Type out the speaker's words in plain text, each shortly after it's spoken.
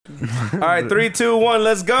All right, 3, 2, 1,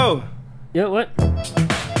 let's go. Yeah, what?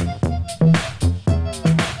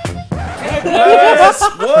 Yes,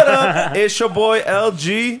 what up? It's your boy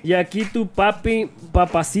LG. Y aquí tu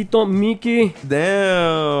papacito Mickey.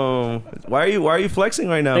 Damn. Why are you flexing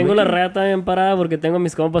right now? Tengo Mickey? la rata bien parada porque tengo a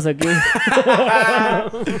mis compas aquí.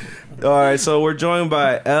 All right, so we're joined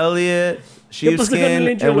by Elliot,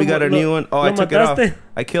 Sheepskin, and we got a new one. Oh, I took it off.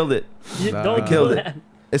 I killed it. Don't killed do it. that.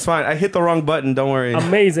 It's fine. I hit the wrong button. Don't worry.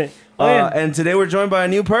 Amazing. Oye, And today we're joined by a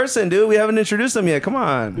new person, dude. We haven't introduced them yet. Come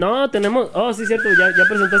on. no, tenemos... Oh, sí, cierto. Ya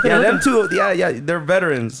presentaste Yeah, la them otra. two. Yeah. They're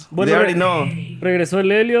veterans. Bueno, They already know. Regresó el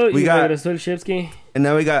Helio y got- regresó el Shepsky. And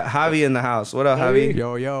now we got Javi in the house. What up, Javi?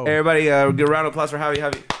 Yo. Everybody, give a round of applause for Javi. Yeah,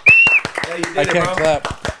 you did I it, can't bro.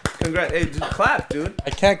 clap. Congrats. Hey, just clap, dude. I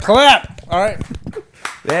can't clap. All right.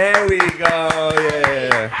 There we go.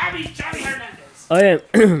 Yeah. Oye,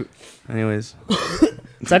 Anyways.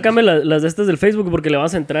 sácame las de estas del Facebook porque le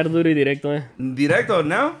vas a entrar duro y directo, Directo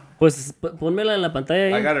now? Pues pónmela en la pantalla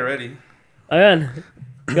I ahí. got it ready. Oigan,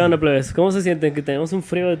 ¿qué onda, plebes? ¿Cómo se sienten que tenemos un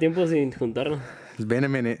frío de tiempo sin juntarnos? It's been a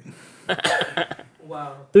minute.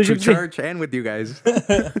 Tú, To Shepsky. church and with you guys.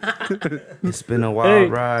 It's been a wild Hey.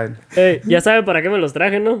 ride. Ey, ya saben para qué me los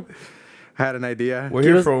traje, ¿no? Had an idea. We're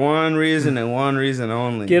here for one reason and one reason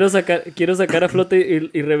only. Quiero sacar a flote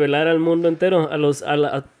y revelar al mundo entero,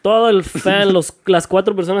 a todo el fan, las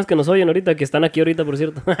 4 personas que nos oyen ahorita, que están aquí ahorita, por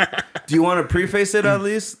cierto. Do you want to preface it at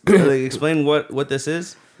least? Like, explain what this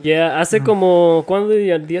is? Ya, hace como, ¿cuándo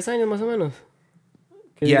diría? 10 años más o menos.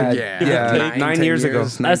 Yeah, Yeah. 9 years ago.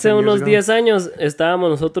 Hace unos 10 años estábamos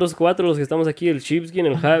nosotros 4, los que estamos aquí, el Sheepskin,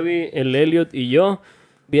 el Javi, el Elliot y yo,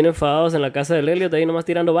 bien enfadados en la casa del Elliot, ahí nomás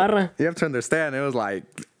tirando barra. You have to understand, it was like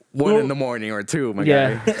 1 in the morning or 2, my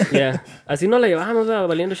Ya, guy. ya. Así nos la llevábamos,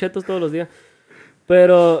 valiendo chetos todos los días.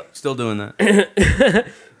 Pero Still doing that.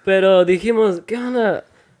 Pero dijimos, ¿qué onda?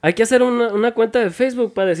 Hay que hacer una cuenta de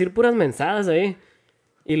Facebook para decir puras mensadas ahí.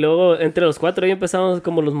 Y luego, entre los 4 ahí empezamos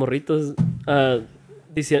como los morritos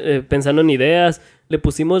pensando en ideas. Le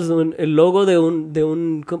pusimos el logo de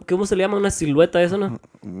un ¿cómo se le llama? Una silueta, eso, ¿no?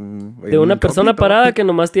 De una persona parada que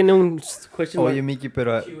nomás tiene un question mark. Oye, Miki,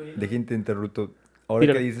 pero déjate te interrumpo. Ahora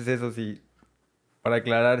Mira. que dices eso, sí. Para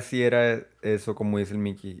aclarar si era eso, como dice el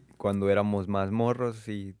Miki, cuando éramos más morros,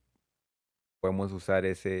 sí podemos usar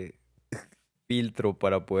ese filtro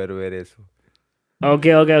para poder ver eso. Ok.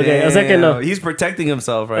 O sea que no. Damn, he's protecting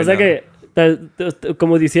himself right O sea now. que,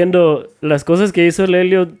 como diciendo, las cosas que hizo el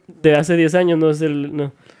Elliot de hace 10 años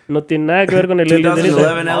no tiene nada que ver con el Elliot de ahorita.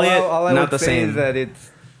 2011, Elliot, all I not would the say same. is that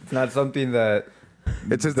it's not something that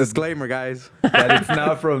It's his disclaimer, guys. it's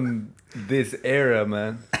not from this era,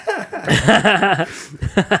 man.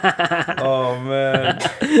 Oh, man.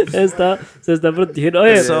 Se está protegiendo.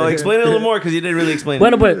 Oye, So explain it a little more because you didn't really explain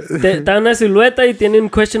bueno, it. pues, está una silueta y tiene un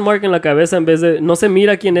question mark en la cabeza en vez de... No se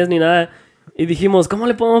mira quién es ni nada. Y dijimos, ¿cómo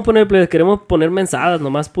le podemos poner? Pues queremos poner mensadas,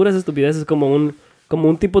 nomás puras estupideces, como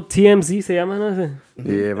un tipo TMZ se llama, ¿no?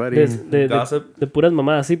 Yeah, buddy. Gossip. De puras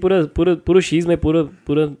mamadas, sí, puro chisme, pura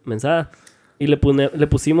mensadas. Y le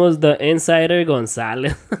pusimos TheInsider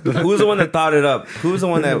González. Who's the one that thought it up? Who's the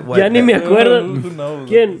one that... Ya ni me acuerdo. Who knows?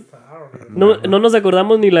 ¿Quién? No nos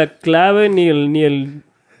acordamos ni la clave ni el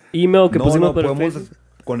email que pusimos No por el podemos Facebook.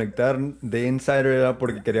 conectar de Insider era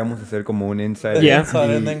porque queríamos hacer como un Insider. Yeah.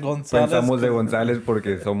 Insider, Y and then González. pensamos de González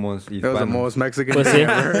porque somos That was the hispanos. most Mexican Pues thing sí.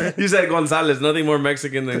 ever. You said González. Nothing more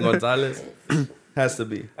Mexican than González. Has to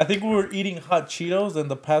be. I think we were eating hot Cheetos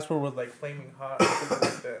and the password was like flaming hot. Or something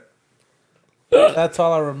like that. That's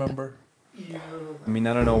all I remember. I mean,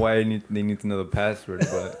 I don't know why they need to know the password,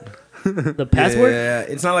 but... The password? Yeah,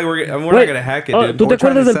 it's not like we're not Wait. gonna hack it, Oh, dude. ¿tú te We're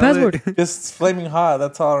trying acuerdas to del sell password? it. Just flaming hot.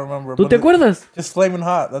 That's all I remember. ¿Tú But te it- acuerdas? Just flaming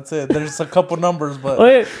hot. That's it. There's a couple numbers, but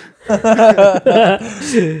Oye,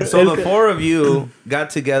 So the 4 of you got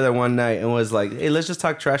together one night and was like, "Hey, let's just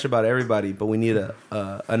talk trash about everybody, but we need a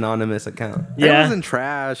anonymous account." It yeah. wasn't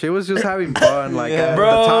trash. It was just having fun. Like, Yeah. at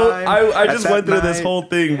Bro, the time, I at just that went through this night. whole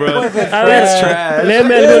thing, bro. A ver, That's trash.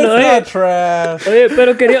 léeme it's alguno. Oye, not trash. oye,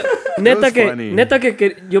 pero quería... was funny. Neta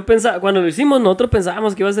que yo pensaba... Cuando lo hicimos, nosotros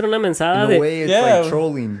pensábamos que iba a ser una mensada In a de... way, it's Yeah. like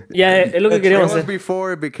trolling. Ya, es lo que It queríamos was hacer.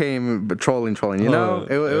 before it became trolling, you know?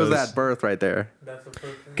 It was that birth right there.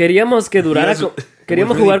 Queríamos que durara... You guys-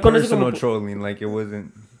 Queríamos It was really jugar con eso personal como... trolling, like it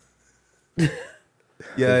wasn't...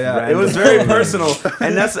 Yeah. It was very personal,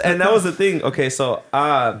 and that was the thing. Okay, so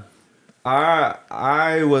I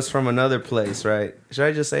was from another place, right? Should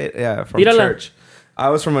I just say it? Yeah, from Tírala. church. I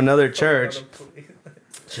was from another church.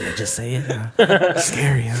 Should I just say it?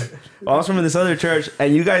 Scary, huh? I was from this other church,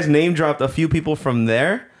 and you guys name dropped a few people from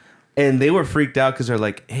there, and they were freaked out because they're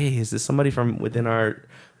like, "Hey, is this somebody from within our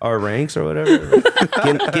our ranks or whatever.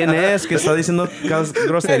 ¿Quién es que está diciendo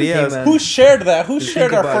groserías? Who shared that? Who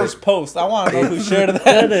shared our about first post? I want to know who shared that.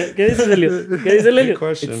 Espérate, ¿qué dices, Elio? ¿Qué dice Good Elio?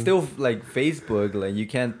 question. It's still like Facebook. Like you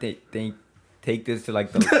can't take this to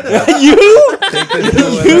like the You? take this to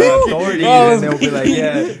the authorities, Oh, and they'll be like,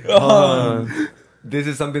 this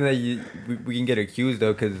is something that we can get accused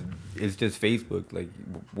of because it's just Facebook. Like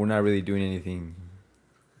we're not really doing anything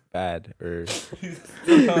bad or.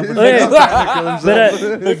 Oye,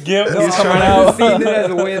 espera, The gift is I coming just out. seen it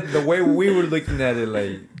as the way we were looking at it.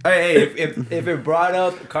 Like, Hey, if it brought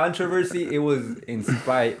up controversy, it was in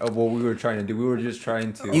spite of what we were trying to do. We were just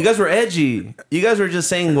trying to. you guys were edgy. You guys were just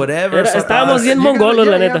saying whatever. for estábamos us. bien mongolos,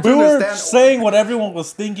 la neta. We were Understand- saying what everyone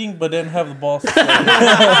was thinking, but didn't have the balls to say.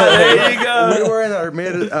 There you go. We were in our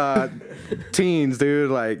mid teens, dude.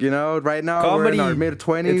 Like, you know, right now we're in Comedy, our mid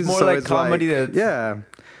 20s. it's more so like it's comedy that's- yeah.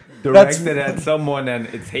 directed at someone and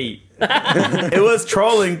it's hate. It was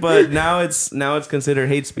trolling, but now it's considered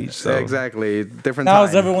hate speech. So Exactly. Different Now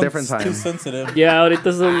time. everyone's Different too time. sensitive. Ya,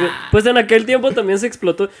 ahorita son... Pues en aquel tiempo también se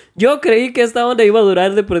explotó. Yo creí que esta onda iba a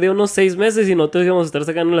durar de perdido unos 6 meses y nosotros íbamos a estar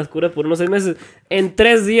sacando las curas por unos 6 meses. En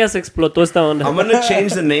 3 días explotó esta onda. I'm gonna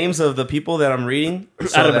change the names of the people that I'm reading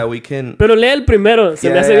so that we can. Pero lee el primero. Se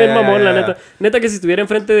me Yeah, hace bien yeah, mamón, la yeah. neta. Neta que si estuviera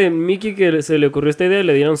enfrente de Mickey que se le ocurrió esta idea,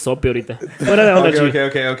 le dieron sope ahorita. Fuera de onda,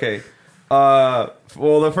 chido. Okay.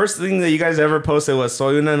 Well, the first thing that you guys ever posted was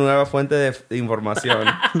 "Soy una nueva fuente de información,"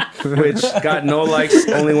 which got no likes,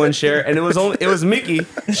 only one share, and it was Mickey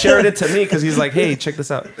shared it to me because he's like, "Hey, check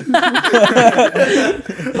this out." Hold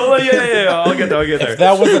on, yeah, I'll get there.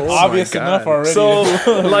 That wasn't obvious God. enough already. So,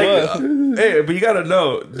 like, hey, but you gotta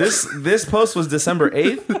know this post was December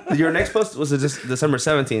 8th. Your next post was December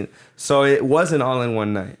 17th. So it wasn't all in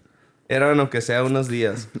one night. Era lo que sea unos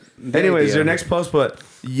días. Anyways, your next post, but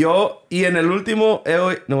yo y en lo último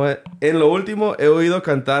he oído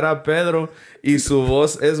cantar a Pedro y su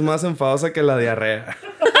voz es más enfadosa que la diarrea.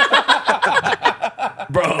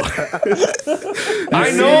 Bro,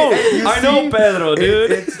 I know Pedro,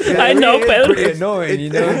 dude. I know, Pedro. Pretty annoying, you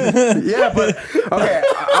know. Yeah, but okay,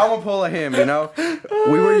 I'm gonna pull a him. You know,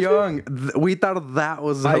 we were young. We thought that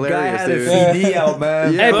was My guy hilarious, had a dude. CD out,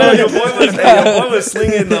 man. Yeah. Bro, your boy was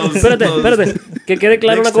slinging those. Espérate. Que quede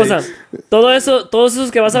claro una cosa. mixtapes. Todos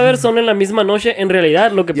esos que vas a ver son en la misma noche. En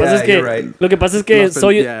realidad, lo que pasa es que... you're right. Lo que pasa es que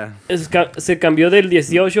No, yeah. se cambió del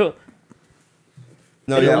 18...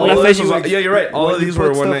 No, yeah, Una all of fecha- these was, yeah, you're right. All When of you these put were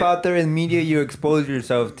one stuff night. out there in media, you expose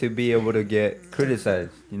yourself to be able to get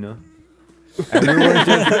criticized, you know? And we were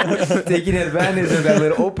just taking advantage of that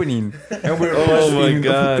little opening. And we were Oh my busting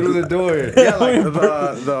God. through the door. Yeah, like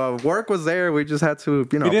the work was there. We just had to,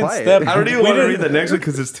 you know, We didn't play step- it. I don't even We want to didn't- read the next one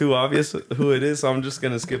because it's too obvious who it is, so I'm just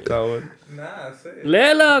gonna skip that one. Nah, say it.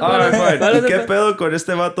 Léela. Alright, fine. ¿Cuál es el ¿Qué pe- pedo con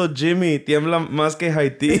este vato Jimmy? Tiembla más que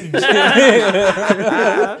Haití.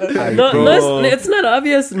 No, Bro. it's not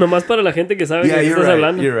obvious. Nomás para la gente que sabe Yeah, que you're estás right.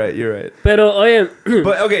 hablando. You're right. Pero, oye...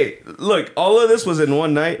 But okay, look, all of this was in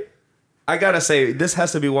one night. I gotta say, this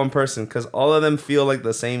has to be one person because all of them feel like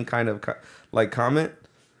the same kind of comment.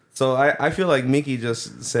 So I feel like Mickey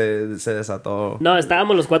just se desató. No,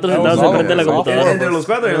 estábamos los cuatro That was sentados all enfrente de la of us, all computadora. Entre los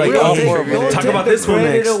cuatro, you're like, We all okay, four of us. talk about this one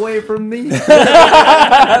Credit next. away from me.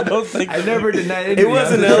 Don't think I never denied anything.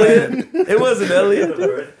 It wasn't Elliot.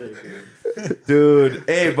 Dude,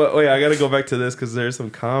 hey, but wait, I gotta go back to this because there's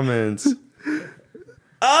some comments.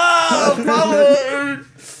 Oh, Pablo!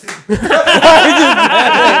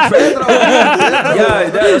 Yeah,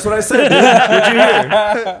 that's what I said, dude. What'd you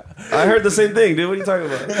hear? I heard the same thing, dude. What are you talking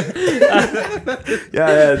about?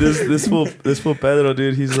 yeah, this fool Pedro,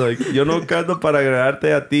 dude. He's like, yo no canto para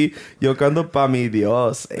agradarte a ti, yo canto pa mi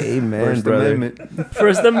Dios. Amen, First brother. Amendment.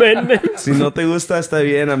 First Amendment. Si no te gusta, está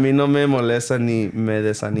bien. A mí no me molesta ni me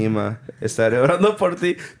desanima. Estaré orando por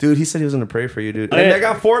ti. Dude, he said he was going to pray for you, dude. And I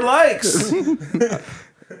got 4 likes.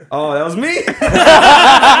 Oh, that was me?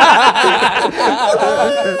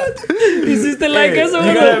 Hiciste like eso,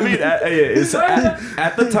 You güey. gotta admit,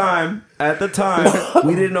 at the time,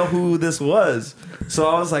 we didn't know who this was. So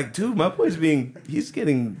I was like, dude, my boy's he's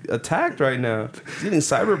getting attacked right now. He's getting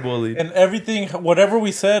cyberbullied. and everything, whatever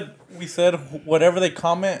we said, whatever they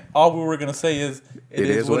comment, all we were gonna say is, it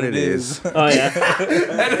is what it is. Oh, yeah.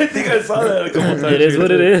 And I think I saw that a couple times. It is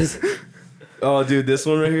what it is. Oh, dude, this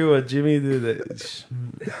one right here with Jimmy, dude.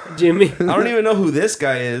 Jimmy. I don't even know who this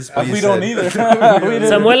guy is. But you We don't said- either. We didn't.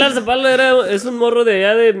 Samuel Arzapalo es un morro de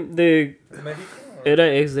allá de era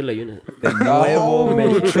ex de la UNED. The nuevo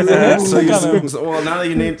So Mexico. well, now that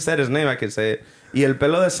you said his name, I can say it. Y el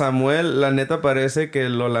pelo de Samuel, la neta parece que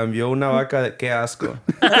lo lambió una vaca de... ¡Qué asco!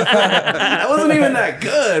 That wasn't even that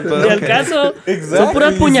good, but Ni al okay. caso. Exactly. Son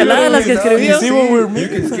puras puñaladas las que escribió. You see what we're You making?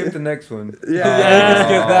 can skip the next one. Yeah,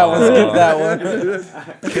 skip that one. Skip that one.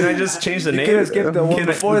 Can I just change the You name? could have skipped the one Can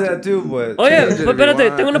I- before that too, but... Oye, Change it if you espérate,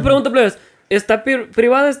 want. tengo una pregunta, plebes. ¿Está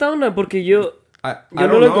privada esta onda? Porque yo... I Yo no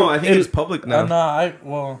don't lo know. I think el- it's public now. No, I don't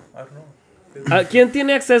know. ¿A quién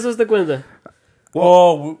tiene acceso a esta cuenta?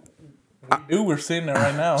 Well, we do. We're seeing it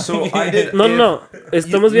right now. So I did... No, no.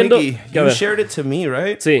 Estamos viendo... Mickey, que a you ver. shared it to me,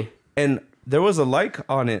 right? Sí. And there was a like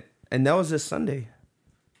on it, and that was this Sunday.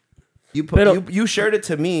 You Pero- you shared it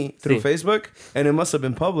to me through Sí. Facebook, and it must have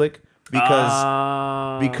been public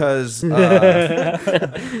because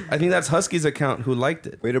I think that's Husky's account who liked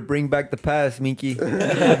it. Way to bring back the past, Minky.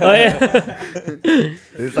 Oye,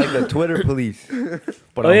 It's like the Twitter police,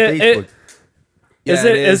 but on Oye, Facebook. Yeah,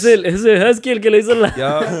 it is. es el Husky el que le hizo la...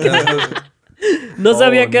 Yeah. No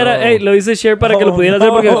sabía que era... no. Ey, lo hice share para que lo pudiera hacer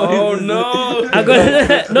porque... Oh no!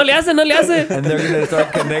 No le hace, no le hace. And they're gonna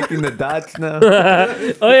start connecting the dots now.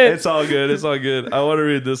 Oye. It's all good. It's all good. I want to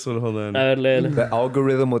read this one. Hold on. A ver, léelo. The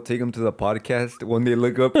algorithm will take them to the podcast when they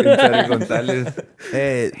look up inside González.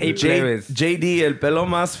 Hey, plebes. JD, el pelo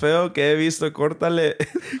más feo que he visto. Córtale,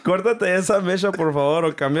 córtate esa mecha, por favor,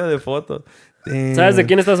 o cambia de foto. Damn. ¿Sabes de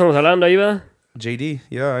quién estamos hablando ahí, va? JD.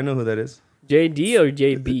 Yeah, I know who that is. JD or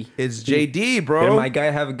JB? It's JD, Did bro. my guy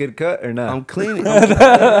have a good cut or not? I'm clean. I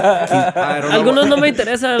don't know. Algunos no me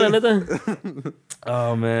interesan, la neta.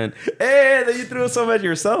 Oh man. Hey, then you threw some at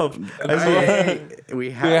yourself. Hey, we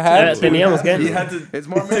We have had to. Teníamos que... You had to It's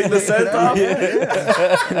more take the scent off.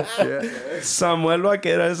 Yeah. Samuel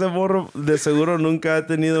Vaquera, ese morro de seguro nunca ha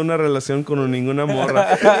tenido una relación con ninguna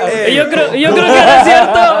morra. Hey, Yo creo que era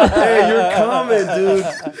cierto. hey, you're coming, dude.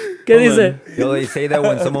 ¿Qué dice? Yo, they say that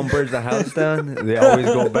when someone burns the house down, they always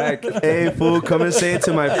go back. Hey, fool, come and say it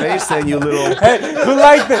to my face, then you little. Hey, who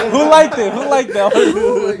liked it? Who liked it? Who liked that?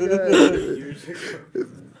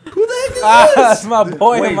 Who the heck is That's my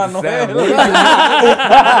boy, Wait, Emmanuel. Sam, what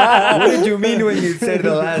did you mean when you said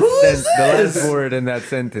the last word in that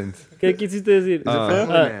sentence? ¿Qué quisiste decir? Family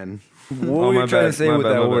man. What Oh, were my you trying bad, to say my with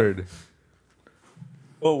bad, that my bad. word?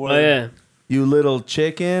 Oh, well. Oye. You little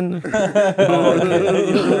chicken. Yo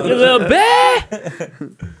veo, ¡ve!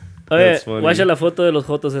 Oye, That's funny. guacha la foto de los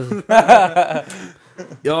jotos esos.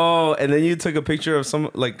 Yo, and then you took a picture of some,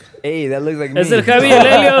 like, Hey, that looks like me. Es el Javi y el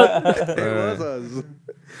Elliot. It was us.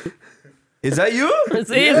 is that you?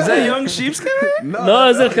 Sí. Is that young sheepskin? No,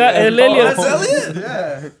 es el Elliot. That's Elliot?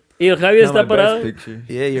 Yeah. Y el Javi Not my está parado. best picture.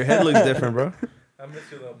 Yeah, your head looks different, bro. I miss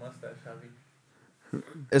you, the mustache, Javi.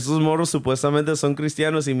 Esos morros supuestamente son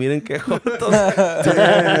cristianos y miren qué jotos.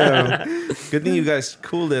 Damn. Good thing you guys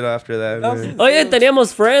cooled it after that, man. Oye,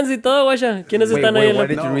 teníamos friends y todo, guacha. ¿Quiénes están ahí? wait, en la- why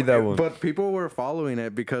did you read that one? But people were following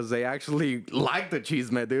it because they actually like the cheese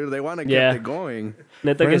man, dude. They want to Yeah. get it going.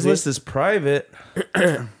 Neta que Friends sí. list is private.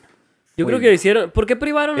 Yo creo que hicieron... ¿Por qué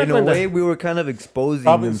privaron la In a cuenta? way, we were kind of exposing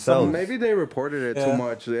Probably themselves. Maybe they reported it too Yeah.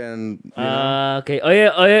 much, and you know. Ah, ok.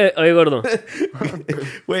 Oye, gordo.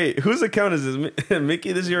 Wait, whose account is this?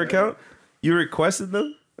 Mickey, this is your account? You requested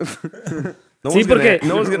them? No Sí, one's porque-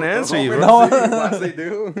 no one's gonna answer you, bro. Once they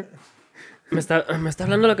do. ¿Me está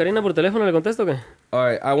hablando la Karina por teléfono? ¿Le contesto o qué? All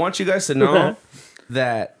right, I want you guys to know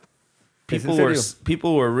that ¿Es en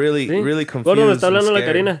people were really ¿Sí? really confused. Gordo, me está and hablando la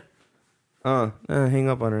scared. Karina. Hang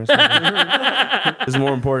up on her. It's fine. It's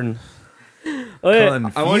more important. Oye,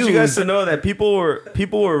 I want you guys to know that people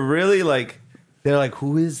were really like, they're like,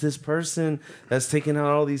 who is this person that's taking out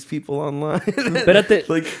all these people online? espérate.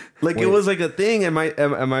 like it was like a thing at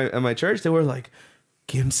my church. They were like,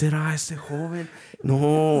 ¿Quién será ese joven?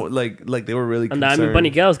 No, like they were really Andaban bien concerned.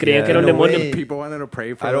 paniqueados, creían que era un in a demonio. way. People wanted to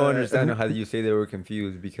pray for I don't that. understand how you say they were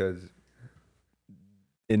confused because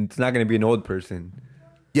it's not going to be an old person.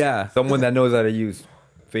 Yeah. Someone that knows how to use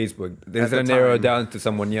Facebook. Then it's At going the to narrow it time. down to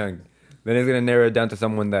someone young. Then it's going to narrow it down to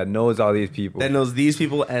someone that knows all these people. That knows these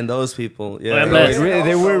people and those people. Yeah. I'm So blessed.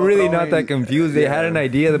 they were really not that Throwing- confused. They had an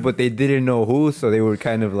idea, but they didn't know who, so they were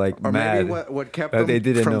kind of like Or mad. maybe what kept that them they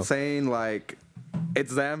didn't from know. saying like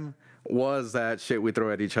it's them was that shit we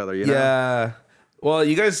throw at each other. You know? Yeah. Well,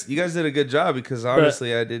 you guys did a good job because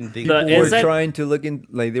honestly, I didn't think. the People were inside- trying to look in,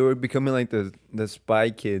 like they were becoming like the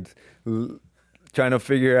spy kids, trying to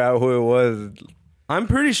figure out who it was. I'm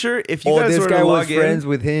pretty sure if you Oh, guys this were guy to was log friends in,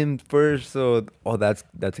 with him first, so that's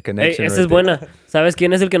a Ey, connection. esa right es buena. ¿Sabes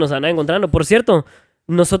quién es el que nos anda encontrando? Por cierto,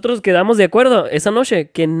 nosotros quedamos de acuerdo esa noche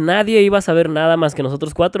que nadie iba a saber nada más que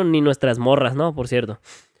nosotros cuatro, ni nuestras morras, ¿no? Por cierto.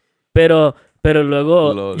 Pero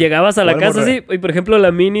luego Lol. llegabas a la ¿Cuál casa morra? así, y por ejemplo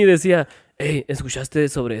la Mini decía, hey, ¿escuchaste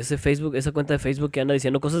sobre ese Facebook, esa cuenta de Facebook que anda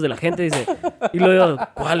diciendo cosas de la gente? Dice, y luego,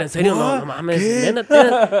 ¿cuál? ¿En serio? No mames,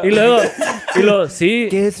 neta. Y luego, sí.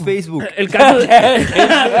 ¿Qué es Facebook? El caso,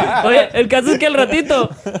 oye, el caso es que al ratito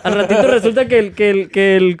resulta que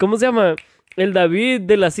el ¿cómo se llama? El David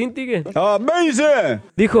de la Cintigue Amazing.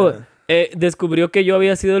 dijo, descubrió que yo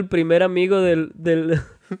había sido el primer amigo de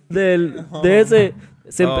ese.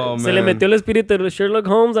 Se le metió el espíritu de Sherlock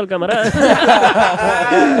Holmes al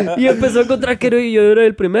camarada. Y empezó a encontrar que yo era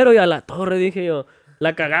el primero. Y a la torre dije yo,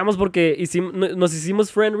 la cagamos porque nos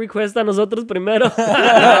hicimos friend request a nosotros primero.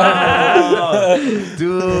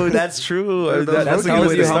 Dude, that's true. That's a Tells good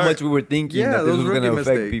way you to how start. much we were thinking Yeah, that this those was going to rookie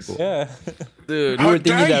affect mistakes. people. Yeah. Dude, We were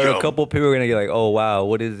thinking that a couple people were going to get like, oh, wow,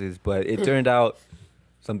 what is this? But it turned out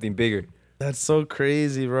something bigger. that's so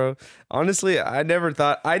crazy, bro. Honestly, I never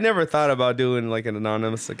thought about doing like an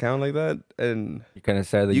anonymous account like that. And You're kind of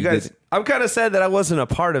sad that you you guys, didn't. I'm kind of sad that I wasn't a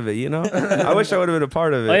part of it, you know? I wish I would have been a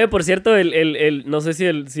part of it. Oye, por cierto, no sé si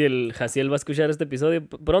el Jaciel va a escuchar este episodio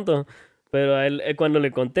pronto, pero a él, cuando le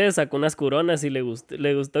conté, sacó unas curonas y le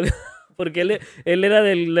gustó porque él era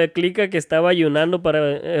de la clica que estaba ayunando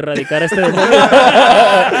para erradicar a este demonio.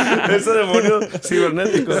 Ese demonio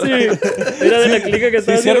cibernético. Sí, era de la clica que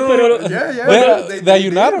estaba hicieron- pero De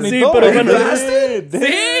ayunaron y sí, todo. pero cuando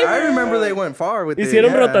I remember they went far with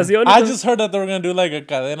hicieron it, yeah. rotación. I just heard that they were going to do like a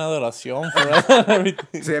cadena de oración for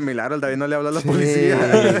everything. Sí, de milagro, el David no le habla a la policía.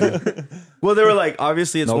 Well, they were like,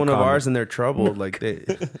 obviously it's No one of comment. ours and they're troubled. Like,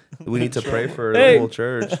 we need to pray for Hey. the whole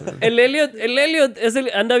church. El Elliot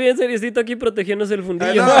anda bien seriecito aquí protegiéndose el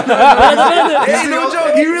fundillo. Hey, no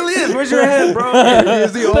joke. He really is. Where's your head, bro?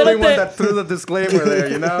 He's the only one Espérate. that threw the disclaimer there,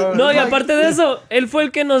 you know? No, y aparte de eso, él fue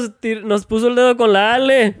el que nos puso el dedo con la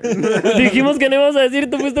Ale. Dijimos que no íbamos a decir,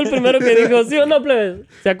 tú fuiste el primero que dijo, ¿sí o no, plebes?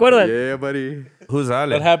 ¿Se acuerdan? Yeah, buddy. Who's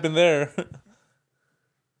Ale? What happened there?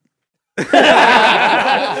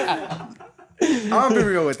 I'm gonna be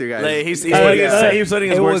real with you guys. Like, he's yeah. putting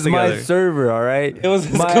his It words was my together. server, all right? It was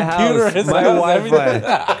his my computer, house, his my house,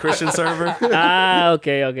 Wi-Fi. Christian server. Ah, ok.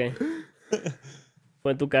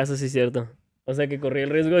 Fue en tu casa, sí, cierto. O sea, que corrí el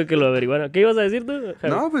riesgo de que lo averiguaran. ¿Qué ibas a decir tú,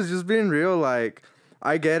 Javi? No, but just being real, like,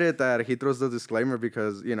 I get it that he throws the disclaimer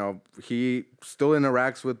because, you know, he still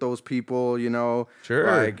interacts with those people, you know. Sure.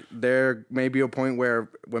 Like, there may be a point where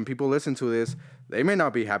when people listen to this, they may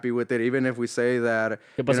not be happy with it, even if we say that...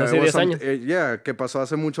 Que pasó you know, hace it was 10 años. Yeah, que pasó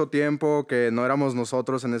hace mucho tiempo, que no éramos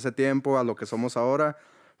nosotros en ese tiempo a lo que somos ahora.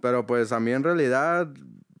 Pero, pues, a mí en realidad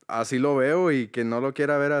así lo veo y que no lo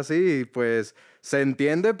quiera ver así, pues, se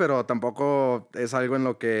entiende, pero tampoco es algo en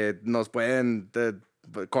lo que nos pueden...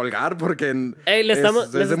 colgar porque Ey, les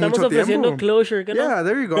estamos de mucho ofreciendo tiempo. closure, ¿qué no? Yeah,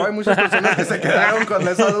 there you go. Hay muchas personas que se quedaron con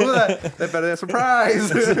esa duda de perder surprise.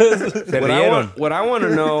 Se rieron. What I want to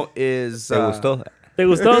know is... ¿Te gustó? ¿Te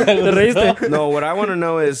gustó? ¿Te reíste? No, what I want to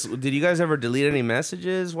know is, did you guys ever delete any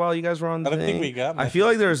messages while you guys were on the I don't thing? think we got I feel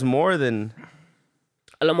like there's more than...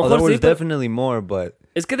 A lo Well, mejor there sí, was pero definitely more, but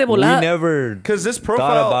es que de we volada... never Because this thought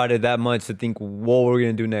profile... about it that much to think what we're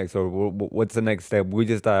going to do next or what's the next step. We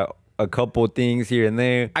just thought a couple things here and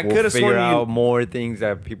there. I We'll could've figure sworn you- out more things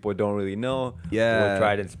that people don't really know. Yeah. We'll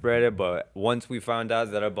try and spread it. But once we found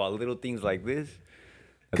out that about little things like this,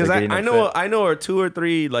 Because I know are 2 or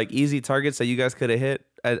 3 like easy targets that you guys could have hit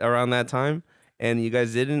at around that time, and you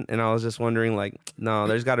guys didn't. And I was just wondering, like, no,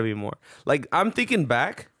 there's got to be more. Like, I'm thinking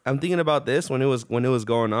about this when it was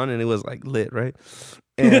going on, and it was like lit, right?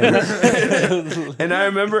 And, and I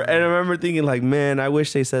remember thinking, like, man, I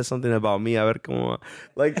wish they said something about me. A ver cómo,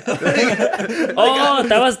 like, Oh,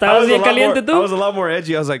 estabas I was bien caliente I tú. was a lot more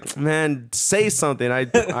edgy. I was like, man, say something.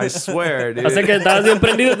 I swear, dude. O sea que estabas bien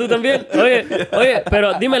prendido tú también. Oye,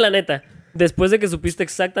 pero dime la neta. Después de que supiste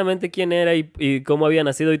exactamente quién era y cómo había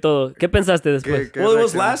nacido y todo, ¿qué pensaste después? Well, it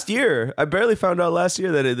was last year. I barely found out last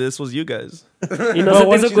year that this was you guys. Y no se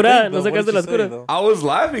te hizo curar, no sacaste las curas. I was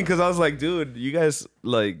laughing because I was like, dude, you guys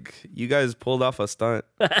pulled off a stunt.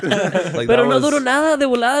 Like, Pero that no was- duró nada, de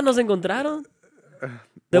volada nos encontraron.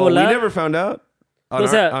 De Well, we volada. never found out. On O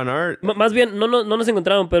sea, on our más bien, no nos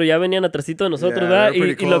encontraron, pero ya venían atrásito de nosotros, Yeah, ¿verdad? they were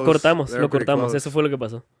pretty Y lo close. cortamos, They were pretty close. Eso fue lo que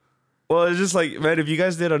pasó. well, it's just like, man, if you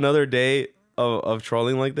guys did another day of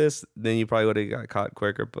trolling like this, then you probably would have got caught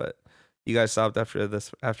quicker. But you guys stopped after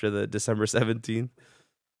the December 17th.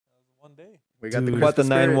 One day. We got the what the Christmas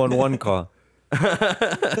spirit. 911 call?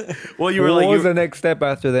 Well, you were what like, was the next step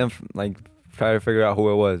after them? Like, try to figure out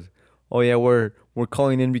who it was. Oh yeah, we're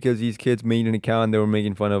calling in because these kids made an account and they were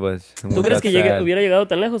making fun of us. And ¿Tú we crees got que sad. hubiera llegado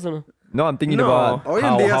tan lejos o no? No, I'm thinking No. about Hoy en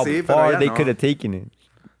how, día how sí, pero far ya they no. could have taken it.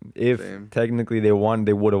 If Same. technically they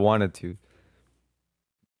would have wanted to.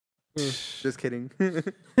 Just kidding.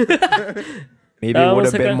 Maybe it would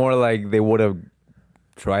vamos have been acá. more like they would have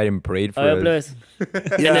tried and prayed for A ver, us.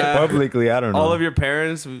 plebes. Yeah. Publicly, I don't know. All of your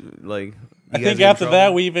parents, like. I you think guys in after trouble?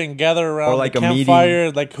 that we even gather around like the a meeting.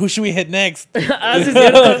 campfire. Like, who should we hit next? Ah, sí, es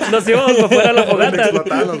cierto. Nos íbamos por fuera de la fogata.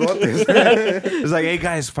 Explotaban los botes. It's like, hey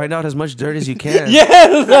guys, find out as much dirt as you can.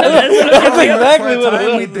 Yes, that's exactly For what a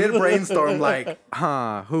time we it was. did brainstorm like,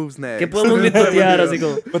 who's next? ¿Qué podemos mitotear? Así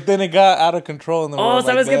como... But then it got out of control. And then we Oh, were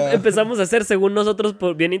 ¿sabes like, qué "Bah." empezamos a hacer? Según nosotros,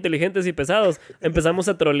 por bien inteligentes y pesados, empezamos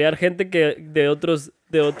a trolear gente que de otros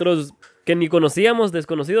que ni conocíamos,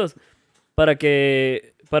 desconocidos, para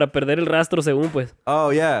perder el rastro, según pues.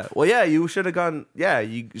 Oh yeah. Well, yeah. You should have gone. Yeah,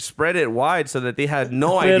 you spread it wide so that they had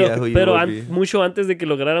no idea who you Pero would be. mucho antes de que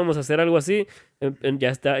lográramos hacer algo así, ya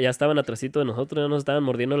estaban atrasito de nosotros, ya nos estaban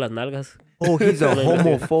mordiendo las nalgas. Oh, he's a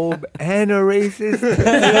homophobe and a racist.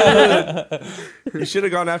 You should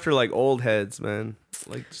have gone after like old heads, man.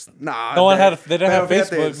 Like, just, No one had- they didn't pero have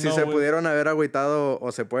fíjate, Facebook, Si no, se güey. pudieron haber agüitado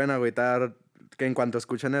o se pueden agüitar que en cuanto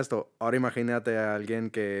escuchen esto, ahora imagínate a alguien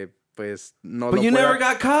que pues no but lo you pueda, never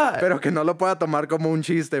got caught. pero que no lo pueda tomar como un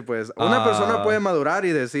chiste, pues. Una persona puede madurar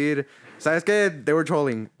y decir, ¿sabes qué? They were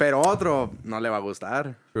trolling, pero otro no le va a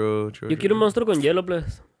gustar. True. Yo quiero un monstruo con hielo,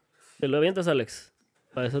 pues. ¿Te lo avientas, Alex?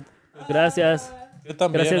 Para eso... Gracias. Yo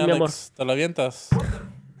también, Gracias, mi amor. Alex. ¿Te lo avientas?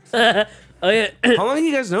 Oye, How long have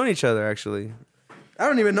you guys known each other, actually? I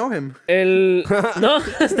don't even know him. No,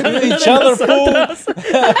 está hablando Each de other, fool. nosotros.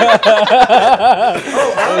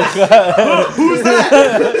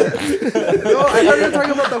 No, I thought you were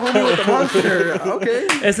talking about the homie with the monster. Okay.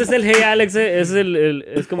 Ese es el Hey Alex, es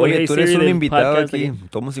como el Oye, Hey tú eres Siri un del invitado podcast aquí.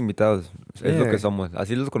 Somos invitados. Es lo que somos.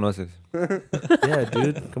 Así los conoces. Yeah,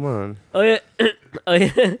 dude. Come on. Oye,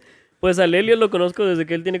 pues a Lelio lo conozco desde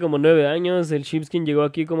que él tiene como 9 años. El Sheepskin llegó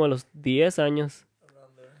aquí como a los 10 años.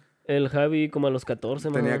 El Javi como a los 14,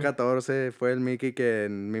 más o Tenía menos. 14, fue el Mickey que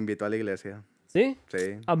me invitó a la iglesia. ¿Sí?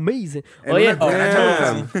 Sí. Amazing. En Oye, una cucaracha,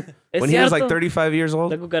 Damn. es When he was like cierto. 35 years La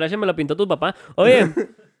old. cucaracha me la pintó tu papá. Oye,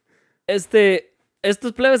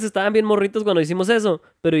 estos plebes estaban bien morritos cuando hicimos eso,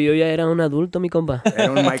 pero yo ya era un adulto, mi compa.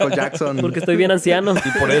 Era un Michael Jackson. Porque estoy bien anciano.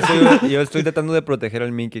 Y por eso yo estoy tratando de proteger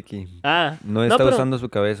al Mickey aquí. Ah, No está pero, usando su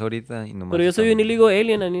cabeza ahorita y nomás pero yo soy está- un illegal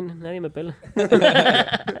alien, nadie me pela.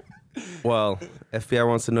 Well, FBI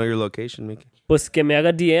wants to know your location, Mickey. Pues que me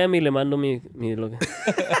haga DM y le mando mi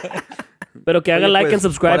Pero que haga Oye, like pues, and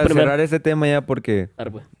subscribe para primero. cerrar este tema ya porque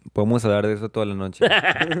Arre, pues. podemos hablar de eso toda la noche.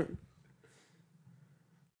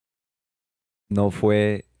 No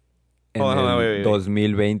fue en Hold on, el wait.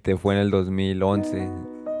 2020, fue en el 2011.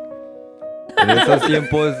 En esos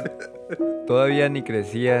tiempos todavía ni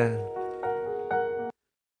crecía,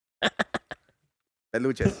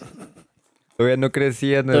 Peluches. todavía no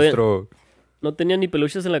crecía Todavía- No tenía ni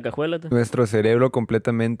peluches en la cajuela. nuestro cerebro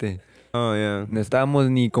completamente. Oh, yeah. No estábamos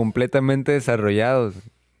ni completamente desarrollados.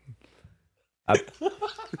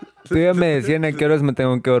 Todavía me decían a qué horas me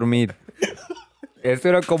tengo que dormir. Esto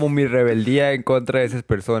era como mi rebeldía en contra de esas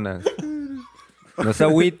personas. No se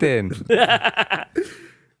agüiten.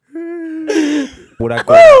 Pura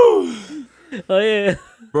cosa. Oye,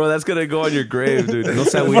 Bro, that's gonna go on your grave, dude. No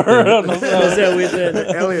se Bro, agüiten. no no se agüiten.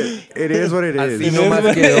 Elliot, it is what it is. Así nomás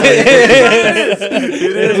quedó.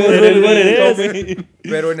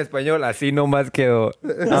 Pero en español, así nomás quedó.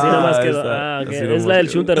 Así nomás quedó. esa. Ok. Así Es nomás la del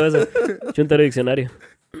quedó. Chuntaro esa. Chuntaro diccionario.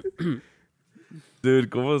 Dude,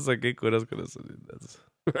 ¿cómo saqué cueras con eso? Dude?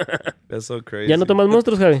 That's so crazy. ¿Ya no tomas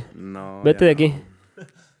monstruos, Javi? No. Vete de ya aquí.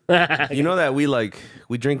 no. You know that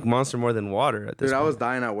we drink Monster more than water at this Dude, I point. was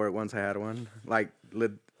dying at work once I had one. Like,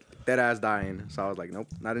 dead ass dying. So I was like, nope,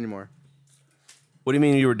 not anymore. What do you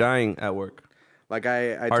mean you were dying at work? Like,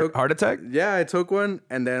 I Heart, took... heart attack? Yeah, I took one,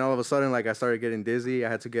 and then all of a sudden, like, I started getting dizzy. I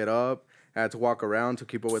had to get up. I had to walk around to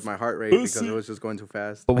keep up with my heart rate because it was just going too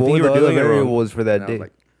fast. But I what think were you the were other doing it wrong. variables for that And I was day?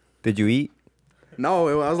 like, Did you eat? no,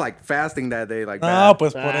 I was like fasting that day, like No, bad.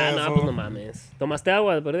 pues por Ah, no, pues no eso. mames. ¿Tomaste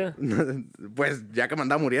agua de perdida? Pues ya que me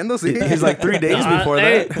andaba muriendo, sí. He's like 3 days Ah, before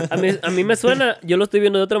ey, that. a mí me suena, yo lo estoy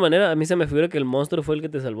viendo de otra manera. A mí se me figura que el monstruo fue el que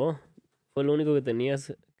te salvó. Fue lo único que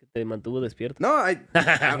tenías que te mantuvo despierto. No,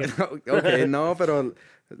 okay, no, pero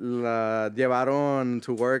la llevaron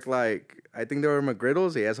to work like, I think they were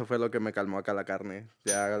McGriddles y eso fue lo que me calmó acá la carne.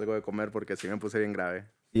 Ya algo de comer porque sí me puse bien grave.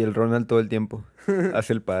 Y el Ronald todo el tiempo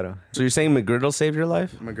hace el paro. So you're saying McGriddle saved your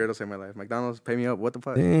life? McGriddles saved my life. McDonald's, pay me up. What the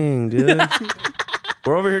fuck? Dang, dude.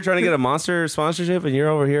 We're over here trying to get a Monster sponsorship, and you're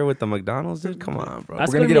over here with the McDonald's, dude. Come on, bro. Haz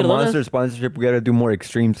We're gonna con get a Mierdonas. Monster sponsorship. We gotta do more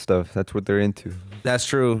extreme stuff. That's what they're into. That's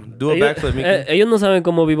true. Do a Ellos, backflip, Mickey. ellos no saben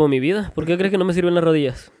cómo vivo mi vida. ¿Por qué crees que no me sirven las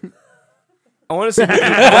rodillas? I want to see. I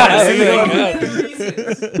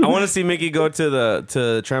want to see Mickey go to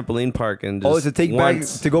the trampoline park and just Oh, to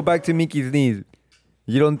once. go back to Mickey's knees.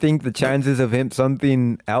 You don't think the chances of him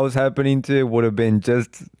something else happening to it would have been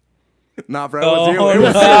just Nah, bro, it Oh, was you.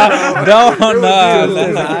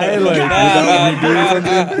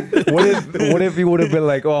 It was what if he would have been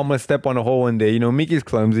like, oh, I'm gonna step on a hole one day? You know, Mickey's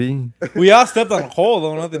clumsy, We all stepped on a hole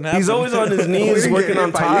though. Nothing happened. He's always on his knees you. working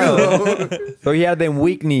on By you, tile. though. so he had them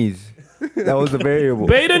weak knees. That was the variable.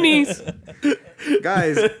 Beta knees.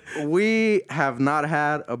 Guys, we have not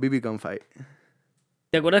had a BB gun fight.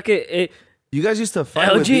 ¿Te acuerdas que You guys used to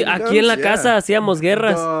fight with LG, BB aquí en la Yeah. casa hacíamos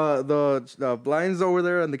guerras? The blinds over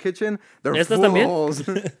there in the kitchen, they're ¿Estas full también? of holes.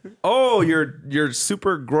 Oh, your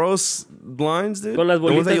super gross blinds, dude. Con las The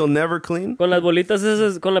ones that bolitas. you'll never clean. Con las bolitas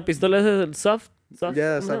esas, con la pistola esa soft.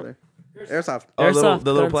 Yeah, ¿cómo se llama? Airsoft. Oh, Airsoft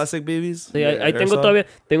the little guns. plastic babies. Sí, ahí tengo Airsoft. todavía.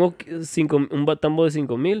 Tengo un tambo de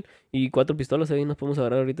 5,000 y 4 pistolas ahí. Nos podemos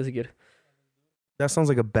agarrar ahorita si quieres. That sounds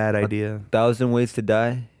like a bad idea. 1,000 ways to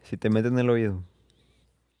die. Si te meten en el oído.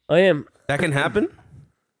 Oye, That can happen.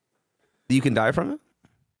 You can die from it.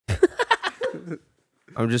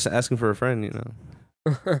 I'm just asking for a friend, you know.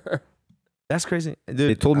 That's crazy, They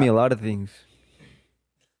dude. told me a lot of things.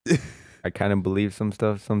 I kind of believe some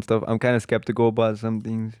stuff. I'm kind of skeptical about some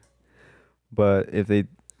things. But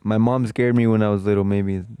my mom scared me when I was little.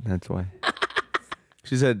 Maybe that's why.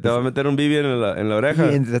 She said, "Te va a meter un BB en la oreja."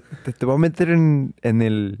 Te va a meter en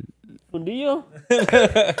el... fundillo.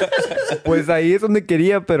 Pues ahí es donde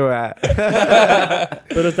quería, pero...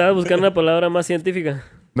 Pero estaba buscando una palabra más científica.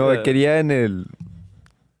 No, quería en el...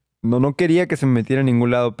 No quería que se me metiera en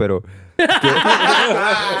ningún lado, pero...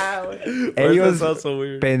 Ellos That's so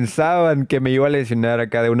weird. pensaban que me iba a lesionar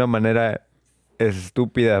acá de una manera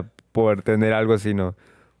estúpida por tener algo así, ¿no?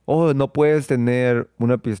 Oh, no puedes tener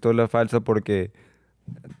una pistola falsa porque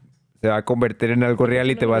se va a convertir en algo real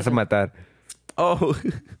y te vas a matar. Oh,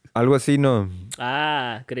 Algo así, ¿no?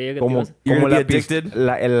 Ah, creía que Como, te ibas... You're como gonna la be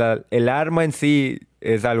addicted? el arma en sí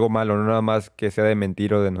es algo malo, no nada más que sea de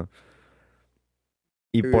mentir o de no.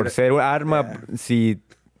 Y por ser un arma, si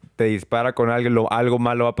te dispara con algo, algo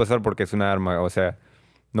malo va a pasar porque es una arma. O sea,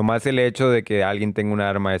 nomás el hecho de que alguien tenga una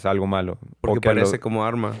arma es algo malo. porque que parece como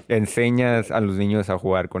arma. enseñas a los niños a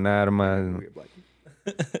jugar con armas.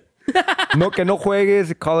 No, que no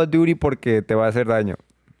juegues Call of Duty porque te va a hacer daño.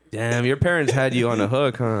 Damn, your parents had you on a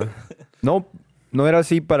hook, huh? No era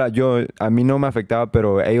así para yo. A mí no me afectaba,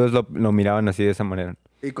 pero ellos lo miraban así de esa manera.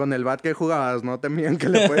 Y con el bat que jugabas, ¿no temían que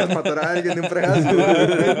le podías matar a alguien de un fregazo?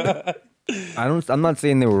 I'm not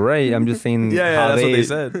saying they were right. I'm just saying how that's what they they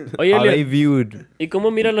said. Oye, how they Elliot, viewed. ¿y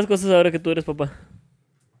cómo miras las cosas ahora que tú eres papá?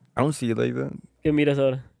 I don't see it like that. ¿Qué miras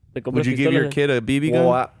ahora? ¿Te compras Would you give your pistolas? kid a BB gun?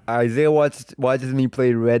 Well, Isaiah watches me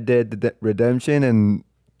play Red Dead Redemption, and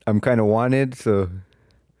I'm kind of wanted, so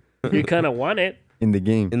You kind of want it. in the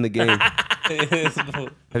game. In the game.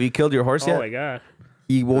 Have you killed your horse Oh yet? my God.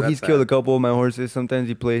 He's killed a couple of my horses. Sometimes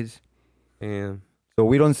he plays. Damn. So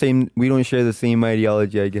we don't share the same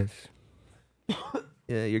ideology, I guess.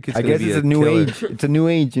 Yeah, your kid's I gonna guess be it's a new killer. age. It's a new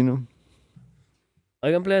age, you know.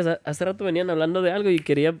 Oigan, plebes, hace rato venían hablando de algo y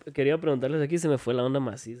quería preguntarles aquí, se me fue la onda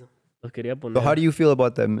macizo. Los quería poner. So how do you feel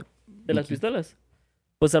about that? ¿De las pistolas?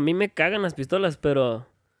 Pues a mí me cagan las pistolas, pero...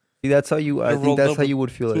 See, that's how you. I think that's how you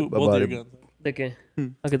would feel about it. ¿De qué?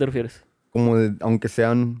 ¿A qué te refieres? Como aunque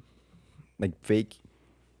sean like fake.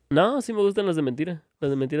 No, sí me gustan las de mentira. Las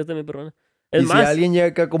de mentira también, perrona. Es Y más, si alguien llega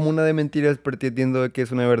acá como una de mentiras pretendiendo que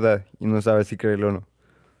es una verdad y no sabe si creerlo o no.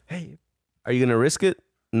 Hey, are you gonna risk it?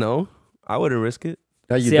 No, I wouldn't risk it.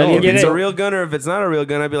 No, you Si don't. alguien If it's llega- a real gun or if it's not a real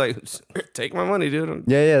gun, I'd be like, take my money, dude.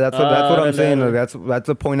 Yeah, that's what I'm saying. no. Like, that's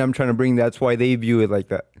the point I'm trying to bring. That's why they view it like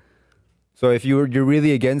that. So if you're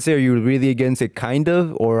really against it, are you really against it kind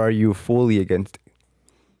of, or are you fully against it?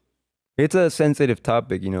 It's a sensitive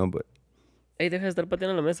topic, you know, but ey, deja de estar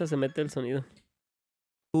pateando la mesa, se mete el sonido.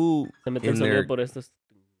 Who Se mete el in sonido there? por estos.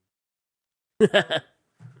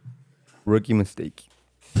 rookie mistake.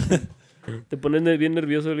 Te pones bien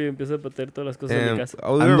nervioso y empiezas a patear todas las cosas en mi Damn, casa.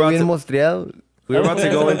 we were Ando about bien to, mostreado. we were about to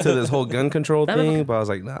go into this whole gun control Dame. thing, but I was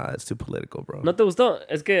like, nah, it's too political, bro. ¿No te gustó?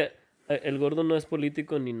 Es que el gordo no es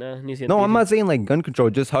político ni nada, ni científico. No, I'm not saying like gun control,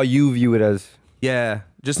 just how you view it as. Yeah,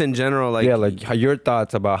 just in general, like, Yeah, like how your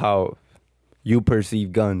thoughts about how you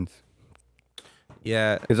perceive guns.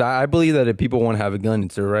 yeah, Because I believe that if people want to have a gun,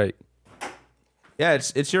 it's their right. yeah,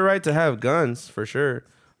 it's your right to have guns for sure.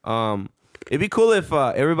 It'd be cool if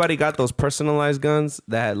everybody got those personalized guns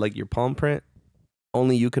that had like your palm print.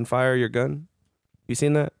 Only you can fire your gun. You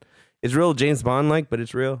seen that? It's real James Bond like, but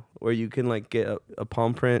it's real. Where you can like get a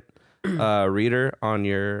palm print reader on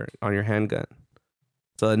your handgun,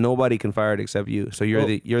 so that nobody can fire it except you. So you're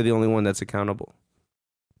the only one that's accountable.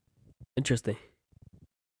 Interesting.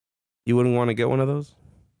 You wouldn't want to get one of those?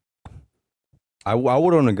 I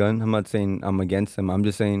would own a gun. I'm not saying I'm against them. I'm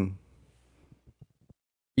just saying,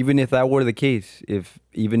 even if that were the case,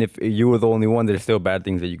 even if you were the only one, there's still bad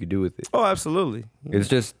things that you could do with it. Oh, absolutely. It's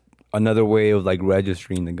just another way of like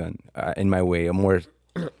registering the gun. In my way, a more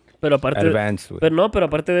Pero aparte, advanced way. pero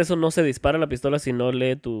aparte de eso no se dispara la pistola si no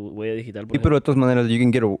lee tu huella digital. Por Sí, pero de todas maneras, you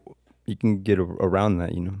can get around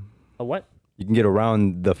that, you know. A what? You can get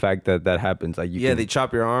around the fact that happens. Like They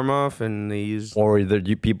chop your arm off and they use... Or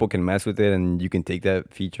people can mess with it and you can take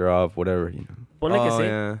that feature off, whatever, you know. Ponle que sí.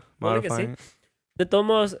 Yeah. Ponle que sí. De todos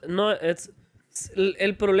modos, no,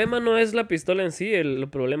 el problema no es la pistola en sí, el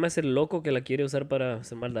problema es el loco que la quiere usar para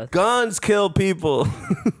hacer maldad. Guns kill people.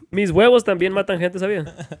 Mis huevos también matan gente, ¿sabía?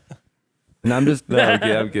 No, I'm just...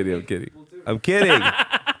 I'm kidding.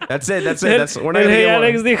 That's it. We're not Hey, gonna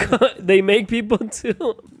Alex dijo, they make people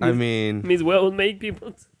too. I mean... Mis huevos make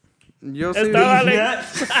people too. Yo sí, Está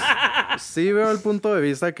Alex. sí veo el punto de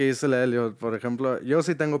vista que dice el Elliot. Por ejemplo, yo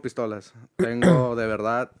sí tengo pistolas. Tengo de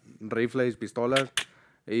verdad rifles, pistolas.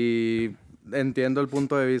 Y entiendo el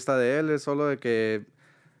punto de vista de él. Es solo de que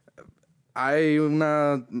hay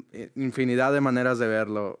una infinidad de maneras de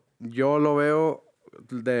verlo. Yo lo veo,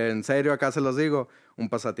 en serio, acá se los digo, un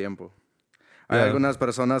pasatiempo. Hay algunas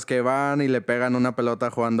personas que van y le pegan una pelota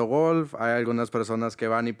jugando golf. Hay algunas personas que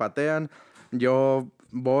van y patean. Yo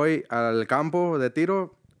voy al campo de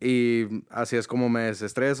tiro y así es como me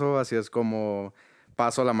desestreso, así es como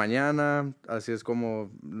paso la mañana, así es como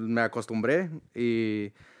me acostumbré.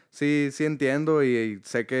 Y sí entiendo y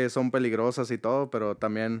sé que son peligrosas y todo, pero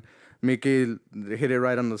también Mickey hit it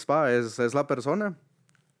right on the spot. Es la persona.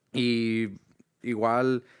 Y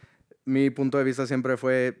igual... Mi punto de vista siempre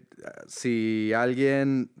fue, si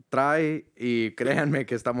alguien trae, y créanme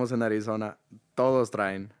que estamos en Arizona, todos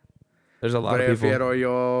traen. There's a lot of people. Prefiero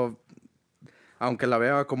yo, aunque la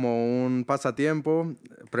vea como un pasatiempo,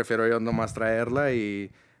 prefiero yo nomás traerla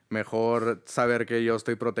y mejor saber que yo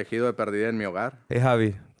estoy protegido de perdida en mi hogar. Hey,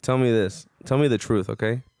 Javi, tell me this. Tell me the truth,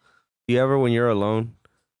 okay? You ever, when you're alone,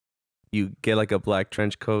 you get like a black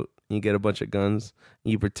trench coat, you get a bunch of guns,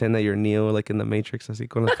 and you pretend that you're Neo, like in the Matrix, así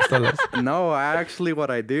con las pistolas? No, actually what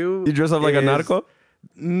I do... You dress up like a narco?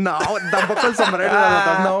 No, tampoco el sombrero,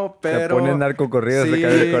 no, pero... Se ponen narcocorridos, se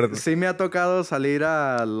cae de acuerdo. Sí me ha tocado salir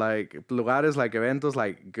a, like, lugares, like, eventos,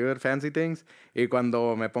 like, good, fancy things, y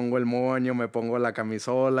cuando me pongo el moño, me pongo la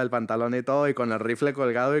camisola, el pantalón y todo, y con el rifle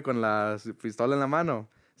colgado y con la pistola en la mano,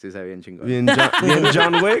 sí se ve bien chingón. Bien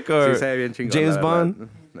John Wick or sí se ve bien chingón, James Bond?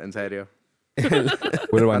 En serio.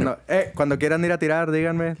 Bueno. Cuando quieran ir a tirar,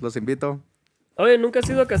 díganme, los invito. Oye, ¿nunca has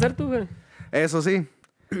ido a cazar tú, güey? Eso sí,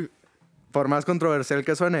 por más controversial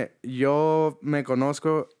que suene, yo me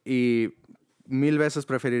conozco y 1000 veces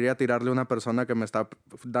preferiría tirarle a una persona que me está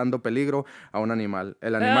dando peligro a un animal.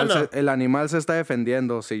 El animal se está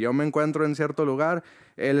defendiendo. Si yo me encuentro en cierto lugar,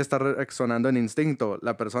 él está reaccionando en instinto.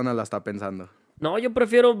 La persona la está pensando. No, yo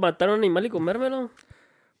prefiero matar a un animal y comérmelo.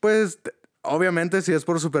 Pues... Obviamente, si es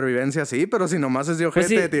por supervivencia, sí, pero si nomás es de ojete,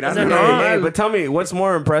 Pues sí, tirarle o sea, a un no, animal. Hey, but tell me, what's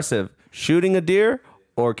more impressive? Shooting a deer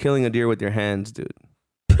or killing a deer with your hands, dude?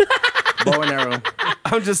 Bow and arrow.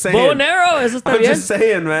 I'm just saying. Bow and arrow, eso está I'm bien. just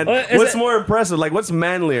saying, man. Oye, What's more impressive? Like, what's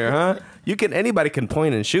manlier, huh? Anybody can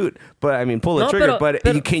point and shoot, but I mean, pull a trigger. But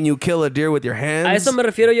can you kill a deer with your hands? A eso me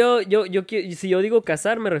refiero yo. Si yo digo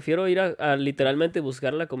cazar, me refiero a ir a literalmente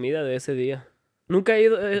buscar la comida de ese día. Nunca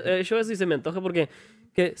he hecho eso y se me antoja porque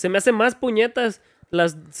que se me hace más puñetas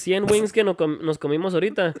las 100 wings que nos comimos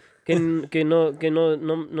ahorita, que no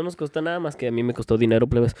nos costó nada más que a mí me costó dinero,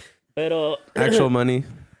 plebes. Pero... Actual money.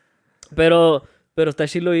 Pero está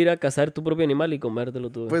chilo ir a cazar tu propio animal y comértelo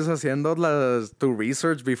tú. Pues haciendo tu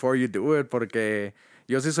research before you do it, porque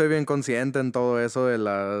yo sí soy bien consciente en todo eso de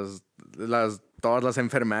todas las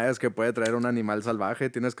enfermedades que puede traer un animal salvaje.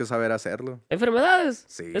 Tienes que saber hacerlo. ¿Enfermedades?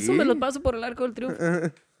 Sí. Eso me lo paso por el arco del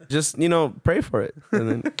triunfo. Just, pray for it.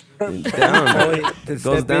 And then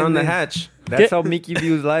goes down the hatch. That's how Mickey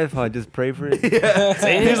views life, huh? Just pray for it.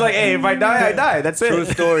 He's like, hey, if I die, I die. That's True it.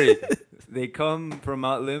 story. They come from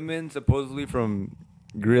Mount Lemmon, supposedly from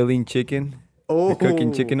grilling chicken. They're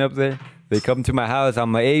cooking chicken up there. They come to my house.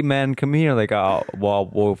 I'm like, hey, man, come here. Like,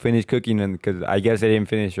 we'll finish cooking. And because I guess they didn't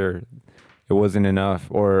finish or it wasn't enough.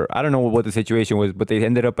 Or I don't know what the situation was, but they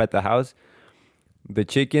ended up at the house. The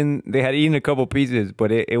chicken, they had eaten a couple pieces,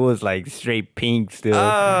 but it was like straight pink still.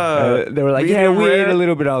 They were like, yeah, we ate a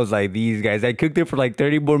little bit. I was like, these guys. I cooked it for like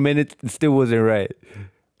 30 more minutes. It still wasn't right.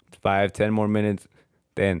 5-10 more minutes.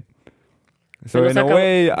 Then. So in a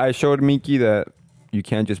way, I showed Mickey that you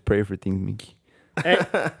can't just pray for things, Mickey.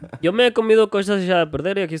 Yo me he comido cosas ya a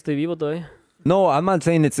perder y aquí estoy vivo todavía. No, I'm not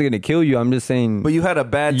saying it's gonna kill you. I'm just saying. But you had a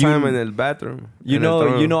bad time in the bathroom. You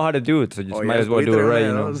know how to do it, so just might as well do it right,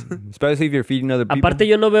 you know. Especially if you're feeding other people. Aparte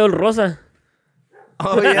yo no veo el rosa.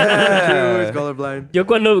 Oh yeah. True, it's colorblind. Yo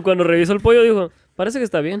cuando reviso el pollo digo, parece que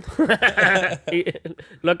está bien. Y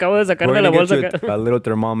lo acabo de sacar We're de la gonna bolsa get acá. you a little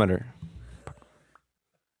thermometer.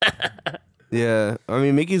 Yeah. I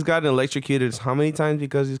mean, Mickey's gotten electrocuted how many times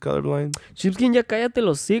because he's colorblind? Chipskin, ya cállate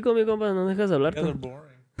los hocico, mi compa, no dejas hablar. You guys are boring.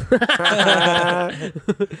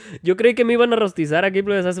 Yo creí que me iban a rostizar aquí,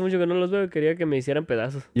 pero desde hace mucho que no los veo y quería que me hicieran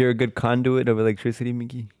pedazos. You're a good conduit of electricity,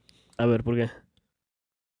 Mickey. A ver, ¿por qué?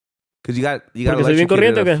 Because you got Porque soy bien electrocuted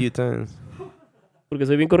corriente, ¿o a qué? few times. Porque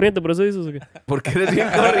soy bien corriente, por eso dices. ¿O qué? Porque eres bien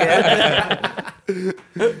corriente.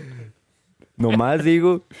 Nomás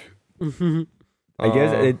digo. I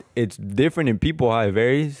guess it's different in people how it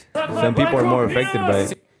varies. Some people are more affected by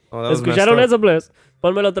it. Oh, that was ¿Escucharon messed eso, please?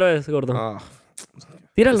 Pónmelo otra vez, gordo. up. Oh,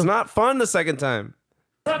 Tíralo. it's not fun the second time.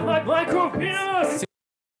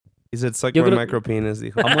 He said, suck Yo my creo- micro penis,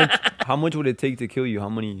 dijo. How much would it take to kill you? How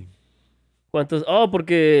many? ¿Cuántos? Oh,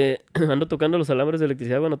 porque ando tocando los alambres de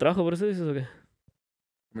electricidad cuando trabajo, ¿por eso dices o qué?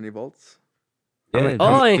 Many volts? Yeah,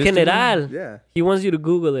 Oh, en just- general. Yeah. He wants you to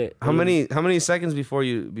Google it. How many seconds before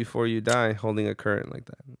you die holding a current like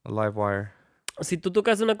that? A live wire. Si tú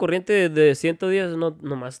tocas una corriente de 110, no,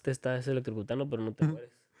 nomás te estás electrocutando, pero no te mueres.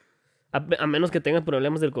 A menos que tengas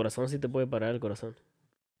problemas del corazón, sí te puede parar el corazón.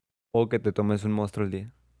 O que te tomes un monstruo al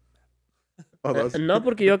día. Oh, those. No,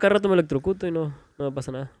 porque yo acá rato me electrocuto y no me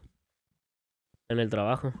pasa nada. En el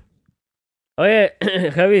trabajo. Oye,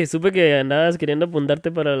 Javi, supe que andabas queriendo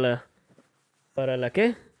apuntarte para la... ¿Para la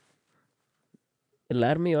qué? ¿El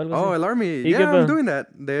Army o algo así? Oh, el Army. ¿Y qué Yeah, pedo? I'm doing that.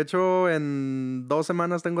 De hecho, en 2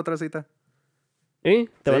 semanas tengo otra cita. ¿Sí?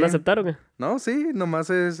 ¿Te van a Sí. aceptar o qué? No, sí, nomás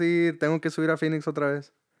es si tengo que subir a Phoenix otra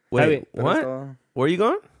vez. Wait, Pero es what? todo. Where are you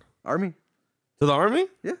going? Army. To the army?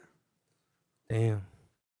 Yeah. Damn.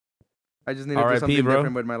 I just need to do R.I.P., something bro.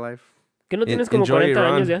 different with my life. ¿Que no tienes como Enjoy 40 your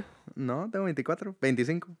años run. ya? No, tengo 24,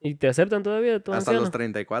 25. ¿Y te aceptan todavía? ¿Todo Hasta anciano? los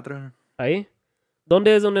 34. ¿Ahí?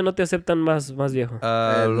 ¿Dónde es donde no te aceptan más viejo?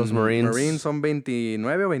 Los Marines. Marines son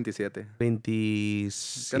 29 o 27.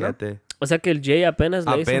 27. O sea que el Jay apenas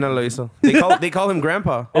lo hizo. Apenas lo hizo. They call him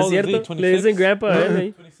grandpa. ¿Es Oh, cierto? is he Le dicen 26? grandpa a él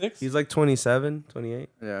ahí. 26? He's like 27, 28.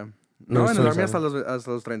 Yeah. No, No, en el Army 27.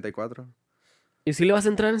 hasta los 34. ¿Y si le vas a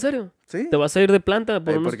entrar en serio? Sí. ¿Te vas a ir de planta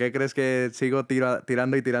por Ey, unos... ¿por qué crees que sigo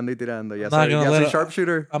tirando y tirando y tirando? Ya Not soy, gonna ya let soy it-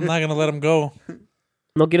 sharpshooter. I'm not gonna let him go.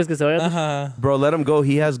 ¿No quieres que se vaya? Bro, let him go.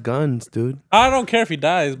 He has guns, dude. I don't care if he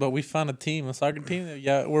dies, but we found a team, a soccer team.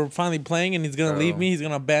 Yeah, we're finally playing, and he's gonna leave me. He's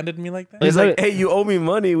gonna abandon me like that. He's Oye, like, hey, you owe me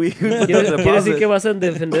money. We put the ¿Quiere decir que deposit. vas a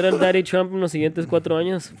defender al Daddy Trump en los siguientes 4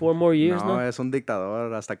 años? 4 more years, No, ¿no? es un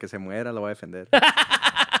dictador. Hasta que se muera lo voy a defender.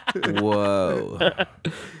 Whoa.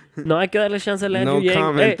 No, hay que darle chance a Andrew No Yang.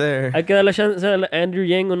 comment there. Hay que darle chance a Andrew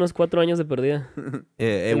Yang unos 4 años de perdida.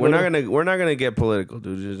 Yeah, hey, we're not gonna get political,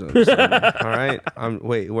 dude. Just understand. All right.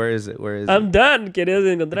 Wait, where is it? Where is it? I'm done. ¿Querías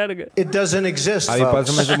encontrar? It doesn't exist, Ahí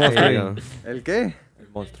folks. pásame ese There monstruo you ahí. go. ¿El qué? El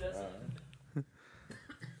monstruo.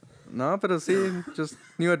 No, pero sí. Just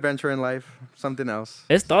new adventure in life. Something else.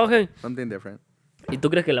 Es todo, hey. Something different. ¿Y tú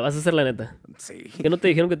crees que la vas a hacer la neta? Sí. ¿Que no te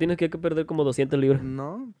dijeron que tienes que perder como 200 libras?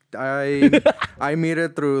 No. I meet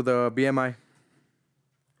it through the BMI.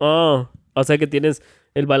 Oh, o sea que tienes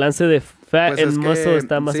el balance de fat Pues es and muscle que,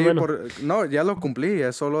 está más sí, o menos. no, ya lo cumplí.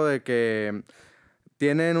 Es solo de que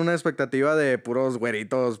tienen una expectativa de puros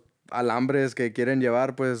güeritos alambres que quieren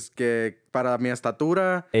llevar, pues que para mi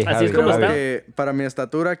estatura, Hey, Así es Javi, como Javi. está. que para mi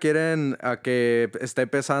estatura quieren a que esté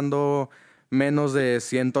pesando menos de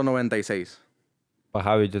 196. But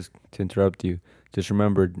Javi, just to interrupt you, just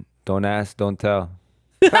remember, don't ask, don't tell.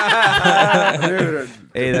 Dude,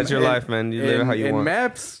 Hey, that's your life, man. You live it how you in want.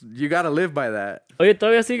 maps, you gotta live by that. Oye,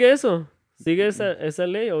 ¿todavía sigue eso? ¿Sigue esa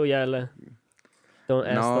ley o ya la...? Don't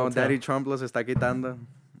ask, No, don't tell. Daddy Trump los está quitando.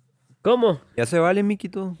 ¿Cómo? Ya se vale,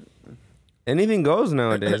 Miquito. Anything goes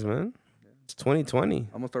nowadays, man. It's 2020.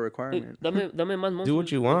 Almost a requirement. Dame más monstruos. Do what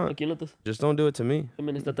you want. Aquí en la taza. Just don't do it to me.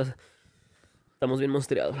 Dame en esta taza. Estamos bien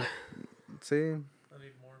monstruados. Sí.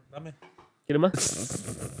 Dame. ¿Quieres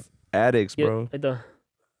más? Addicts, ¿Quieres? bro.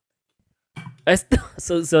 Ahí está.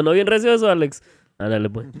 ¿Sonó bien recio eso, Alex? Ándale,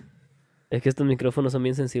 pues. Es que estos micrófonos son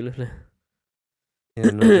bien sensibles. Le.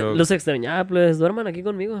 Yeah, no joke. Los extrañaba, pues. Duerman aquí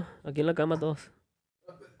conmigo. Aquí en la cama todos.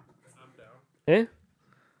 ¿Eh?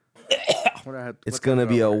 It's gonna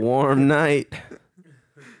be a warm night.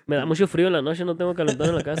 Me da mucho frío en la noche. No tengo calentón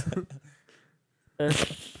en la casa.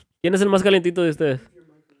 ¿Quién es el más calentito de ustedes?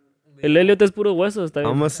 El Elliot es puro hueso. Está bien.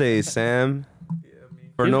 I'm gonna say Sam.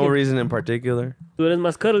 For no You can- reason in particular. Tú eres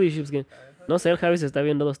más cuddly, Sheepskin. No sé, el Javi se está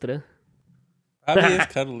viendo 2-3. Abby is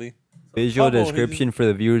cuddly. Visual Bubble, description for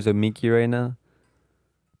the viewers of Mickey right now.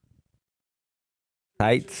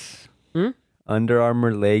 Tights, Hmm? Under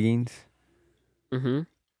Armour leggings Ujú.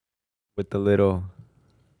 with the little...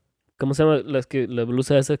 ¿Cómo se llama las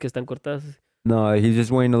blusas esas que están cortadas? No, he's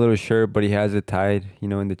just wearing a little shirt, but he has it tied, you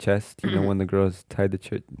know, in the chest. You know, when the girls tie the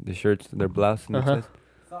shirts to their blouse in the Uh-huh. chest.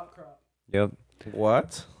 Yep.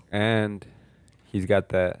 What? And he's got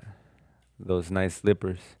those nice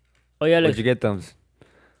slippers. Oye, Where'd Alex, you get them?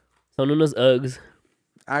 son unos Uggs.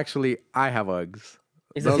 Actually, I have Uggs.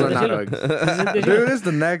 ¿Y se Those are siente not chilo? Uggs. ¿Sí se siente chilo? Dude, it's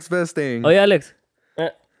the next best thing. Oye, Alex,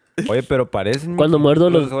 Oye, pero parecen Cuando Mickey. muerdo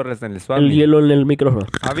Tú los- zorras en el el Swami. hielo en el micrófono.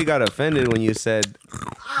 Javi got offended when you said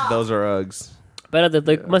those are Uggs. Espérate,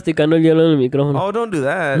 estoy masticando el hielo en el micrófono. Oh, don't do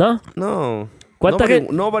that. ¿No? No. ¿Cuánta Nobody,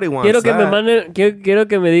 gente? nobody wants Quiero que me that. manden, quiero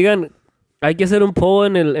que me digan, hay que hacer un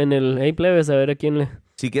poll en el Hey Plebes, a ver a quién le...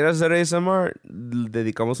 Si quieres hacer ASMR,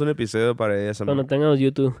 dedicamos un episodio para ASMR. Cuando tengamos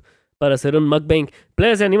YouTube, para hacer un mukbang.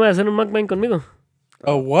 Plebes, ¿se anima a hacer un mukbang conmigo?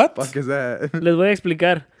 A what? Fuck is that? Les voy a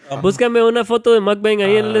explicar. Búscame una foto de mukbang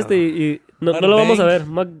ahí en el y no lo vamos a ver.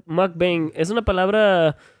 Mukbang es una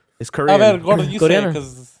palabra... It's A Korean. ver, Gordo, you say Coreana. it,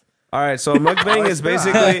 because... All right, so mukbang is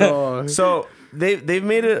basically Oh. so they've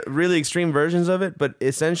made it really extreme versions of it, but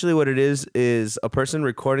essentially what it is a person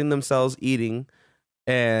recording themselves eating,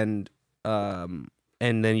 and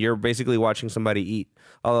then you're basically watching somebody eat.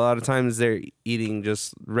 A lot of times they're eating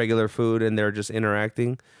just regular food and they're just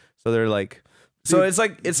interacting, so they're like. So it's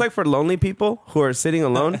like for lonely people who are sitting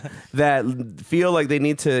alone that feel like they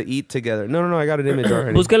need to eat together. No, I got an image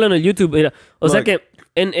already. Búscalo en el YouTube. Mira. O sea Look, que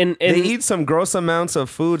They eat some gross amounts of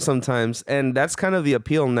food sometimes, and that's kind of the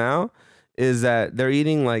appeal now, is that they're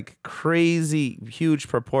eating like crazy huge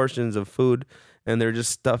proportions of food, and they're just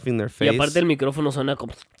stuffing their y face. aparte el micrófono suena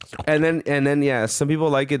como... And then yeah, some people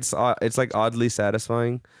like it's like oddly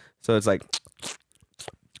satisfying, so it's like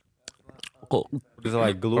Is it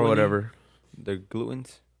like gluten? or whatever. They're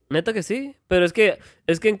glutens? Neta que sí, pero es que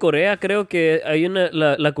en Corea creo que hay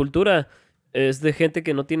la cultura es de gente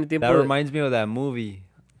que no tiene tiempo. That reminds me of that movie,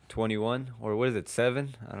 21, or what is it,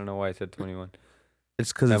 7? I don't know why I said 21.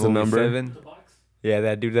 It's because That it's a movie, number. 7. Yeah,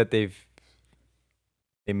 that dude that they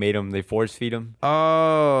force feed him.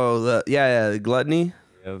 Oh, the gluttony.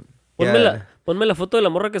 Yep. Ponme la foto de la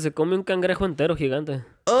morra que se come un cangrejo entero gigante.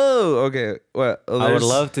 Oh, okay. Well, I would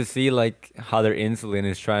love to see like how their insulin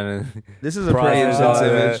is trying to This is a pretty intense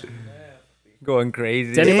image. going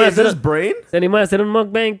crazy. Se Hey, anima a is this hacer- brain? Se anima a hacer un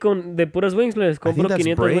mukbang de puras wings, les compro that's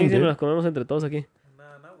 500 brain, wings y dude. nos las comemos entre todos aquí.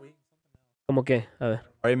 ¿Cómo qué? A ver.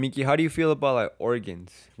 All right, Mickey, how do you feel about like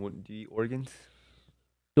organs? What, do you eat organs?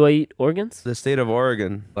 Do I eat organs? The state of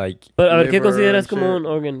Oregon. Like, Pero, a ver, ¿qué Liver consideras and como shit. un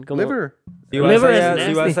organ? Como... Liver. si vas Liver allá, is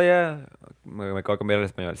si vas nasty. allá, me acabo de cambiar al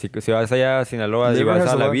español. Si vas allá a Sinaloa y Liver vas has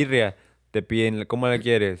a a la lot. birria, te piden, ¿cómo la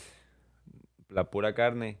quieres? ¿La pura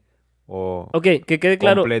carne o Ok, que quede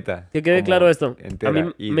claro. completa? Que quede Como claro esto. entera. A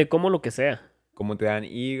mí Y me como lo que sea. ¿cómo te dan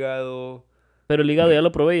hígado, Pero el hígado ya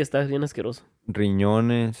lo probé y está bien asqueroso.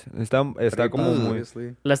 riñones? Está como muy...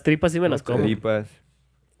 Obviously. Las tripas sí me las como. Tripas,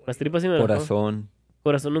 Las tripas sí me las como. corazón.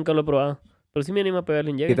 Corazón nunca lo he probado. Pero sí me anima a pegarle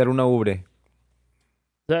un llegue. Quitar una ubre.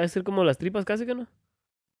 O sea, es ser como las tripas casi que no.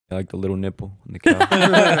 I like the little nipple on the cow.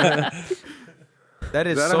 That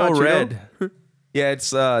is Is that a so hot Cheeto? red. Yeah, it's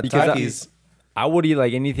Because Takis. I would eat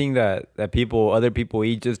like anything that other people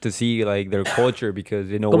eat just to see like their culture, because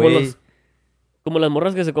in a Como way, como las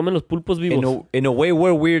morras que se comen los pulpos vivos. in a way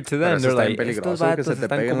we're weird to Pero them. eso They're está bien like, estos peligroso, que vatos se te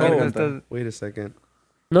están peguen la comiendo garganta. estas... Wait a second.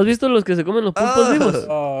 ¿No has visto los que se comen los pulpos vivos?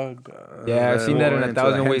 Oh, God. Yeah, I've seen that in Went A into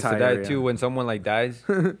Thousand the Ways to hentai Die area. too. When someone like dies,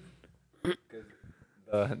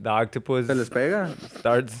 the octopus ¿Se les pega?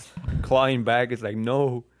 starts clawing back. It's like,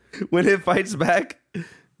 no. When it fights back,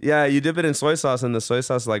 yeah, you dip it in soy sauce, and the soy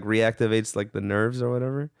sauce like reactivates like the nerves or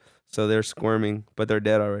whatever. So they're squirming, but they're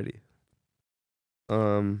dead already.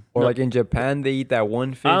 Or No. like in Japan, they eat that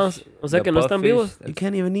one fish. Ah, o sea the que no están puffish, vivos. You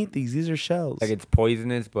can't even eat these. These are shells. Like it's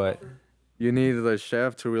poisonous, but You need the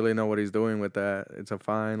chef to really know what he's doing with that. It's a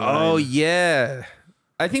fine Oh line. yeah.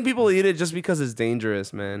 I think people eat it just because it's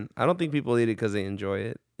dangerous, man. I don't think people eat it because they enjoy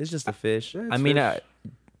it. It's just a fish. Yeah, I it's mean, fish.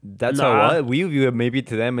 that's Nah. how we view it. Maybe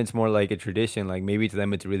to them, it's more like a tradition. Like maybe to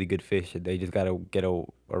them, it's a really good fish. They just gotta get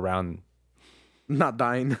around. Not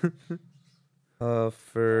dying.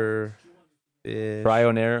 For fish. Fry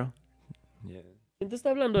on arrow. Yeah. ¿Quién te está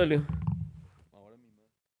hablando, Elio?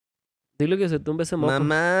 Dile que se tumbe ese moco.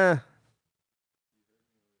 Mamá.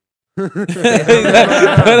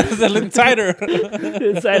 Eres el insider.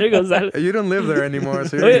 Insider González. You don't live there anymore,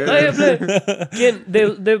 so you're Oye, good. plebe,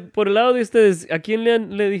 ¿quién, por el lado de ustedes, a quién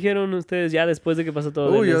le dijeron ustedes ya después de que pasó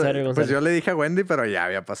todo del Insider González? Pues yo le dije a Wendy, pero ya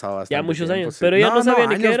había pasado bastante Ya muchos tiempo, años. sí. Pero ella no sabía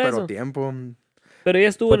ni qué años, era pero eso. tiempo. Pero ella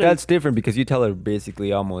estuvo But en el... that's different because you tell her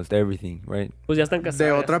basically almost everything, right? Pues ya están casadas.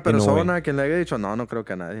 De otra In a way. persona, quien le haya dicho, no creo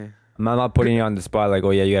que a nadie. I'm not putting you on the spot like,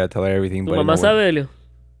 oh yeah, you gotta tell her everything. ¿Tu But in mamá a way. sabe, Elio?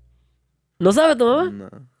 ¿No sabe tu mamá? No.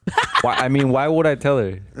 Why would I tell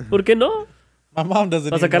her? ¿Por qué no? My mom doesn't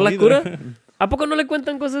 ¿Para sacar know la cura? either. ¿A poco no le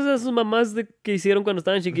cuentan cosas a sus mamás que hicieron cuando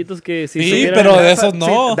estaban chiquitos que si Sí, supieran- pero de eso See,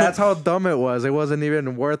 no. that's how dumb it was. It wasn't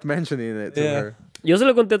even worth mentioning it to Yeah. her. Yo se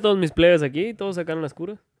lo conté a todos mis plebes aquí y todos sacaron las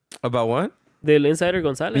curas. About what? Del Insider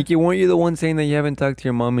González. Mickey, weren't you the one saying that you haven't talked to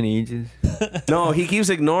your mom in ages? No, he keeps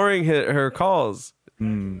ignoring her calls.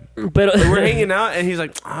 Pero... We're hanging out, and he's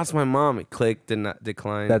like, "Oh, it's my mom." It clicked and not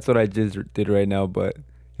declined. That's what I just did right now, but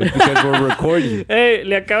it's because we're recording. Ey,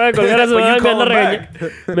 le acaba de colgar a su But you mamá y call him back.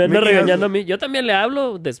 me anda Mickey regañando has- a mí. Yo también le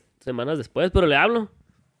hablo semanas después, pero le hablo.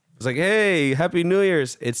 It's like, "Hey, Happy New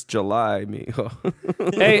Year's." It's July, mijo.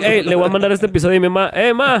 Ey, le voy a mandar este episodio a mi mamá.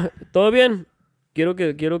 Ma, ¿todo bien? Quiero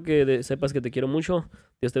que sepas que te quiero mucho.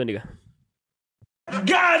 Dios te bendiga.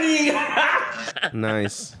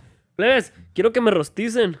 Nice. Plebes, quiero que me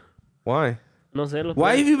rosticen. Why? No sé. Los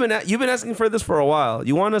Why plebes. have you been asking for this for a while?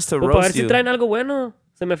 You want us to Pues para ver roast si you? traen algo bueno.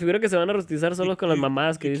 Se me figura que se van a rostizar solos con las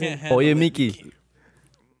mamás que You dicen. can't handle Oye, it. Mickey.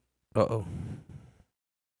 Uh-oh.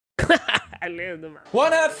 Ale, no mames.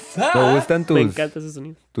 What a Me thought. gustan Me encanta ese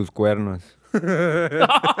sonido. tus cuernos.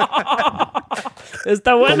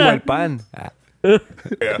 Está Como buena. el pan.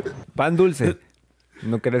 Pan dulce.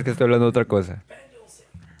 ¿No crees que estoy hablando de otra cosa?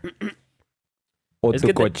 O Es tu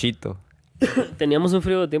que te- cochito. Teníamos un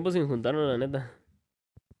frío de tiempo sin juntarnos, la neta.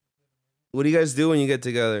 What do you guys do when you get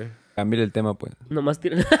together? Cambia el tema, pues. Nomás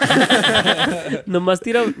tira. nomás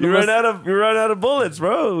tira. You Nomás, run out of bullets,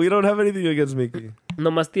 bro. We don't have anything against Mickey.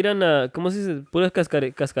 nomás tiran a. ¿Cómo se dice? Puras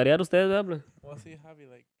cascarear ustedes, ¿verdad? What's he having,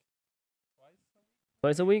 like?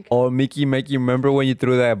 Twice a week. Oh, Mickey, remember when you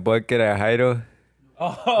threw that bucket at Jairo?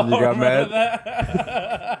 Oh, You got remember mad?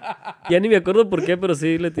 that? Ya ni me acuerdo por qué, pero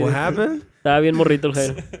sí le tiré. What happened? Estaba bien morrito el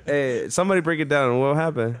Jairo. Hey, somebody break it down. What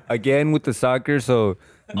happened? Again with the soccer, so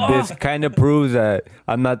this kind of proves that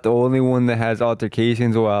I'm not the only one that has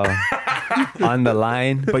altercations while on the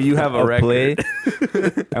line. But you have a of record. play.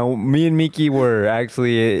 And me and Mickey were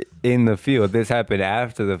actually in the field. This happened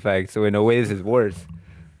after the fact, so in a way, this is worse.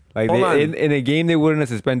 Like Hold on. in a game, they wouldn't have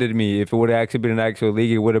suspended me. If it would have actually been an actual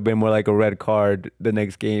league, it would have been more like a red card. The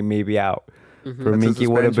next game, maybe out. For That's a Mickey, it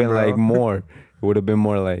would have been suspension, like bro. more. It would have been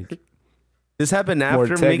more like This happened more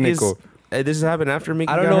after Mickey's. technical. This happened after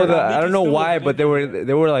Mickey. I don't got know hurt? I don't know Mickey's why, still but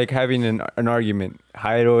they were like having an argument.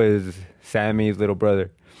 Jairo is Sammy's little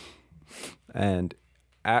brother, and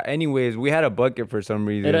anyways, we had a bucket for some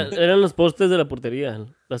reason. Eran los postes de la portería,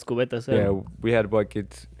 las cubetas. Yeah, Eran. we had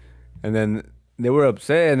buckets, and then they were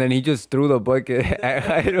upset, and then he just threw the bucket at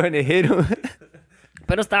Jairo and it hit him.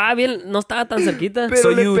 Pero estaba bien, no estaba tan cerquita. So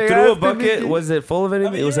Pero le you threw a pegaste, bucket. Mickey. Was it full of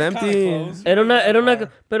anything? It was empty. Era una,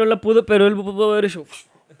 pero él pudo haber hecho,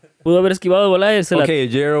 pudo haber esquivado de volar y se la... Okay,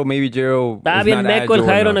 maybe Jero. Estaba is bien not meco el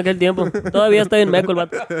agile Jairo en enough. aquel tiempo. Todavía está bien meco el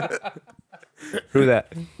vato. True that.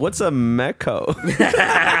 What's a meco?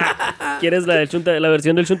 ¿Quieres la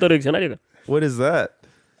versión del Chunto Diccionario? What is that?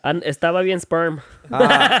 Estaba bien sperm.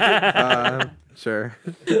 Sure.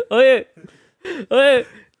 Oye,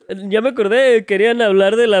 ya me acordé, querían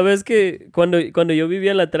hablar de la vez que cuando yo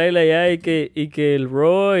vivía en la trailer allá y que el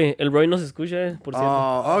Roy no se escucha, por cierto.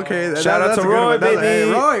 Oh, okay. Shout out that's to a good Roy, one. baby.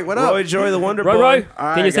 Hey, Roy, what up? Roy Joy, the Wonder Roy, Boy. Roy,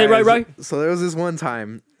 All can you right, say Roy, guys. Roy? So there was this one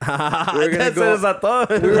time. We're gonna go- go.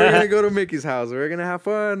 We were gonna go to Mickey's house. We were gonna have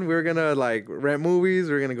fun. We were gonna like rent movies.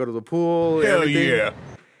 We were gonna go to the pool. Hell everything. yeah.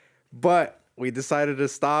 But we decided to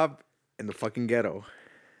stop in the fucking ghetto.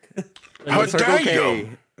 How Circle dare K, you?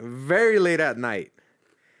 very late at night.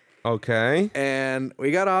 Okay. And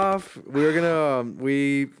we got off. We were gonna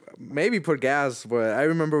we maybe put gas, but I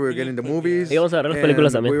remember we were getting the movies. Íbamos a ver las and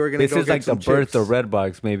películas también. We were gonna This go is get like the some birth chips. of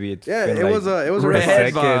Redbox. Maybe it's Yeah, been it like was a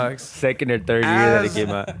Red Redbox. Box. second or third year that it As- came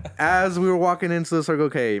out. As we were walking into the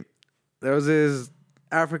Circle K, there was this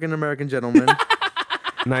African American gentleman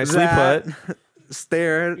Nicely that put.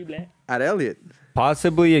 stared at Elliot.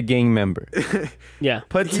 Possibly a gang member Yeah.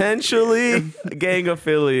 Potentially gang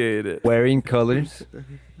affiliated. wearing colors.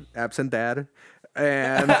 Absent dad.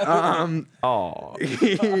 And Oh.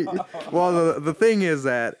 well, the thing is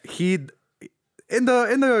that he in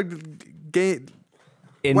the game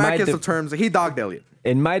In my wackest def- of terms, he dogged Elliot.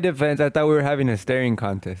 In my defense, I thought we were having a staring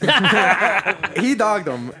contest. He dogged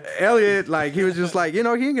him. Elliot, like, he was just like, you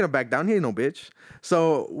know, he ain't gonna back down. He ain't no bitch.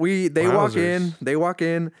 So they walk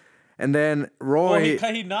in, and then Roy.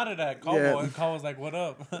 Well, he nodded at Cowboy, and Cowboy was like, "What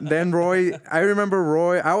up?" Then Roy, I remember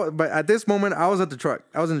Roy. But at this moment, I was in the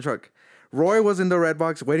truck. Roy was in the red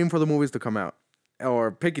box waiting for the movies to come out,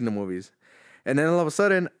 or picking the movies. And then all of a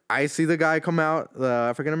sudden, I see the guy come out, the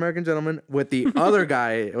African American gentleman, with the other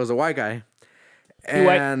guy. It was a white guy.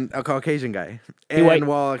 And a Caucasian guy. And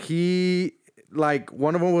while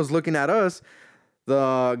one of them was looking at us,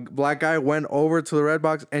 the black guy went over to the red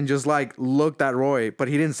box and just like looked at Roy, but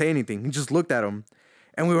he didn't say anything. He just looked at him.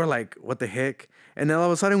 And we were like, what the heck? And then all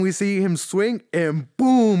of a sudden we see him swing and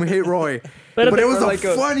boom, hit Roy. But it was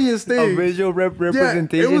the funniest thing. A visual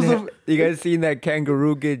representation. Yeah, you guys seen that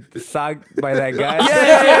kangaroo get socked by that guy?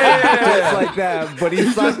 Yeah. Just like that. But he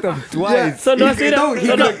socked him twice. Yeah. So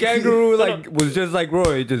the kangaroo was just like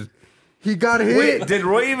Roy. He got hit. Wait, did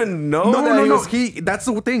Roy even know No. That's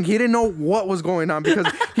the thing. He didn't know what was going on because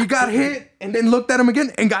he got hit and then looked at him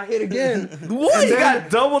again and got hit again. What? He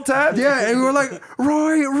got double tapped? Yeah, and we were like,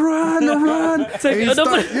 Roy, run. It's like,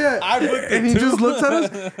 and he just looks at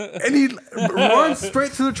us and he runs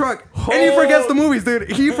straight to the truck. And he forgets the movies,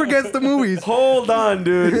 dude. He forgets the movies. Hold on,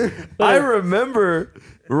 dude. I remember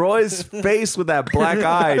Roy's face with that black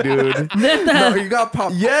eye, dude. No, he got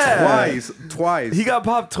popped twice. He got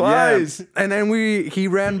popped twice. Yeah. And then he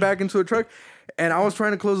ran back into a truck. And I was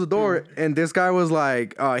trying to close the door, and this guy was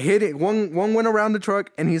like hitting. One went around the truck,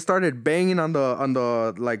 and he started banging on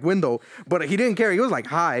the like window, but he didn't care. He was like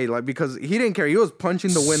high, like because he didn't care. He was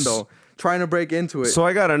punching the window, trying to break into it. So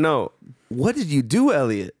I gotta know, what did you do,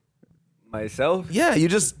 Elliot? Myself? Yeah,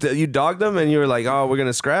 you dogged him, and you were like, oh, we're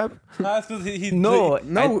gonna scrap. No.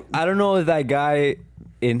 I don't know if that guy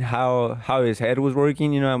in how his head was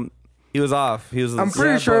working. You know. He was off. I'm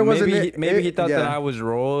pretty sure it wasn't. Maybe he thought that I was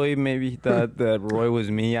Roy. Maybe he thought that Roy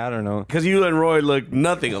was me. I don't know. Because you and Roy look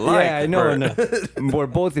nothing alike. Yeah, I know. No. We're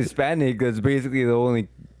both Hispanic. That's basically the only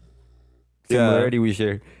similarity we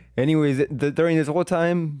share. Anyways, during this whole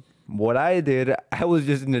time, what I did, I was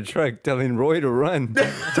just in the truck telling Roy to run.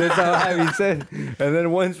 Just how Javi said. And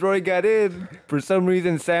then once Roy got in, for some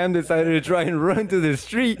reason, Sam decided to try and run to the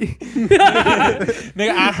street. Nigga,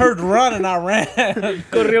 I heard run and I ran.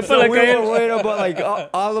 So we were worried about like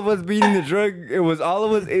all of us being in the truck. It was all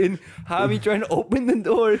of us in. Javi trying to open the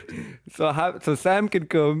door so Sam could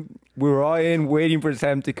come. We were all in waiting for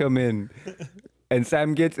Sam to come in. And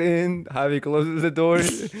Sam gets in, Javi closes the door,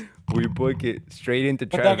 we book it straight into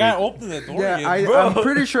traffic. But that guy opened the door again. I'm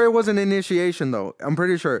pretty sure it was an initiation though. I'm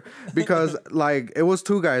pretty sure. Because like it was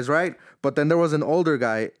two guys, right? But then there was an older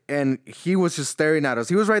guy and he was just staring at us.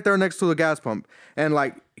 He was right there next to the gas pump. And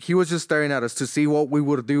like he was just staring at us to see what we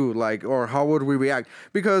would do, like, or how would we react.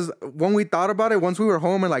 Because when we thought about it, once we were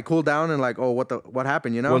home and like cooled down and like, oh, what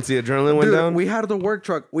happened, you know? Once the adrenaline went down? We had the work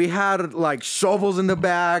truck. We had like shovels in the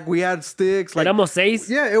back. We had sticks. Like, Éramos seis?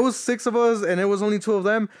 Yeah, it was 6 of us and it was only 2 of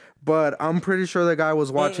them. But I'm pretty sure the guy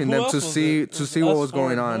was watching them to see what was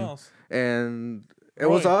going on. And it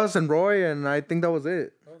was us and Roy, and I think that was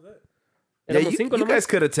it. Yeah, you guys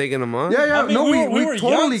could have taken him on. Yeah. I mean, we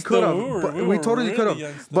totally could have. We totally could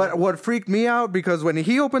have. But what freaked me out, because when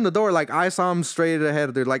he opened the door, like I saw him straight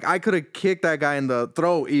ahead, dude. Like I could have kicked that guy in the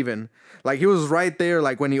throat even. Like he was right there,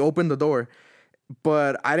 like when he opened the door.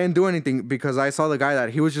 But I didn't do anything because I saw the guy that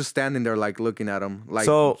he was just standing there, like looking at him, like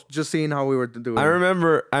just seeing how we were doing. I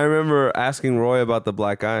remember asking Roy about the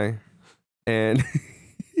black eye, and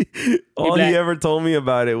all he ever told me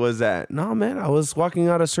about it was that, no man, I was walking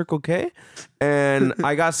out of Circle K and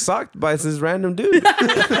I got socked by this random dude. That's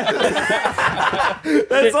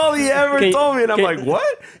all he ever told me. And I'm like,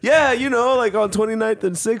 what? Yeah, you know, like on 29th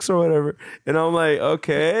and 6th or whatever. And I'm like,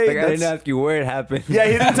 okay. Like I didn't ask you where it happened. Yeah,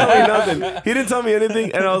 he didn't tell me nothing. He didn't tell me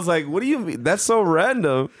anything. And I was like, what do you mean? That's so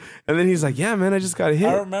random. And then he's like, yeah, man, I just got hit.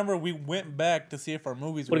 I remember we went back to see if our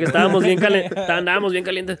movies were... Porque estábamos bien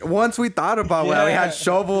calientes. Once we thought about it, we had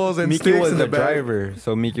shovels and Mickey sticks was in the the back. driver.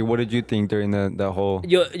 So Mickey, what did you think during the whole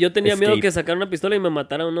Yo tenía miedo escape? que sacaran una pistola y me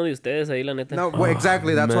matara uno de ustedes ahí, la neta. No,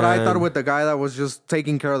 exactly. That's what I thought with the guy that was just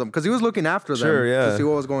taking care of them, because he was looking after them to see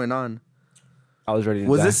what was going on. I was ready to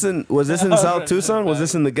Was die. this in South Tucson? Was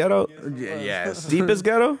this in the ghetto? Yes. Deepest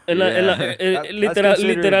ghetto?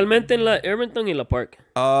 Literalmente en la Irvington y la Park.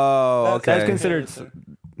 Oh, okay.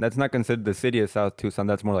 That's not considered the city of South Tucson.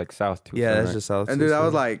 That's more like South Tucson. Yeah, that's right? just South And Tucson. dude, that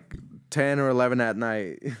was like 10 or 11 at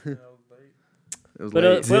night. It was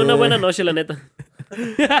Pero late. fue una buena noche, la neta.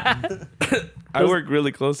 I work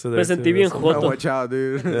really close to there. Me sentí bien Oh, joto. watch out,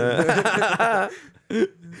 dude.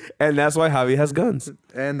 And that's why Javi has guns.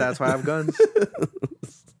 And that's why I have guns.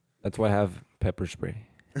 That's why I have pepper spray.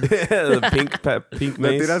 The pink Le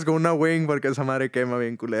mace. tiras con una wing porque esa madre quema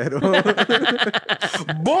bien culero.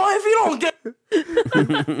 Boy, if you don't get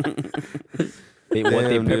They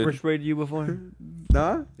Damn, pepper dude. sprayed you before?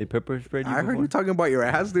 Nah? They pepper sprayed you I heard before? you talking about your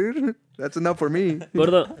ass, dude. That's enough for me.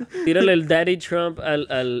 Gordo, tírale el Daddy Trump al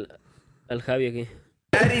Javi aquí.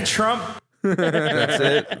 Daddy Trump. That's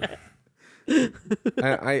it.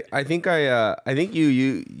 I think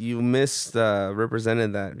you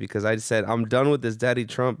misrepresented that because I said I'm done with this Daddy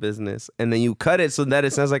Trump business, and then you cut it so that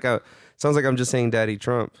it sounds like I'm just saying Daddy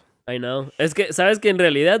Trump. I know. Es que, ¿sabes que en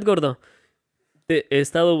realidad, gordo? He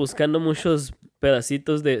estado buscando muchos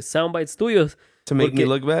pedacitos de soundbites tuyos. To make me Porque-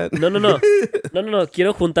 look bad. No.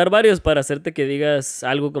 Quiero juntar varios para hacerte que digas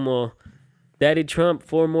algo como Daddy Trump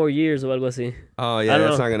 4 more years o algo así. Oh I yeah, don't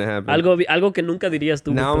that's know. not gonna happen. Algo que nunca dirías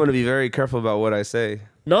tú. Now I'm gonna be very careful about what I say.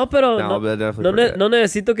 No, pero No, no, but definitely forget. no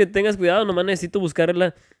necesito que tengas cuidado. Nomás necesito buscar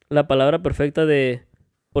la palabra perfecta de,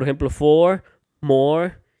 por ejemplo, 4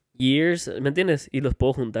 more years. ¿Me entiendes? Y los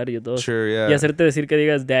puedo juntar yo todos. Sure, yeah. Y hacerte decir que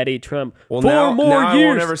digas Daddy Trump. Well, 4 now more I years.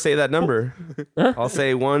 won't ever say that number. I'll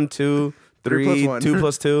say 1, 2, 3, 3 plus 2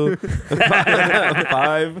 plus 2,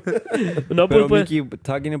 5, No, Pero pues, Mickey,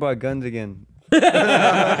 talking about guns again.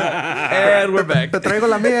 and we're back. Te traigo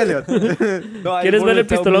la mía, Elliot. No, I ¿quieres just ver wanted el to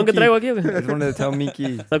tell pistolón que Mickey- traigo aquí? o qué? I just wanted to tell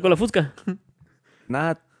Mickey, Saco la fusca.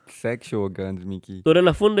 not sexual guns, Mickey. Tú eres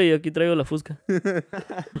la funda y aquí traigo la fusca.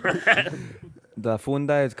 The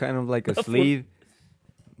funda is kind of like a sleeve,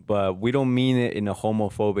 but we don't mean it in a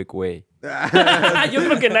homophobic way. Yo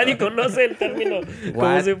creo que nadie conoce el término.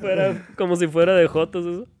 What? Como si fuera de jotos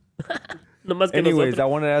eso. No más que Anyways, I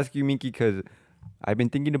nosotros. wanted to ask you, Mickey, because I've been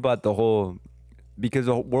thinking about the whole, because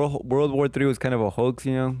the World War III was kind of a hoax,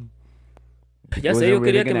 you know? Ya sé, wasn't yo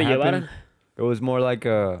really quería que me gonna happen. llevaran. It was more like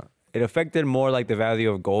it affected more like the value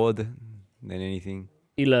of gold than anything.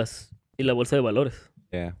 Y la bolsa de valores.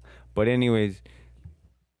 Yeah. But anyways,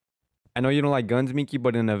 I know you don't like guns, Mickey,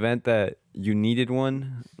 but in an event that you needed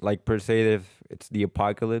one, like per se, if it's the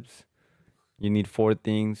apocalypse, you need 4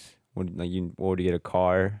 things. What would you get? A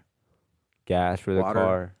car, gas for the Water.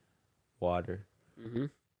 car, water. Ujú.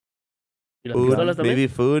 ¿Y las Food, pistolas también? maybe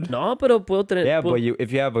food. No, pero puedo tener... Yeah, puedo- but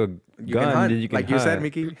if you have a You can gun, hunt, then you can like you said, hunt.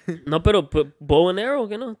 Mickey. No, pero bow and arrow,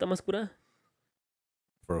 ¿qué no? Está más curada.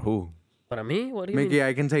 For who? Para mí, what do you Mickey, mean?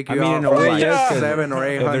 I can take I you mean, out in a from way, like yes, 'cause 700 or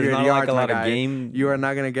if there's 800 not yards, like a my lot of guy. game, You are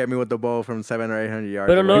not going to get me with the bow from 700 or 800 yards.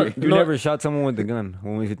 Pero no- away. you never shot someone with the gun.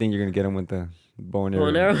 When would you think you're gonna get him with the bow and Bow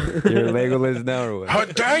and arrow? arrow. You're Legolas now or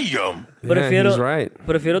what? Yeah, Prefiero, he's right.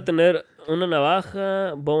 prefiero tener una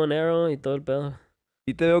navaja, bow and arrow y todo el pedo.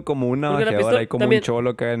 Y te veo como un Porque la navajeador, pistola ahí como también- un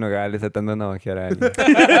cholo que de Nogales tratando de navajear a alguien.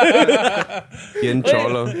 Bien Oye,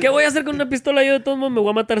 cholo. ¿qué voy a hacer con una pistola? Yo de todos modos me voy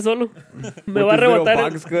a matar solo. Me With va a this little rebotar el...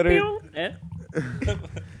 box cutter. ¡Piu! ¿Eh?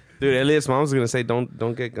 Dude, Elliot's mom's gonna say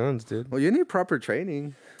don't get guns, dude. Well, you need proper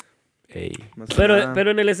training. Hey. Más que nada.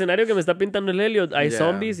 Pero en el escenario que me está pintando el Elliot hay Yeah.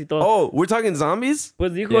 zombies y todo. Oh, we're talking zombies?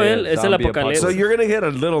 Pues dijo Yeah, él, es el zombie apocalipsis. So you're gonna get a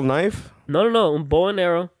little knife, No, un bow and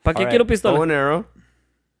arrow. ¿Para qué Alright, quiero pistola? bow and arrow.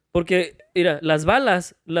 Porque, mira, las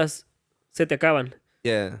balas se te acaban.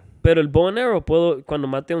 Yeah. Pero el bow and arrow puedo, cuando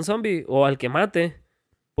mate a un zombie o al que mate,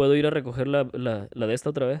 puedo ir a recoger la de esta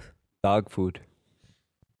otra vez. Dog food.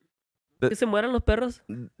 ¿Que se mueran los perros?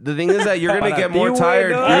 The thing is that you're gonna Para get ti, more güey,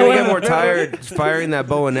 tired. no. You're gonna get more tired firing that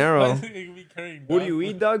bow and arrow. Would you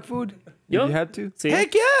eat dog food? Yo? If you had to? Sí.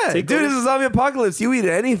 Heck yeah, Sí, dude! como- It's a zombie apocalypse. You eat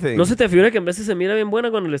anything. No se te figura que en veces se mira bien buena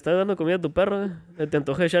cuando le estás dando comida a tu perro. Te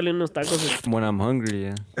antoja echarle unos tacos. When I'm hungry,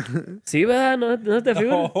 yeah. Sí, ¿verdad? No te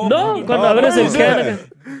figura. No. No, cuando abres el no. can acá.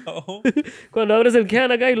 Cuando abres el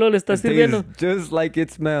can acá y luego le estás sirviendo. Tastes just like it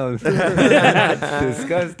smells.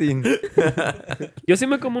 Disgusting. Yo sí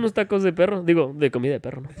me como unos tacos de perro. Digo, de comida de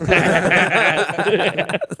perro, ¿no?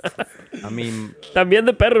 I mean, También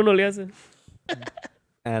de perro uno le hace.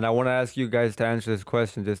 and I want to ask you guys to answer this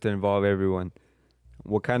question just to involve everyone.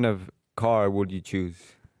 What kind of car would you choose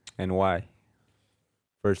and why?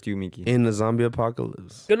 First you, Mickey. In the zombie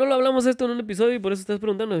apocalypse. Que no lo hablamos esto en un episodio y por eso estás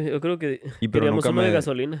preguntando. Yo creo que Y pero queríamos nunca uno de me-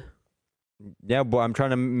 gasolina. Yeah, but I'm trying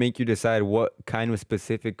to make you decide what kind of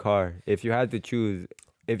specific car. If you had to choose,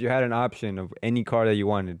 if you had an option of any car that you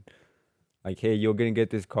wanted, like, hey, you're going to get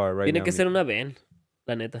this car right Tiene now. que ser Mickey. una van,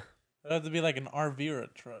 la neta. It has to be like an RV or a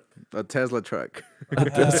truck. A Tesla truck.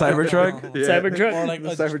 Cybertruck? Yeah. Cybertruck. Or like A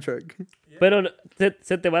a Cybertruck. Pero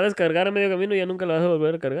se te va a descargar a medio camino y ya nunca lo vas a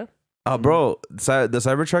volver a cargar. Bro, the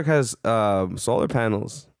Cybertruck has solar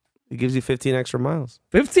panels. It gives you 15 extra miles.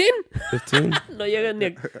 ¿15? 15. No llegan ni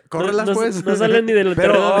a... Córrelas, no, pues. no salen ni del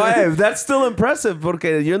Pero terreno. hey, that's still impressive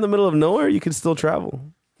porque you're in the middle of nowhere, you can still travel.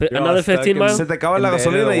 Another 15 miles. Se te acaba la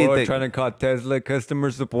gasolina y te... trying to call Tesla customer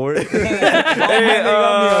support. Hey,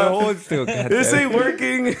 this ain't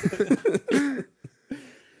working.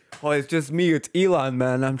 Oh, it's just me. It's Elon,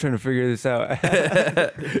 man. I'm trying to figure this out.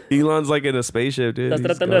 Elon's like in a spaceship, dude.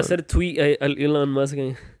 Estás tratando de hacer tweet al Elon Musk.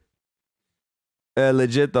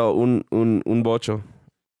 Legit though, un bocho.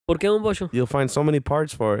 ¿Por qué un bocho? You'll find so many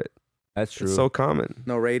parts for it. That's true. It's so common.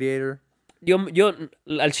 No radiator. Yo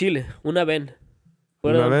al Chile, una van.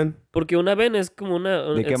 ¿Una van? Porque una van es como una...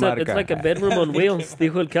 ¿De qué It's marca? like a bedroom on wheels,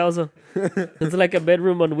 dijo el causa. It's like a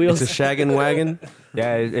bedroom on wheels. It's a shaggin' wagon.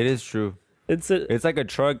 Yeah, it is true. It's like a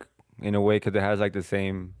truck in a way because it has like the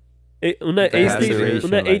same... Una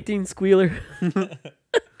acceleration, 18 squealer.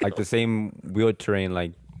 like the same wheel terrain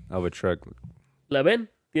like of a truck. ¿La ven?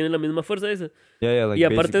 Tiene la misma fuerza esa. Yeah, like y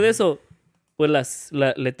aparte de eso, pues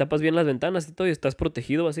le tapas bien las ventanas y todo y estás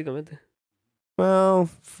protegido básicamente. Well,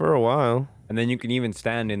 for a while. And then you can even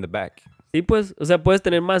stand in the back. Sí, pues, o sea, puedes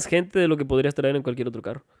tener más gente de lo que podrías traer en cualquier otro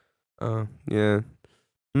carro. Yeah.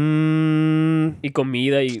 Y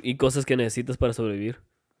comida y cosas que necesitas para sobrevivir.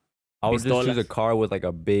 I would just Pistolas. choose a car with like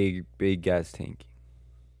a big gas tank.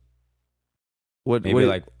 Maybe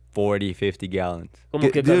like 40, 50 gallons.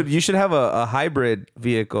 Dude, you should have a hybrid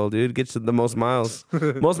vehicle, dude. Gets the most miles.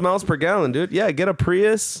 Most miles per gallon, dude. Yeah, get a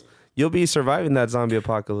Prius. You'll be surviving that zombie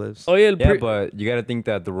apocalypse. Oye, but you gotta think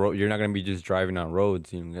that the road, you're not gonna be just driving on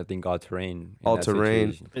roads. You gotta think all terrain. All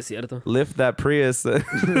terrain. Es cierto. Lift that Prius. Lift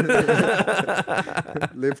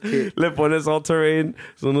kit. Le pones all terrain.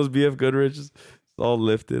 Son unos BF Goodrichs. All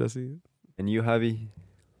lifted, así. And you, Javi?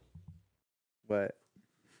 What?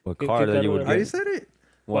 What car that you would I already get? said it.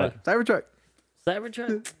 What? Cybertruck.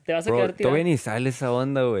 Cybertruck. Te vas a Bro, quedar tirado. todavía ni sale esa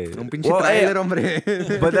onda, güey. Un pinche Well, trailer, hombre.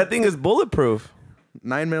 But that thing is bulletproof.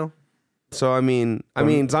 9 mil. So, I mean,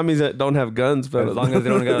 zombies that don't have guns, but As long as they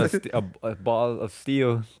don't got a ball of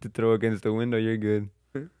steel to throw against the window, you're good.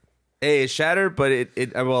 Hey, it shattered, but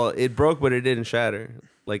it broke, but it didn't shatter.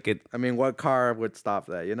 Like it. I mean, what car would stop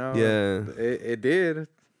that, you know? Yeah. It did.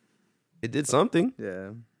 It did something.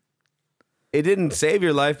 Yeah. It didn't save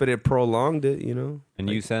your life, but it prolonged it, you know? And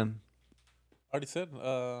you, Sam? I already said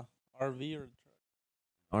RV or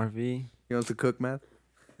RV? He wants to cook meth.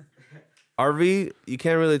 RV, you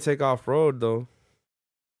can't really take off road though.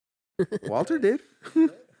 Walter did.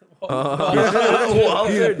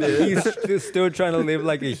 Walter did. He's still trying to live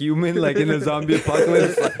like a human, like in a zombie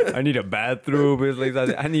apocalypse. Like, I need a bathroom. It's like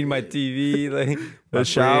I need my TV, like A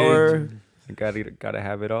shower. Gotta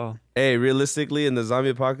have it all. Hey, realistically, in the zombie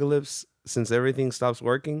apocalypse, since everything stops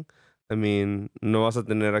working, I mean, no vas a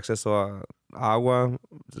tener acceso a agua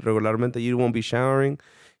regularmente. You won't be showering.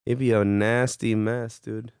 It'd be a nasty mess,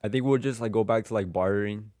 dude. I think we'll just like go back to like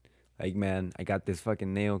bartering. Like, man, I got this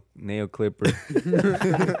fucking nail clipper.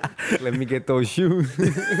 Let me get those shoes.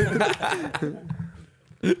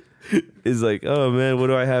 It's like, oh man, what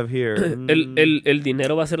do I have here? El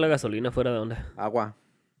dinero va a ser la gasolina fuera de onda. Agua.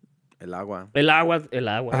 El agua. El agua.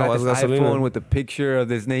 I got this iPhone with a picture of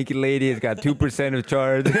this naked lady. It's got 2% of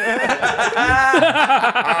charge.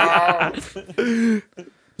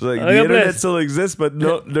 It's like, the internet still exists, but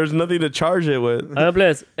no, there's nothing to charge it with.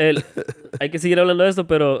 Hay que seguir hablando de esto,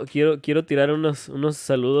 pero quiero tirar unos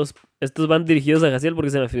saludos. Estos van dirigidos a Jaciel porque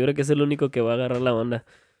se me figura que es el único que va a agarrar la onda.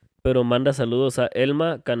 Pero manda saludos a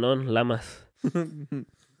Elma Canón Lamas.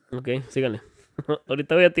 Ok, síganle.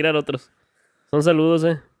 Ahorita voy a tirar otros. Son saludos,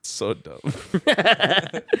 So dumb.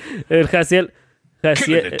 El Jaciel.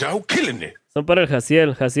 Killing it. Son para el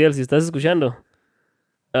Jaciel. Jaciel, si estás escuchando.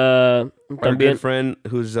 Our También. good friend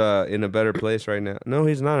who's in a better place right now. No,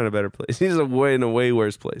 he's not in a better place. He's in a way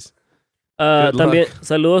worse place. También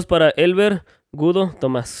saludos para Elber Gudo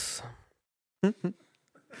Tomás.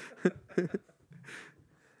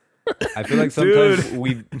 I feel like sometimes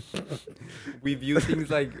we view things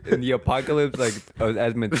like in the apocalypse like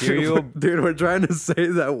as material. Dude, we're trying to say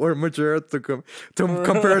that we're mature to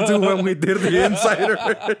compare to when we did the Insider.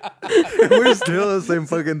 We're still the same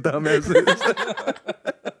fucking dumbasses.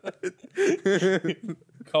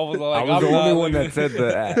 I was the only one that said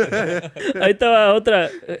that. Ahí estaba otra.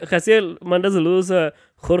 Jaciel, manda saludos a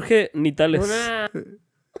Jorge Nitales.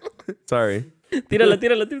 Sorry. Tírala.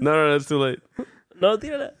 No, it's too late. No,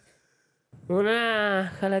 tírala.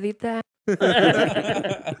 Una jaladita.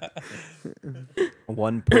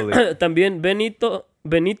 One pulley. También Benito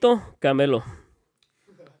Camelo.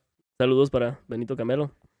 Saludos para Benito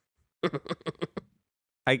Camelo.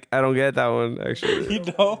 I don't get that one, actually.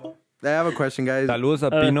 You know? I have a question, guys. Saludos a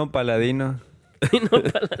Pino Paladino.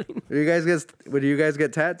 Would you guys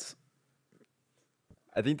get tats?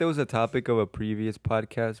 I think that was a topic of a previous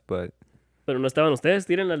podcast, but Pero no estaban ustedes,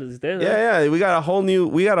 tírenlas de ustedes. Yeah, we got a whole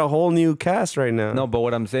new cast right now. No, but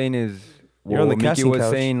what I'm saying is, You're on the what Mickey casting was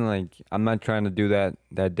couch. saying, like, I'm not trying to do that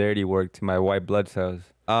dirty work to my white blood cells.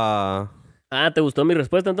 Ah, ¿te gustó mi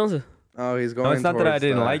respuesta entonces? Oh, he's going No, it's not that I towards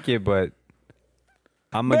didn't the- like it, but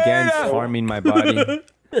I'm against harming my body,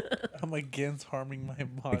 I'm against harming my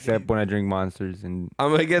body. except when I drink monsters. And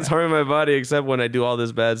I'm against harming my body except when I do all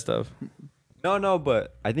this bad stuff. no,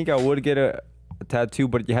 but I think I would get a tattoo.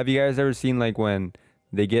 But have you guys ever seen like when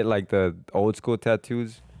they get like the old school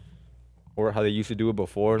tattoos, or how they used to do it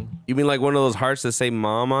before? You mean like one of those hearts that say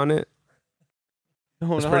 "mom" on it?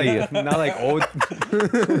 No, It's not pretty- like, not like old.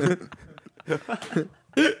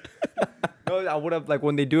 No, I would have like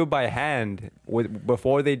when they do it by hand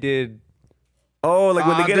before they did. Oh, like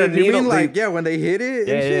when they get a dude, you needle. mean like, they- when they hit it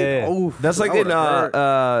Yeah, and shit? yeah, yeah. Oh, that's like that in would've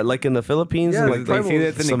hurt. like in the Philippines, Yeah, and like like They say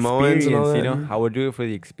that's an Samoans and all experience, that. you know. I would do it for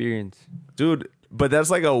the experience. Dude. But that's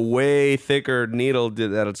like a way thicker needle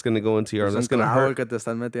that it's gonna go into your arm. Es un That's gonna clavo hurt. que te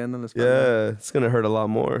están metiendo en la espalda. Yeah, it's gonna hurt a lot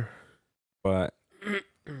more. But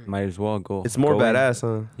might as well go. It's more go in. badass,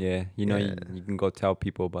 huh? Yeah, you know, Yeah. you can go tell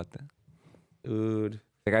people about that. Dude.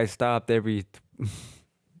 Like I stopped every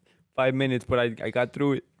 5 minutes, but I got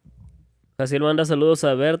through it. Así él manda saludos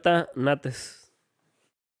a Berta Nates.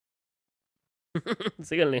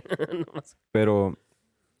 Síganle. Nomás. Pero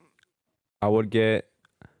I would get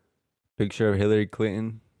a picture of Hillary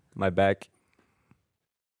Clinton, my back.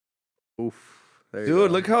 Oof. There you Dude,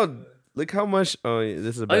 go. look how much. Oh, yeah,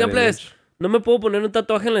 this is a bad Oigan, plebes, image. no me puedo poner un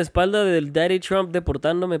tatuaje en la espalda del Daddy Trump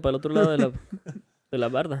deportándome para el otro lado de la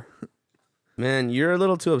barda. Man, you're a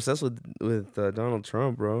little too obsessed with Donald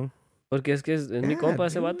Trump, bro. Porque es que es mi compa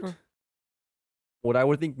ese vato. What I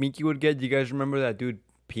would think Mickey would get, you guys remember that dude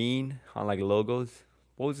peeing on like logos?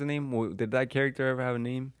 What was the name? Did that character ever have a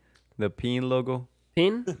name? The peeing logo?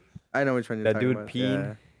 ¿Pin? I know which one you're That talking dude about.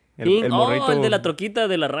 peeing. Yeah. ¿Pin? Oh, morrito- el de la troquita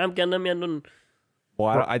de la RAM que anda meando en...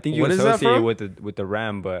 Well, I think you What is that associate from? it with the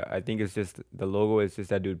Ram, but I think it's just the logo is just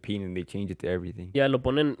that dude peeing and they change it to everything. Ya lo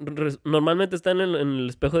ponen... Normalmente está en el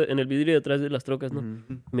espejo, en el vidrio detrás de las trocas, ¿no?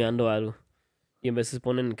 Meando algo. Y en veces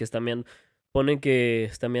ponen que está meando... Ponen que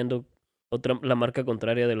está meando la marca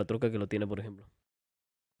contraria de la troca que lo tiene, por ejemplo.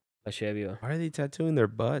 La Chevy, ¿va? Why are they tattooing their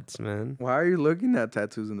butts, man? Why are you looking at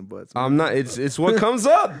tattoos in the butts? man? I'm not. It's what comes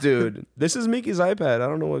up, dude. This is Mickey's iPad. I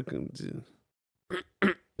don't know what.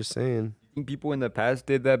 Just saying. I think people in the past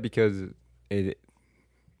did that because it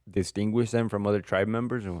distinguished them from other tribe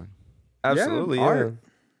members or what? Absolutely, yeah. art.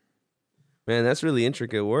 Man, that's really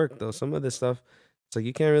intricate work, though. Some of this stuff, it's like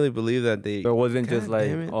you can't really believe that they. But it wasn't just God like,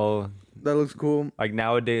 damn it. oh, That looks cool. like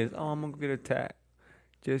nowadays, oh, I'm going to get a tat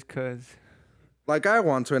just because. Like I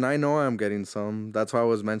want to, and I know I'm getting some. That's why I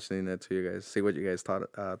was mentioning it to you guys. See what you guys thought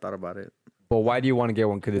about it. But why do you want to get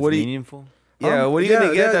one? Because it's What do you- meaningful? Yeah, what are you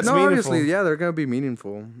gonna get that's no, meaningful? obviously, yeah, they're gonna be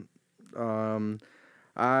meaningful. I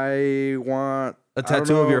want A I don't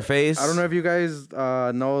tattoo of know- your face? I don't know if you guys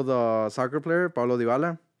know the soccer player Paulo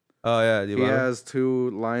Dybala. Oh yeah, He has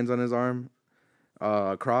 2 lines on his arm,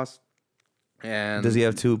 cross, and Does he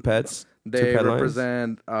have 2 pets? they pet lines?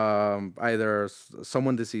 represent either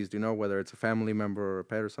someone deceased, whether it's a family member or a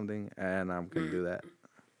pet or something, and I'm gonna do that.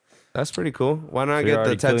 That's pretty cool. Why not So you're get the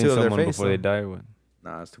already killing tattoo of their someone face? before they die or what?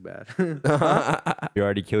 Nah, it's too bad. You're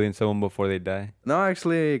already killing someone before they die? No,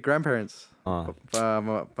 actually, grandparents.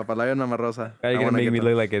 Papalayo Nama Rosa. You're I gonna wanna make get me them.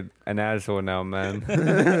 look like an asshole now, man.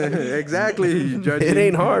 Exactly. Judging. It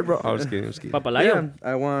ain't hard, bro. I'm just kidding. I'm just kidding. Papalayo. Yeah,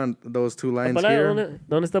 I want those 2 lines Papalayo, here.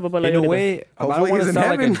 ¿dónde está Papalayo? In a ahorita? way, I Hopefully don't want he's to in sound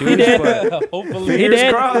like a heaven. douche, but Hopefully. He Fingers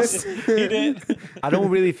did. crossed. He did. I don't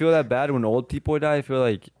really feel that bad when old people die. I feel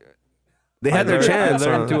like They had their chance. I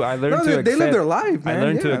learned huh? to. I learned No, to they accept. live their life, man. I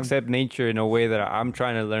learned to yeah. accept nature in a way that I'm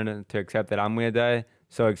trying to learn to accept that I'm gonna die.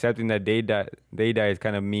 So accepting that they die is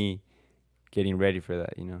kind of me getting ready for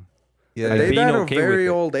that, Yeah. Like They being died at okay a with very it.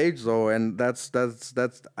 old age, though, and that's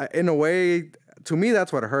in a way, to me,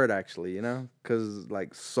 that's what hurt, actually, because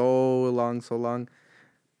like so long,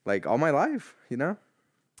 like all my life,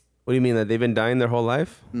 What do you mean that they've been dying their whole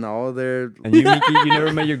life? No, they're And you, Mickey, you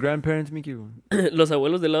never met your grandparents, Mickey? Los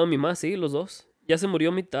abuelos del lado de mi mamá, sí, los dos. Ya se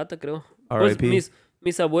murió mi tata, creo. Pues R.I.P.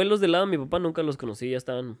 mis abuelos del lado de mi papá nunca los conocí, ya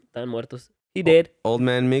estaban muertos. He dead. Old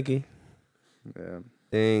man Mickey. yeah.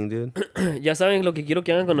 Dang, dude. Ya saben lo que quiero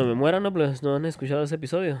que hagan cuando me muera, ¿no? Pues no han escuchado ese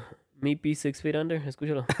episodio. Me P 6 Feet Under,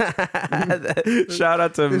 escúchalo. Shout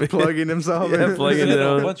out to He's me. plugging himself. Yeah, plugging it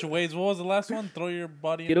A on. bunch of ways. What was the last one? Throw your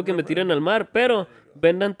body. Quiero in que the me river. tiren al mar, pero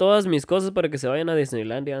vendan todas mis cosas para que se vayan a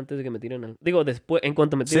Disneylandia antes de que me tiren al... Digo, después, en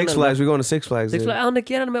cuanto me tiren Six al mar. Flags. We're going to Six Flags. Six dude. Flags, a donde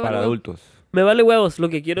quieran, me vale Para huevos. adultos. Me vale huevos. Lo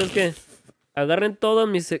que quiero es que agarren todas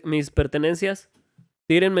mis pertenencias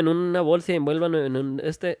tírenme en una bolsa y envuélvanme en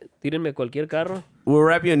tírenme cualquier carro. We'll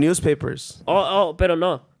wrap you in newspapers. Pero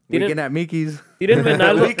no. Weekend at Mickey's. Tírenme en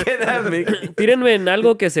algo. We can have it. Tírenme en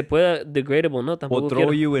algo que se pueda degradable, ¿no? Tampoco We'll throw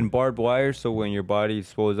quiero. you in barbed wire so when your body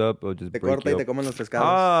swells up, it'll just Te break corta you y te up. comen los pescados.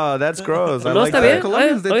 Oh, that's gross. I No, like está that. bien.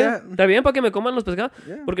 Colombians did Oye, that. está bien para que me coman los pescados.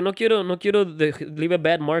 Yeah. Porque no quiero leave a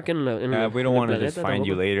bad mark en la. We don't want to just find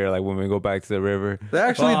you later, like when we go back to the river. They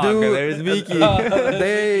actually Fuck, do. There's Mickey.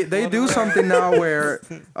 They do something now where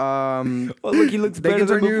Oh, look, he looks they better can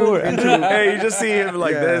than turn you before. into Hey, you just see him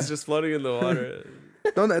like Yeah. this, just floating in the water.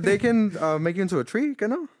 they can make you into a tree, ¿qué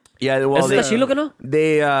no? Yeah, well, ¿Eso está chilo que no?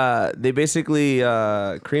 they basically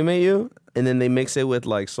cremate you, and then they mix it with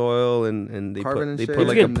like soil, and they Carbon and they shit. put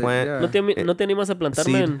like Es a que- plant. Yeah. ¿No te animas a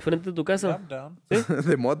plantarme Seed. en frente de tu casa? I'm down.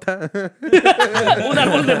 De mota. Un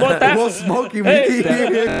árbol de mota. Little smoky Hey.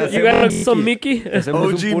 Mickey. You got some Mickey.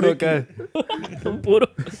 Hacemos OG un puro Mickey. acá. Un puro.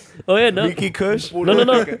 Oye, no. Mickey Kush. No.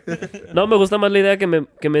 No, me gusta más la idea que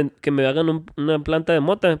me hagan una planta de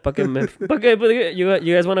mota para que me.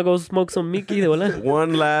 You guys wanna go smoke some Mickey de volar.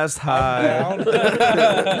 One last high.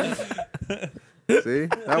 Sí,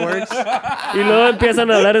 that works. Y luego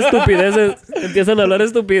empiezan a hablar estupideces.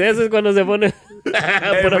 Cuando se pone.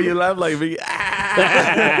 Hey, but you laugh like Mickey.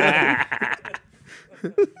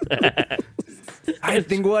 Ay,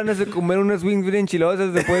 tengo ganas de comer unas wings bien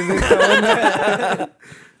enchilosas después de esta onda.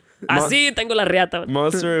 Así tengo la riata.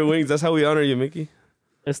 Monster and wings. That's how we honor you, Mickey.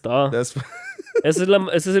 Es todo. That's Ese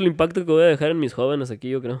es el impacto que voy a dejar en mis jóvenes aquí,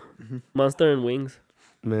 yo creo. Monster and Wings.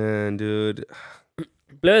 man, dude.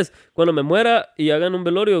 Plebes, cuando me muera y hagan un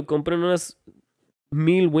velorio, compren unas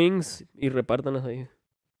 1000 wings y repártanlas ahí.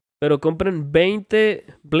 Pero compren 20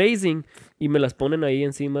 blazing y me las ponen ahí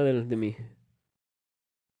encima de mí.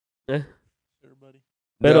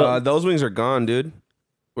 Pero, Those wings are gone, dude.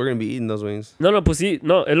 We're gonna be eating those wings. no, pues sí,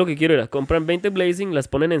 no, es lo que quiero era. Compran 20 blazing, las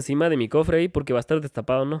ponen encima de mi cofre ahí porque va a estar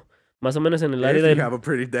destapado, ¿no? Más o menos en el área If del... you have a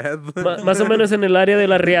pretty dad. Más o menos en el área de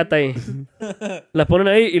la riata ahí. Las ponen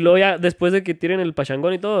ahí y luego ya después de que tiren el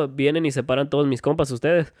pachangón y todo, vienen y separan todos mis compas,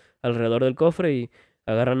 ustedes, alrededor del cofre y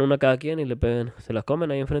agarran una cada quien y le pegan. Se las comen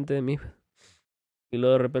ahí enfrente de mí. Y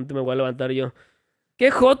luego de repente me voy a levantar y yo, ¿qué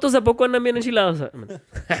jotos? ¿A poco andan bien enchilados?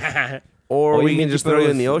 Or Oye, we can Mickey, just pero throw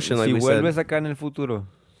you in the ocean, like si we vuelves said. acá en el futuro,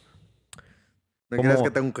 No ¿Cómo? quieres que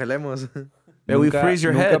te congelemos. Yeah, we freeze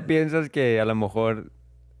your ¿nunca head. piensas que a lo mejor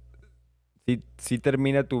sí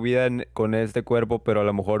termina tu vida con este cuerpo, pero a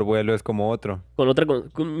lo mejor vuelves como otro?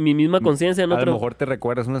 con mi misma conciencia en A lo otro... mejor te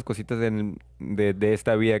recuerdas unas cositas de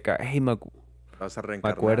esta vida acá. Hey, Vas a me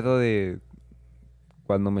reencarnar. acuerdo de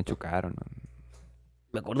cuando me chocaron. ¿no?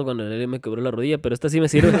 Me acuerdo cuando él me quebró la rodilla, pero esta sí me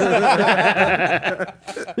sirve.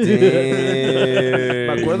 Me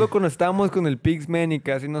Damn. acuerdo cuando estábamos con el Pigsman y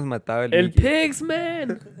casi nos mataba el ¡El Mickey.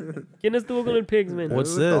 Pigsman! ¿Quién estuvo con el Pigsman?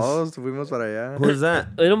 What's this? Todos fuimos para allá. Who's that?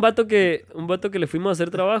 Era un vato que le fuimos a hacer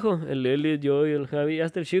trabajo. El Elliot, yo y el Javi.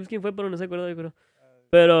 Hasta el Shipskin fue, pero no se acuerda, yo creo.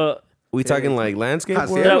 Pero We talking like landscape Ah,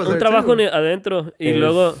 sí, work? was un there trabajo too. adentro. Y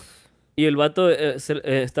luego... Y el vato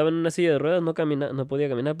estaba en una silla de ruedas, no podía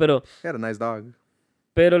caminar, pero He had a nice dog.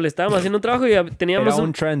 le estábamos haciendo un trabajo y teníamos Era un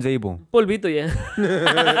un transable. polvito ya.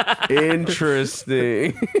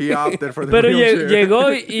 Interesting. He opted for the Pero wheelchair.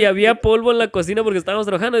 llegó y había polvo en la cocina porque estábamos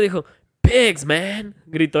trabajando y dijo, "Pigs, man."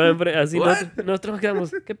 Gritó así. Nosotros nos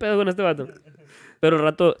quedamos, ¿qué pedo con este vato? Pero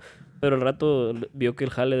el rato vio que el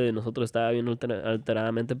jale de nosotros estaba bien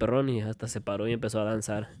alteradamente perrón y hasta se paró y empezó a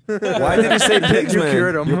danzar. Why did you say pigs, You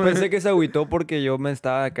cured man? him. Yo pensé que se agüitó porque yo me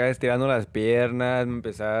estaba acá estirando las piernas, me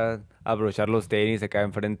empecé a abrochar los tenis acá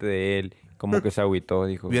enfrente de él. Como que se agüitó,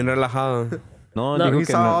 dijo. Bien relajado. No, No, dijo He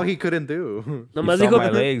que saw no. all he couldn't do. He Nomás saw dijo, my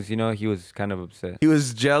legs, you know, he was kind of upset. He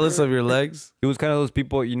was jealous of your legs? He was kind of those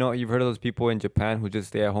people, you know, you've heard of those people in Japan who just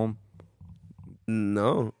stay at home?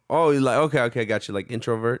 No. Oh, you're like, okay, I got you. Like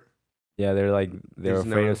introvert? Yeah, they're He's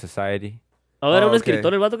afraid not. of society. ahora era un ok.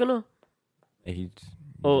 escritor el vato que no. He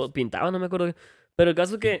O pintaba, no me acuerdo. Pero el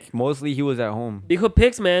caso es que mostly he was at home. dijo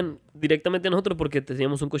Pigs, man, directamente a nosotros porque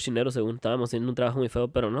teníamos un cochinero según. Estábamos haciendo un trabajo muy feo,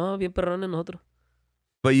 pero no, bien perrones nosotros.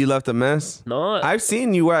 But you left a mess? No, I've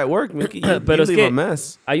seen you at work, Mickey. You Pero es leave que- a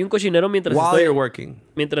mess. hay un cochinero mientras While you're working.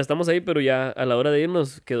 mientras estamos ahí, pero ya a la hora de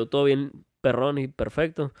irnos quedó todo bien perrón y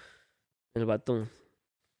perfecto. El vato.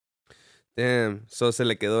 Damn. So se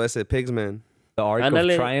le quedó ese pigs, man. The Arc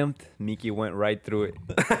Ándale. of Triumph, Mickey went right through it.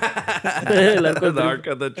 El arco The del Ark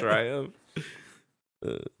of the Triumph.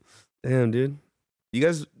 Damn, dude. You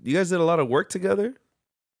guys did a lot of work together?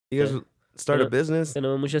 You guys Yeah. started a Pero- business?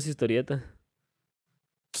 Tenemos muchas historietas.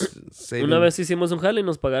 Saving- Una vez hicimos un jale y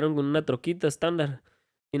nos pagaron con una troquita estándar.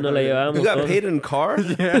 Y nos la llevábamos You got todos. paid in car?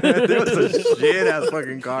 Yeah, that was a shit ass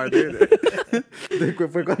fucking car, dude.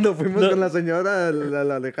 Fue cuando fuimos con la señora,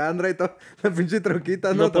 la Alejandra y todo. La pinche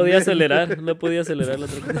troquita, ¿no? No podía También. acelerar. No podía acelerar la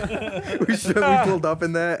troquita. We pulled up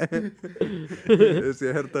in that. Es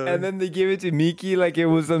cierto. And then they give it to Mickey like it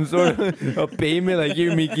was some sort of a payment. Like,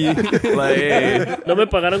 here, Mickey. Like, No me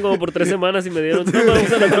pagaron como por 3 semanas y me dieron... Toma,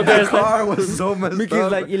 usa la troca The esta. car was so messed Mickey's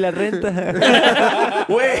up. like, ¿y la renta?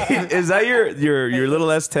 wait, is that your little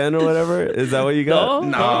S10 or whatever? Is that what you got?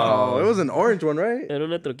 No, it was an orange one, right? Era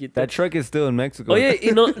una troquita. That truck is still in Mexico. Oye,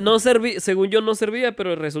 y no servía, según yo no servía,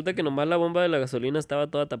 pero resulta que nomás la bomba de la gasolina estaba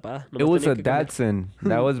toda tapada. It Nomás was tenía a que cambiar. Datsun.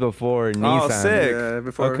 That was before Oh, Nissan. sick. Yeah,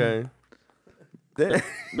 before. Okay.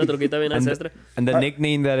 Una troquita bien ancestra. And the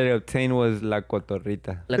nickname that it obtained was La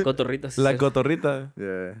Cotorrita. La cotorrita. sí, La sí. cotorrita.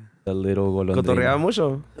 Yeah. The little Cotorreaba golondrina.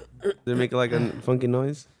 mucho. They make like a funky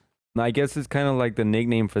noise. No, I guess it's kind of like the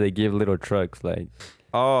nickname for they give little trucks.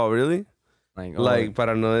 Oh, really? Oh, Like,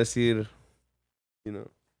 para no decir, you know,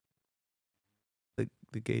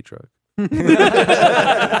 the gay truck. Well,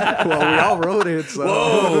 we all wrote it, so.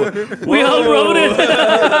 Whoa! We all wrote it.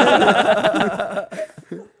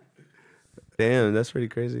 Damn, that's pretty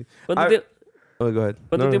crazy. ¿Cuánto, Oh, go ahead.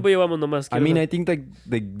 cuánto No, tiempo llevamos nomás? I mean, I think like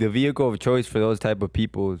the vehicle of choice for those type of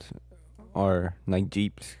people are like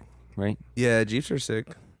Jeeps, right? Yeah, Jeeps are sick.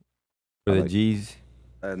 For I the like- G's,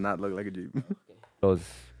 Not look like a Jeep. los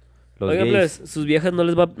Oigan, gays. pues, sus viejas no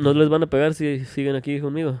les van a pegar si siguen aquí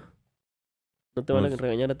conmigo. No te van a Pues-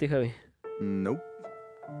 regañar a ti, Javi. Nope.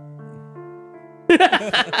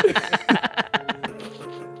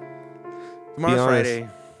 Tomorrow's honest. Friday.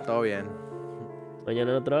 Todo bien.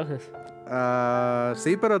 Mañana no trabajas.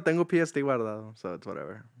 Sí, pero tengo PSD guardado, so it's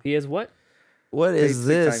whatever. PS what? What Paid is sick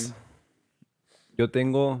this? time. Yo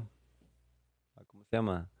tengo, ¿cómo se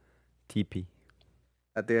llama? TP.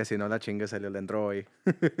 A ti, si no la chingue se le entró hoy.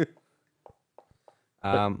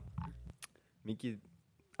 Mickey,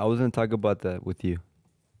 I was gonna talk about that with you.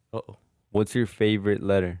 Uh-oh. What's your favorite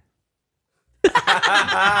letter? Hey,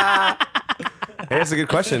 that's a good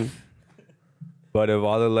question. But of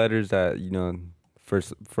all the letters that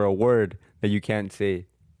for a word that you can't say,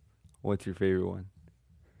 what's your favorite one?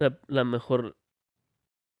 La mejor...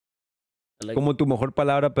 I like- Como tu mejor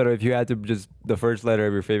palabra, pero if you had to just the first letter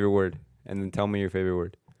of your favorite word, and then tell me your favorite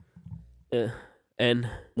word. N.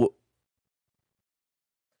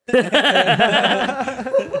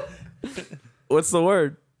 What's the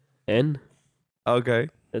word? N. Okay.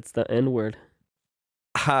 It's the N word.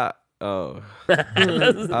 Ha. Oh.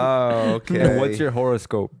 Oh, okay. And what's your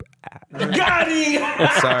horoscope?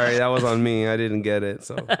 Sorry, that was on me. I didn't get it.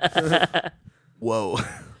 So. Whoa.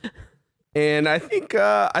 And I think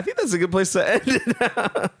that's a good place to end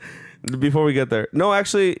it. Before we get there. No,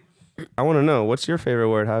 actually, I want to know, what's your favorite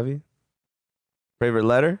word, Javi? Favorite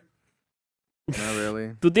letter? Not really.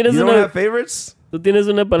 ¿Tú tienes You don't una, have favorites? ¿Tú tienes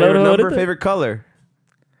una palabra Favorite number, favorita? favorite color?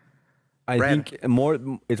 I Red. think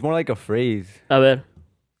it's more like a phrase. A ver.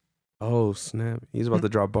 Oh, snap. He's about to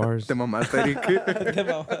drop bars. Te mamaste, Eric.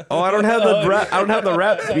 Oh, I don't have the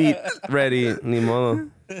rap beat ready. Ni modo.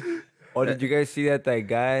 Oh, did you guys see that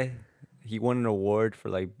guy? He won an award for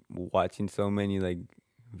like watching so many like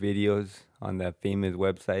videos on that famous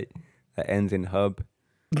website that ends in hub.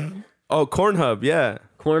 Oh, Corn Hub, yeah.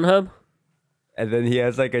 Corn Hub? And then he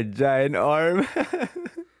has like a giant arm.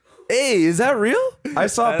 Hey, is that real? I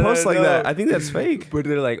saw I a post don't like that. know. I think that's fake. But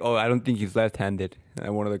they're like, oh, I don't think he's left-handed.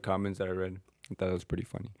 And one of the comments that I read, I thought it was pretty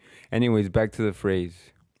funny. Anyways, back to the phrase.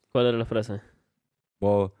 ¿Cuál era la frase?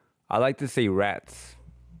 Well, I like to say rats,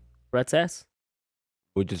 Rat's ass?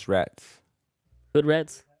 or just rats. Good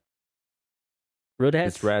rats? Rude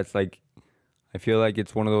ass? It's rats. Like, I feel like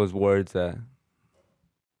it's one of those words that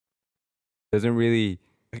doesn't really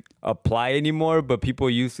apply anymore, but people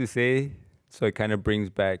used to say, so it kind of brings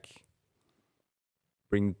back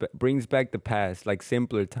the past, like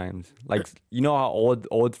simpler times. Like, you know how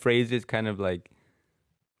old phrases kind of like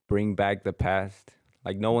bring back the past?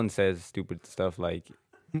 Like, no one says stupid stuff like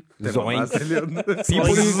zoinks.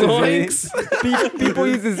 People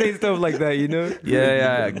used to say stuff like that, you know?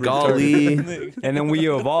 Yeah. Golly. And then we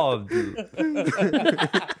evolved.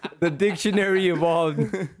 The dictionary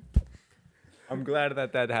evolved. I'm glad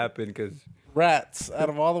that happened because... Rats. Out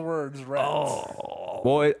of all the words, rats.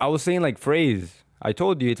 Well, I was saying like phrase. I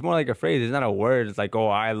told you, it's more like a phrase. It's not a word. It's like, oh,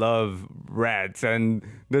 I love rats and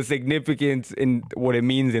the significance in what it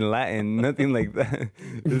means in Latin. Nothing like that.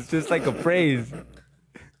 It's just like a phrase.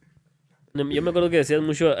 Yo me acuerdo que decías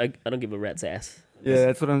mucho, I don't give a rat's ass. Yeah,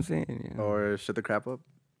 that's what I'm saying. Yeah. Or shut the crap up.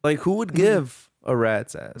 Like, who would give a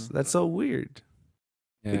rat's ass? That's so weird.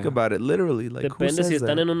 Yeah. Think about it literally. Like, who Depende says si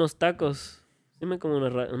están that? en unos tacos. Dime como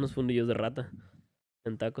unos fundillos de rata.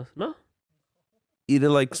 En tacos. ¿No? Eat it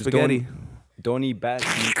like Just spaghetti. Don't eat bats.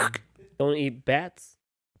 Don't eat bats.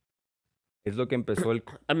 Es lo que empezó el...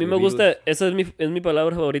 A mí el me virus. gusta, esa es mi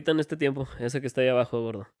palabra favorita en este tiempo. Esa que está ahí abajo,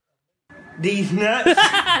 gordo. These nuts.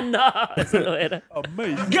 No, eso no era.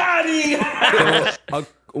 Got him.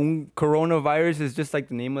 Un coronavirus is just like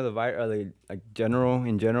the name of the virus, like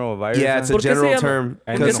in general, a virus. Yeah, it's a ¿Por qué se general llama- term.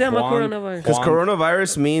 ¿Por qué se llama Juan- coronavirus? Because Juan-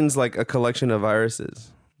 coronavirus means like a collection of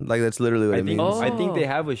viruses. Like that's literally what I it think, means. I think they Oh.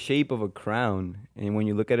 have a shape of a crown, and when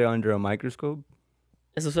you look at it under a microscope,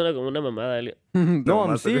 Eso suena como una mamada, Elio. no,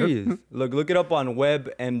 I'm serious. Look it up on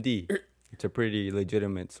WebMD. It's a pretty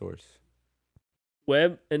legitimate source.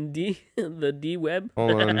 Web and D, the D web.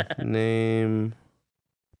 Hold on. Name.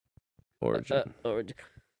 Origin. Origin.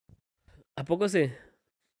 ¿A poco sí?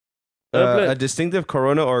 A distinctive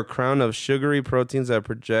corona or crown of sugary proteins that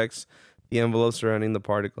projects the envelope surrounding the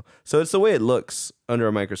particle. So it's the way it looks under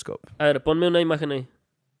a microscope. A ver, ponme una imagen ahí.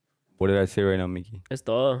 What did I say right now, Mickey? Es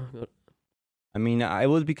todo. I mean, it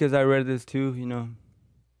was because I read this too,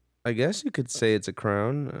 I guess you could say it's a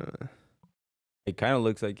crown. It kind of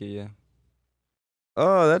looks like it, yeah.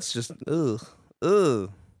 Oh, that's just ugh. I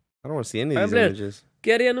don't want to see any of these Hombre. images.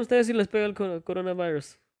 ¿Qué harían ustedes si les pega el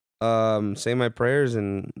coronavirus? Say my prayers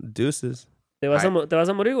and deuces. ¿Te vas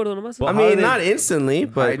a morir, gordo, nomás? Well, I how mean, are they- not instantly,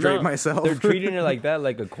 but Hydrate No. myself. They're treating it like that,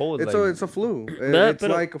 like a cold. It's like, a flu. Nah, It's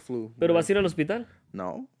pero- like a flu. ¿Pero vas a ir al hospital?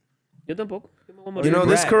 No. Yo tampoco. Yo me voy a morir. you know,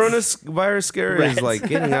 this Rats. coronavirus scare Rats. is like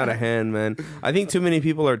getting out of hand, man. I think too many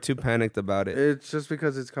people are too panicked about it. It's just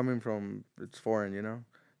because it's foreign,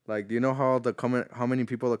 Like, do you know how many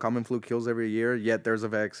people the common flu kills every year, yet there's a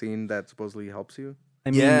vaccine that supposedly helps you? I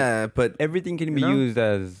mean, Yeah, but everything can be You know? used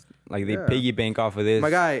as, like, they Yeah. piggy bank off of this. My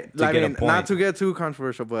guy, to I get a mean, point. not to get too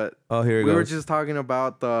controversial, but oh, here it we goes. were just talking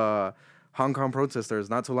about the Hong Kong protesters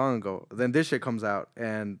not too long ago. Then this shit comes out,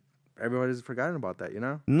 and everybody's forgotten about that,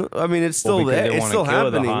 No, I mean, it's still because there. they It's wanna still kill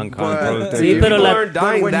the happening. Hong Kong But- protesters. Sí, people pero la- aren't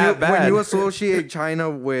dying when that bad. you associate China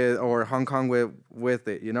or Hong Kong with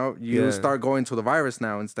it, you Yeah. start going to the virus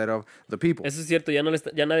now instead of the people. Eso es cierto, ya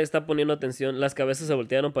nadie está poniendo atención. Las cabezas se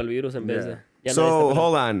voltearon para el virus en vez de... ya nadie está So, poniendo-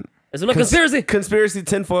 hold on. Es una conspiracy. Conspiracy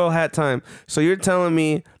tinfoil hat time. So you're telling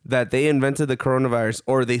me that they invented the coronavirus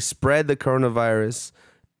or they spread the coronavirus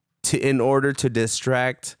in order to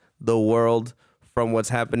distract the world from what's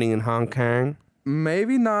happening in Hong Kong?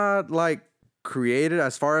 Maybe not like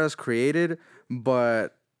created,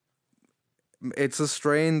 but it's a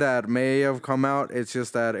strain that may have come out. It's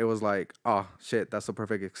just that it was like, oh shit, that's the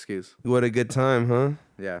perfect excuse. What a good time, huh?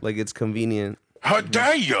 Yeah. Like it's convenient. Hot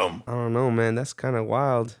damn. I don't know, man. That's kind of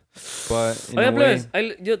wild. But in Oiga, a way,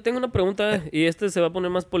 plebes, yo tengo una pregunta y se va a poner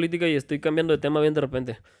más política y estoy cambiando de tema bien de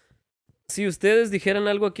repente. Si ustedes dijeran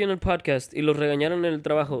algo aquí en el podcast y los regañaran en el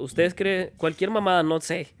trabajo, ¿ustedes creen, cualquier mamada, no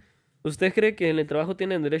sé, ¿usted cree que en el trabajo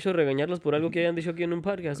tienen derecho a regañarlos por algo que hayan dicho aquí en un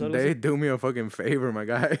podcast o algo They así? do me a fucking favor, my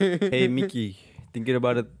guy. hey, Mickey, thinking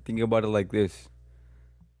about it like this.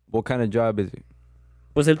 What kind of job is it?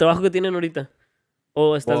 Pues el trabajo que tienen ahorita.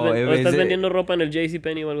 O estás, Well, o is estás it- vendiendo ropa en el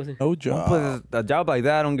JCPenney o algo así. No job. Pues, a job like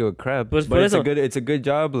that, I don't give a crap. Pues but por it's eso. it's a good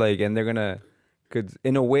job, like, and they're gonna, cause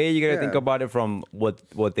in a way, you gotta think Yeah. about it from what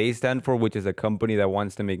they stand for, which is a company that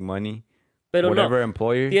wants to make money. Pero Whatever no,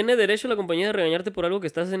 employer. ¿tiene derecho la compañía de regañarte por algo que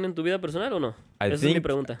estás haciendo en tu vida personal o no? Esa es mi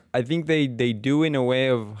pregunta. I think they do in a way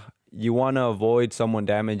of you want to avoid someone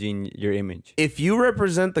damaging your image. If you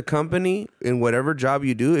represent the company in whatever job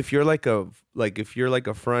you do, if you're like a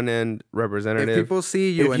front end representative, If people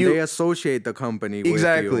see you if and you- they associate the company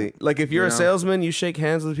exactly. with you, Like if you're you a know? salesman, you shake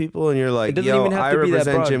hands with people and you're like, It doesn't "Yo, even have I to be that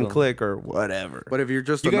represent broad, Jim though. Click or whatever." But if you're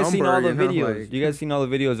just You a guys number, seen all the you know, videos? like- You guys seen all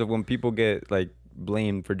the videos of when people get like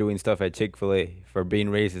blamed for doing stuff at Chick-fil-A, for being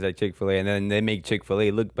racist at Chick-fil-A, and then they make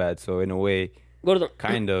Chick-fil-A look bad. So in a way, Gordo,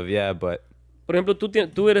 kind of, yeah, but por ejemplo,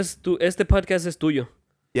 este podcast es tuyo.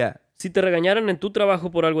 Yeah. Si te regañaran en tu trabajo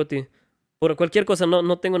por algo a ti, por cualquier cosa,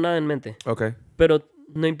 no tengo nada en mente, Okay. pero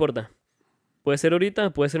no importa. Puede ser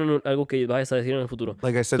ahorita, puede ser algo que vayas a decir en el futuro.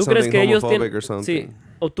 Like I said, ¿Tú crees something que ellos homophobic tienen, or something. sí,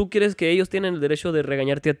 o tú crees que ellos tienen el derecho de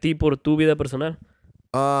regañarte a ti por tu vida personal?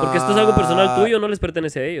 Porque esto es algo personal tuyo, no les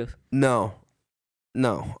pertenece a ellos.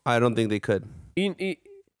 No, I don't think they could. Y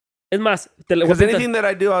es más, te la voy a Because pintar, anything that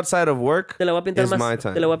I do outside of work te la voy a pintar is my más,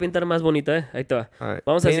 time. te la voy a pintar más bonita, ¿eh? Ahí te va. All right.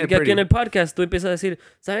 Vamos a Paint decir it que aquí pretty. en el podcast tú empiezas a decir,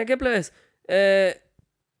 ¿saben qué, plebes?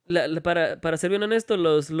 Para ser bien honesto,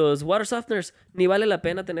 los water softeners ni vale la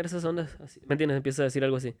pena tener esas ondas. Así, ¿me entiendes? Empiezas a decir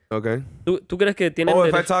algo así. Okay. ¿Tú crees que tienen Oh,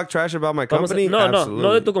 if I derecho? talk trash about my Vamos a- company, no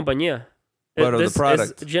absolutely. de tu compañía. But of the Es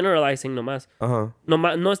product. generalizing nomás. Uh-huh.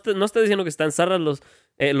 No estás diciendo que están zarras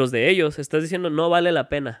los de ellos. Estás diciendo no vale la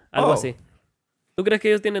pena. Algo Oh. así. ¿Tú crees que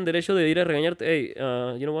ellos tienen derecho de ir a regañarte? Hey,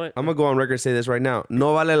 you know what? I'm gonna go on record and say this right now.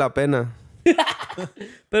 No vale la pena.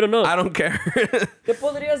 Pero no. I don't care. ¿Qué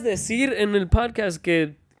podrías decir en el podcast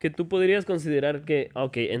que tú podrías considerar que...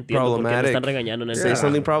 Ok, entiendo por qué me están regañando en el Say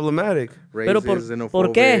something problematic. Pero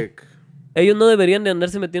 ¿por qué? Ellos no deberían de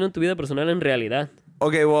andarse metiendo en tu vida personal en realidad.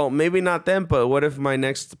 Okay, well, maybe not them, but what if my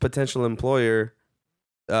next potential employer,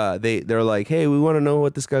 they're like, hey, we want to know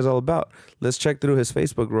what this guy's all about. Let's check through his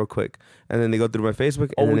Facebook real quick. And then they go through my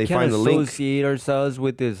Facebook, and then they find the link. We can't associate ourselves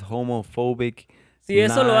with this homophobic... Si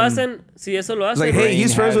eso lo hacen... It's like, hey,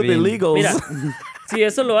 he's friends with illegals. Mira, si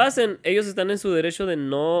eso lo hacen, ellos están en su derecho de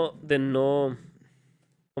no...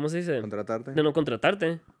 ¿Cómo se dice? Contratarte. De no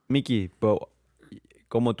contratarte. Mickey, but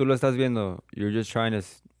como tú lo estás viendo, you're just trying to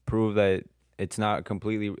prove that it's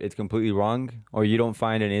completely wrong, or you don't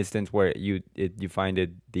find an instance where you find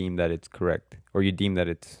it deemed that it's correct, or you deem that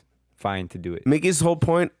it's fine to do it. Mickey's whole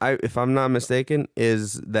point, if I'm not mistaken,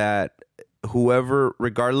 is that whoever,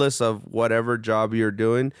 regardless of whatever job you're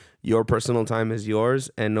doing, your personal time is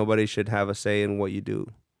yours, and nobody should have a say in what you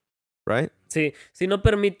do, right? Sí, si no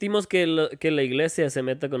permitimos que la iglesia se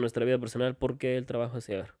meta con nuestra vida personal, ¿por qué el trabajo es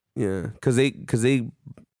señor? Yeah, because they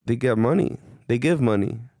get money, they give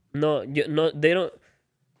money. No, they don't.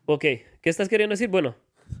 Ok, ¿qué estás queriendo decir? Bueno,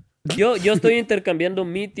 yo estoy intercambiando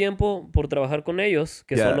mi tiempo por trabajar con ellos,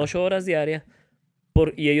 que son 8 horas diarias,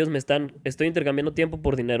 y ellos estoy intercambiando tiempo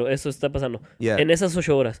por dinero. Eso está pasando. En esas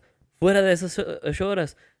 8 horas. Fuera de esas 8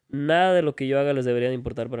 horas, nada de lo que yo haga les debería de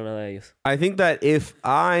importar para nada a ellos. I think that if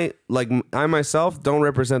I myself don't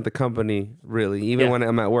represent the company, really, even when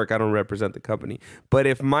I'm at work, I don't represent the company. But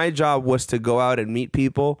if my job was to go out and meet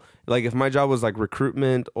people, like if my job was like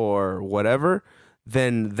recruitment or whatever,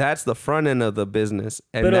 then that's the front end of the business.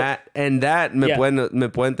 And that me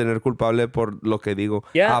pueden tener culpable por lo que digo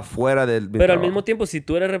afuera del Pero trabajo. al mismo tiempo, si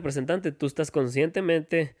tú eres representante, tú estás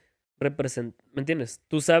conscientemente ¿me entiendes?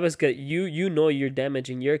 Tú sabes que you know you're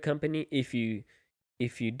damaging your company if you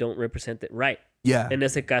don't represent it right. Yeah. En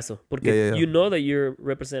ese caso. Porque you know that you're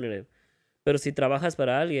representative. Pero si trabajas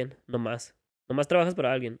para alguien, nomás trabajas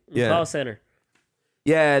para alguien. Un call center.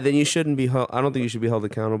 Yeah, then you shouldn't be held, I don't think you should be held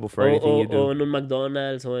accountable for anything you do. O en un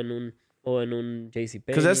McDonald's o en un JCPenney.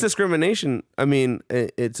 Because that's discrimination. I mean,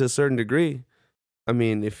 it's a certain degree. I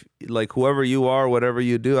mean, if like whoever you are, whatever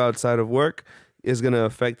you do outside of work is going to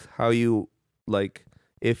affect how you, like,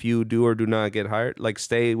 if you do or do not get hired, like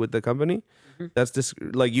stay with the company. Mm-hmm. That's just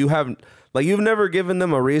like you've never given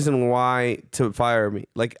them a reason why to fire me.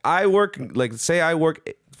 Like I work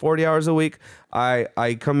 40 hours a week.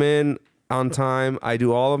 I come in on time. I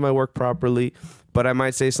do all of my work properly, but I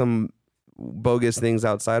might say some bogus things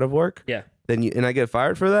outside of work. Yeah. And I get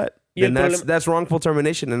fired for that. Then that's wrongful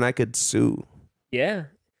termination, and I could sue. Yeah.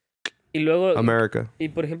 Y luego... America. Y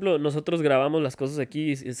por ejemplo, nosotros grabamos las cosas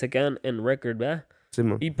aquí y se quedan en record, ¿verdad? Sí,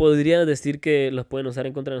 man. Y podrían decir que los pueden usar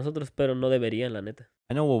en contra de nosotros, pero no deberían, la neta.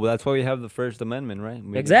 I know, well, that's why we have the First Amendment, right?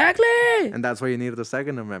 Exactly! And that's why you need the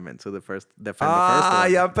Second Amendment to defend the first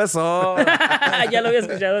one. Ya empezó. Ya lo había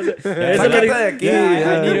escuchado. Sácate de aquí.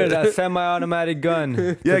 I needed a semi-automatic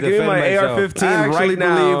gun. Yeah, give me my AR-15 right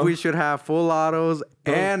now. I believe we should have full autos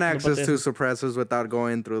and access to suppressors without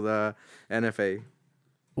going through the NFA.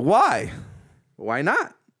 Why? Why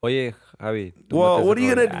not? Oye, Javi. Well, what are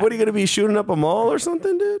you gonna be shooting up a mall or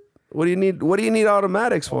something, dude? What do you need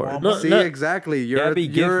automatics for? Exactly.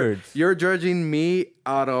 You're judging me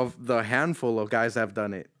out of the handful of guys that have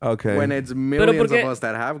done it. Okay. When it's millions of us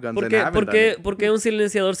that have guns and haven't done it. ¿Por qué un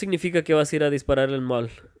silenciador significa que vas a ir a disparar el mall?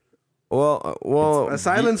 Well, a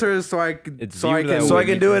silencer is so I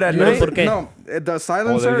can do it at night. No, the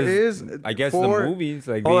silencer is. I guess the movies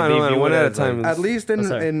like hold on, one at a time. At least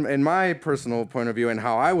in my personal point of view and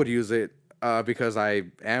how I would use it, because I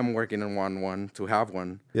am working in one to have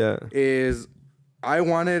one. Yeah, is I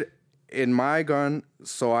want it in my gun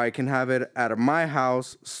so I can have it at my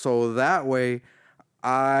house, so that way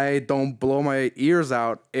I don't blow my ears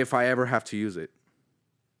out if I ever have to use it.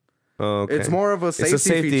 Okay. It's more of a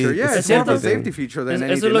safety feature. Yeah, it's more of a safety feature than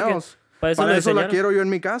anything else. Para eso la quiero yo en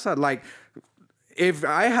mi casa. Like, if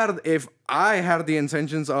I had the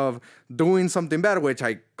intentions of doing something bad, which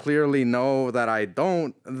I clearly know that I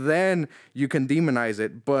don't, then you can demonize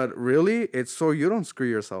it. But really, it's so you don't screw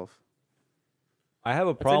yourself. I have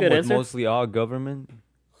a problem with mostly all government.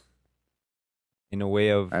 In a way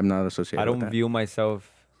of, I'm not associated. I don't with that. view myself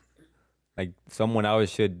like someone else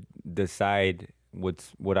should decide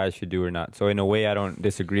what I should do or not. So in a way, I don't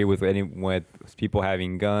disagree with people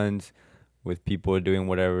having guns, with people doing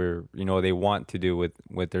whatever they want to do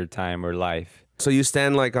with their time or life. So you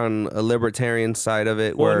stand like on a libertarian side of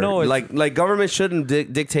it, where like government shouldn't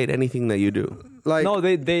dictate anything that you do. Like, No,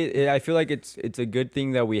 they. I feel like it's a good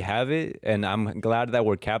thing that we have it, and I'm glad that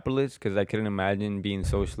we're capitalists because I couldn't imagine being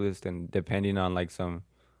socialist and depending on like some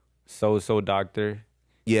so doctor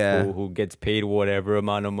Yeah. who gets paid whatever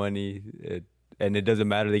amount of money, and it doesn't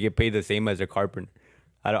matter. They get paid the same as a carpenter.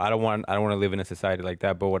 I don't want to live in a society like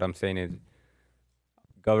that. But what I'm saying is,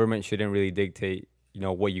 government shouldn't really dictate,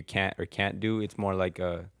 what you can't or can't do. It's more like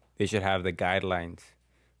they should have the guidelines.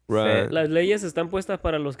 Right. set. Las leyes están puestas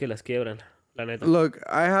para los que las quiebran, la neta. look,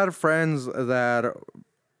 I had friends that,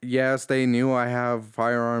 yes, they knew I have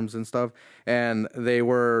firearms and stuff, and they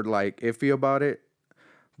were like iffy about it,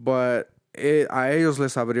 but a ellos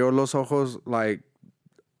les abrió los ojos like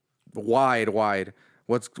wide.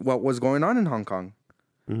 What was going on in Hong Kong?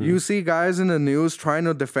 You see guys in the news trying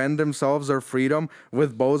to defend themselves, their freedom,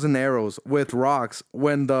 with bows and arrows, with rocks,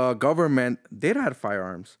 when the government did have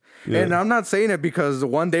firearms. And I'm not saying it because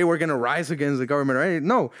one day we're going to rise against the government, right?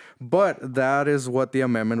 No, but that is what the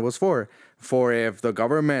amendment was for. For if the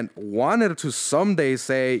government wanted to someday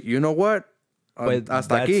say, you know what? But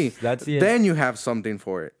Hasta that's- aquí, that's it. then you have something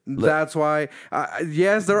for it. That's why,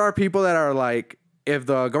 yes, there are people that are like, if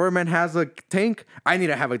the government has a tank, I need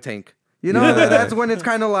to have a tank. You know, that's when it's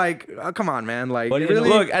kind of like, come on, man. Like, But really?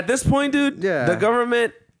 Look, at this point, dude, Yeah. the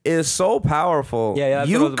government is so powerful. Yeah, that's what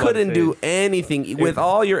I you was about to couldn't say. do anything with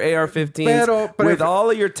all your AR-15s, Pero with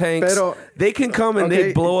all of your tanks. they can come and they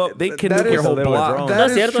okay, blow up. They can that nuke your is- whole little block. drone. That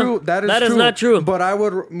That's is cierto. true. That is That is not true. But I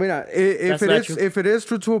would, mira, That's not true. if it is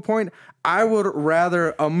true to a point, I would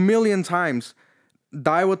rather a million times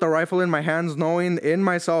die with a rifle in my hands, knowing in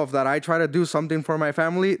myself that I try to do something for my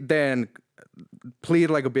family, than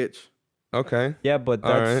plead like a bitch. Okay. Yeah, but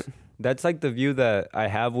All that's like the view that I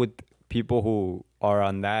have with people who are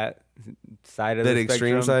on that side of That the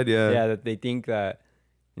extreme spectrum. side, yeah. Yeah, that they think that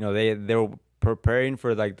they're preparing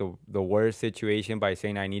for like the worst situation by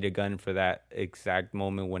saying I need a gun for that exact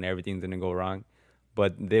moment when everything's gonna go wrong,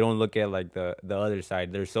 but they don't look at like the other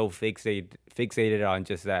side. They're so fixated on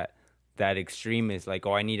just that extremist, like,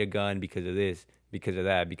 oh, I need a gun because of this, because of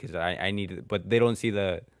that, because I need it, but they don't see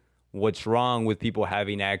what's wrong with people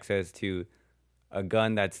having access to a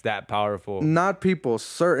gun that's that powerful. Not people,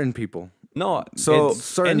 certain people. No, So, it's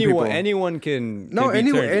certain anyone people. anyone can No, be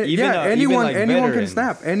anyone, turned. anyone, like anyone can veterans.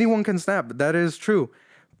 snap. Anyone can snap. That is true.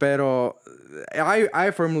 Pero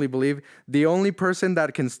I firmly believe the only person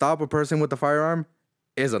that can stop a person with a firearm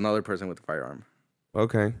is another person with a firearm.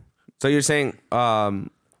 Okay. So you're saying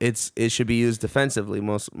it should be used defensively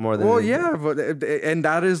more than Well, anything. yeah, but and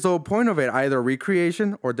that is the point of it. Either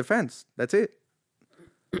recreation or defense. That's it.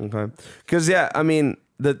 Okay. Because I mean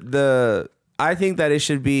I think that it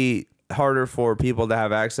should be harder for people to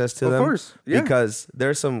have access to Of them. course, yeah. Because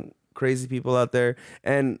there's some crazy people out there,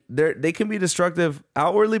 and they can be destructive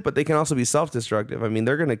outwardly, but they can also be self-destructive. I mean,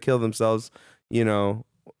 they're gonna kill themselves.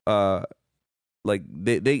 Like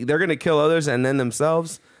they're gonna kill others and then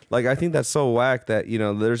themselves. Like, I think that's so whack that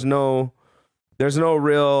there's no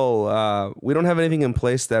real we don't have anything in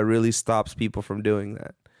place that really stops people from doing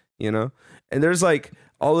that. And there's like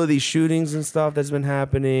all of these shootings and stuff that's been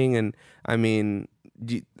happening, and I mean,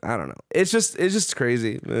 I don't know. It's just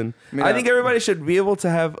crazy, man. I think everybody should be able to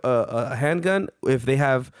have a handgun if they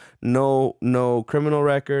have no criminal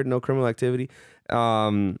record, no criminal activity.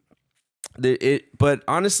 But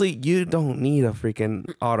honestly, you don't need a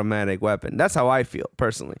freaking automatic weapon. That's how I feel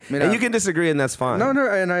personally. And you can disagree, and that's fine. No,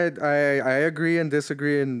 and I agree and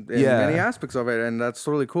disagree in many aspects of it, and that's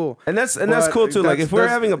totally cool. And that's cool too. Like, if we're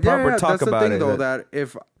having a proper talk that's about the thing, it, though, that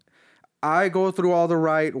if I go through all the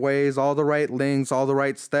right ways, all the right links, all the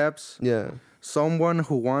right steps, yeah. someone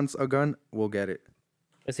who wants a gun will get it,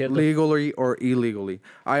 Es cierto. legally or illegally.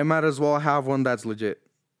 I might as well have one that's legit.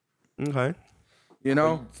 Okay.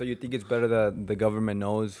 So you think it's better that the government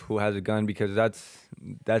knows who has a gun, because that's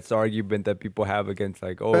the argument that people have against,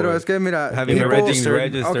 like, oh, Pero es que mira, Having people- everything's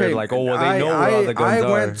registered, like, oh, well, they know where all the guns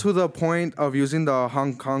I went are. to the point of using the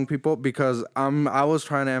Hong Kong people because I was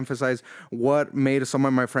trying to emphasize what made some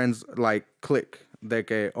of my friends like click.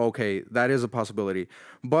 Okay, that is a possibility.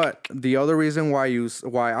 But the other reason why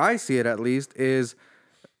I see it, at least, is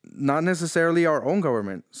not necessarily our own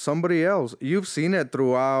government, somebody else. You've seen it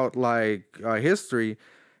throughout history.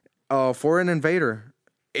 A foreign invader,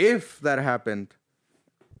 if that happened,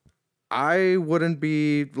 I wouldn't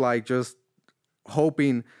be just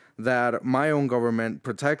hoping that my own government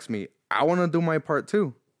protects me. I want to do my part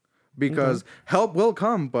too, because help will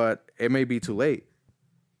come, but it may be too late.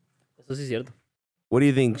 Eso sí es cierto. What do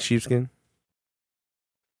you think, Sheepskin?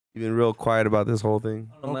 You've been real quiet about this whole thing.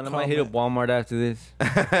 oh, man, I might hit up Walmart after this.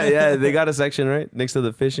 Yeah, they got a section right next to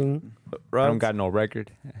the fishing rods. I don't got no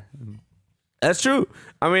record. That's true.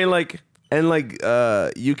 I mean, like, And like,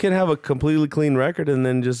 you can have a completely clean record, and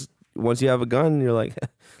then just once you have a gun, you're like,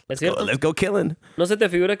 ¿Es cierto? let's go killing. ¿No se te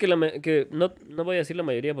figura que, que no voy a decir la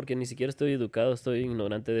mayoría porque ni siquiera estoy educado, estoy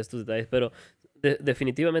ignorante de estos detalles, pero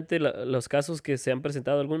definitivamente los casos que se han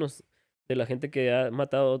presentado, algunos de la gente que ha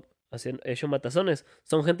matado, hecho matazones,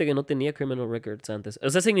 son gente que no tenía criminal records antes. O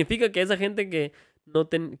sea, significa que esa gente que,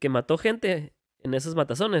 que mató gente en esos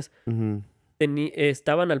matazones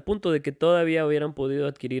estaban al punto de que todavía hubieran podido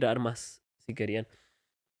adquirir armas si querían.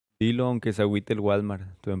 Dilo aunque se agüite el Walmart,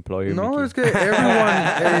 tu employer. No, Mickey. es que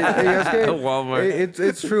everyone, es que Walmart.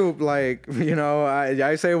 it's true. Like, you know,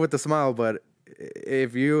 I say it with a smile, but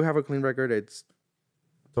if you have a clean record, it's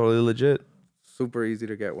Totally legit. super easy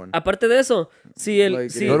to get one. Aparte de eso, si el,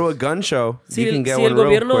 Like, si, Go to a gun show. si, You can el, get si one el real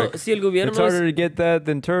gobierno, quick. si el gobierno It's harder to get that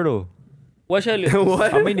than turtle. Watch out,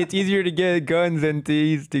 What? I mean, it's easier to get guns than to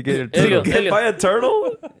get a Helio, turtle. Get by a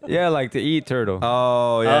turtle? Yeah, like to eat turtle.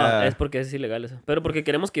 Oh, yeah. es porque es ilegal eso. Pero porque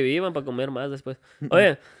queremos que vivan para comer más después.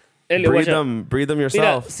 Oye, Helio, breed watch out. breed them Mira,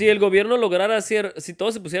 yourself. si el gobierno lograra hacer, si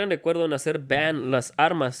todos se pusieran de acuerdo en hacer ban las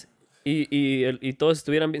armas y todos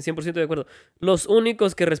estuvieran 100% de acuerdo, los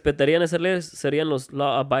únicos que respetarían esas leyes serían los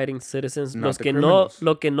law-abiding citizens, Not los the que criminals. no,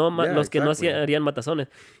 los que no exactly. harían matazones.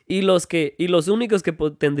 Y los únicos que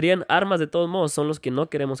tendrían armas de todos modos son los que no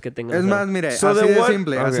queremos que tengan. Es armas. más, mire, So así then de what-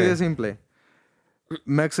 simple, así Okay. de simple.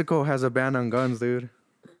 Mexico has a ban on guns, dude.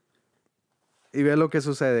 Y ve lo que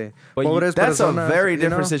sucede. But Pobres That's a personas, very you know?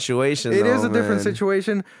 different situation. It though, is a different man.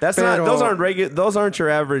 situation. That's pero, not. Those aren't regular. Those aren't your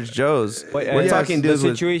average Joes. But, We're yes, talking the dudes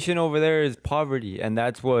with. situation over there is poverty, and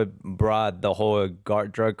that's what brought the whole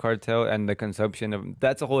drug cartel and the consumption of.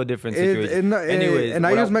 That's a whole different situation. Anyways, and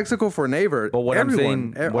I what use Mexico for neighbor. But what everyone,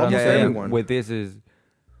 I'm saying, what I'm almost saying everyone. with this is,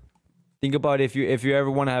 think about if you ever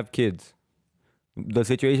want to have kids. The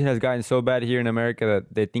situation has gotten so bad here in America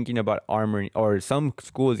that they're thinking about armoring, or some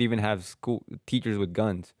schools even have school teachers with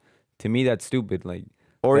guns. To me, that's stupid. Like,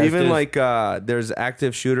 Or that's even just- like there's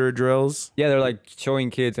active shooter drills. yeah, they're like showing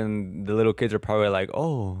kids, and the little kids are probably like,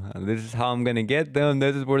 "Oh, this is how I'm gonna get them.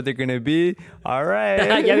 This is where they're gonna be. All right."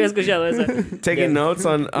 Ya había escuchado eso. Taking notes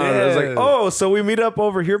on. It was like, Yeah. oh, so we meet up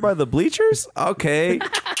over here by the bleachers. Okay,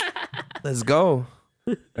 let's go,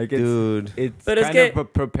 Like dude. it's Pero es kind que-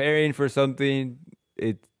 of preparing for something.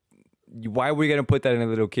 Why are we gonna put that in a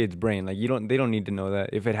little kid's brain? Like they don't need to know that.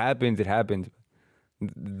 If it happens, it happens.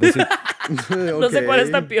 This is, No sé cuál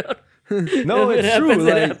está peor. no, If it it's true. happens,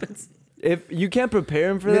 it Like, happens. if you can't prepare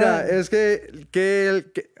him for Mira, that, es que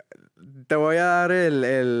te voy a dar el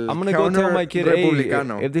I'm gonna go counter tell my kid, hey,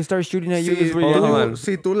 republicano. if they start shooting at you, Si, this is what you hold do. on.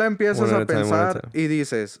 si tú le empiezas One a at a time, one pensar at a time. y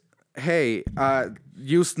dices, hey,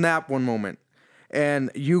 you snap one moment, and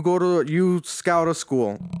you scout a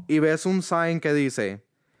school, y ves un sign que dice,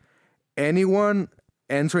 anyone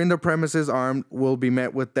entering the premises armed will be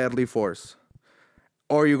met with deadly force.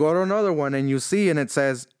 Or you go to another one and you see and it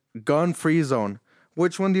says gun-free zone.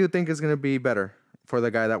 Which one do you think is going to be better for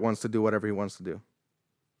the guy that wants to do whatever he wants to do?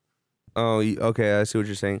 Oh, okay. I see what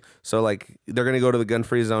you're saying. So like they're gonna go to the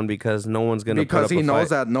gun-free zone because no one's gonna Because put up he a knows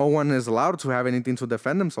fight. that no one is allowed to have anything to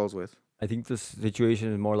defend themselves with. I think the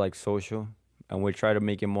situation is more like social, and we try to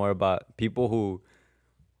make it more about people who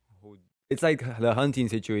it's like the hunting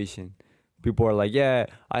situation. People are like, yeah,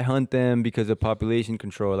 I hunt them because of population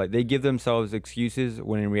control. Like they give themselves excuses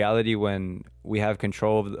when in reality, when we have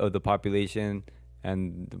control of the population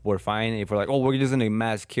and we're fine, if we're like, oh, we're just gonna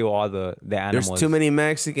mass kill all the animals. There's too many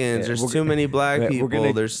Mexicans. Yeah, There's we're too many black yeah, we're people.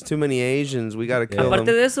 gonna- There's too many Asians. We gotta kill Aparte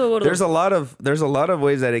them. de eso, gordo. There's a lot of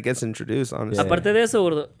ways that it gets introduced. Honestly. Yeah. Aparte de eso,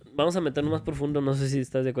 gordo, vamos a meternos más profundo, no sé si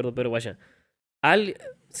estás de acuerdo, pero guacha.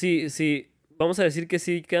 Si vamos a decir que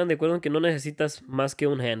sí quedan de acuerdo en que no necesitas más que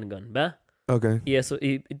un handgun, ¿verdad? Okay. Y eso,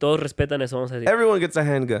 y todos respetan eso, vamos a decir. Everyone gets a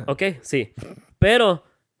handgun. Ok, sí. Pero,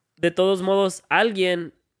 de todos modos,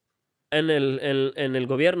 alguien en el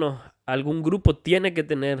gobierno, algún grupo tiene que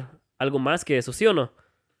tener algo más que eso, ¿sí o no?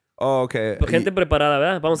 Oh, okay. Gente preparada,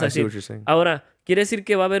 ¿verdad? Vamos a I see decir. what you're saying. Ahora, quiere decir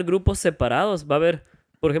que va a haber grupos separados. Va a haber,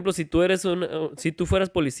 por ejemplo, si tú fueras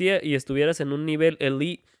policía y estuvieras en un nivel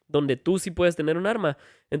elite donde tú sí puedes tener un arma,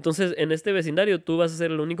 entonces en este vecindario tú vas a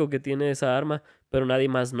ser el único que tiene esa arma, pero nadie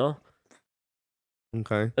más no.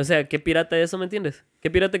 Okay. O sea, ¿qué pirata es eso, me entiendes? ¿Qué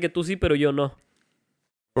pirata que tú sí, pero yo no?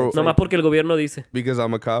 Bro, Nomás porque el gobierno dice. because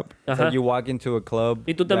I'm a cop. It's Ajá. like you walk into a club.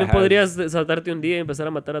 Y tú that también has- podrías saltarte un día y empezar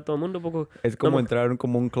a matar a todo el mundo un poco. Es como No, entrar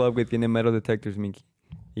como un club que tiene metal detectors, Mickey.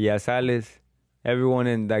 Y ya sales. Everyone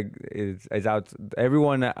in like is out.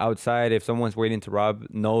 Everyone outside, if someone's waiting to rob,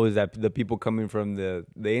 knows that the people coming from the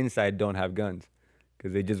inside don't have guns,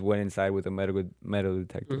 because they just went inside with a metal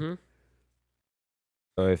detector. Ujú.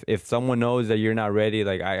 So if someone knows that you're not ready,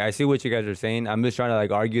 like I see what you guys are saying. I'm just trying to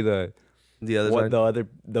like argue The other what side.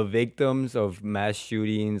 the victims of mass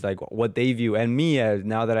shootings, like what they view, and me as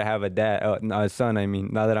now that I have a son. I mean,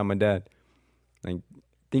 now that I'm a dad, like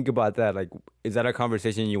think about that. Like, is that a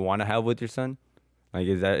conversation you want to have with your son? Like,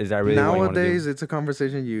 is that really what you want to do? Nowadays, it's a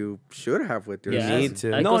conversation you should have with your Yeah, son. Need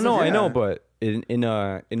to. hay No, cosas- I know, yeah. but in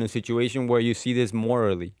a situation where you see this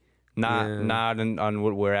morally, not on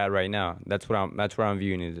what we're at right now. That's where I'm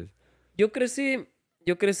viewing it. Yo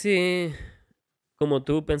crecí como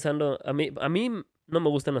tú pensando, a mí no me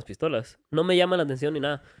gustan las pistolas, no me llaman la atención ni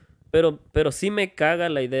nada, pero sí me caga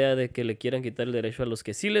la idea de que le quieran quitar el derecho a los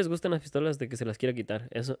que sí les gustan las pistolas de que se las quiera quitar.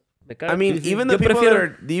 Eso me caga. I mean, even the Yo people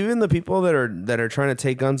prefiero- that are trying to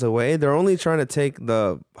take guns away, they're only trying to take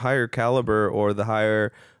the higher caliber or the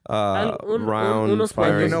higher round unos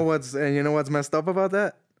firing. You know what's messed up about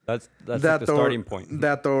that? That's like the starting point.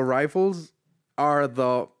 That the rifles are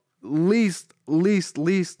the least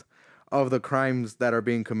of the crimes that are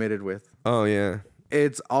being committed with. Oh yeah.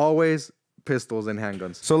 It's always pistols and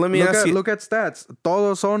handguns. So let me ask you. Look at stats.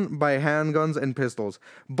 Todos son by handguns and pistols.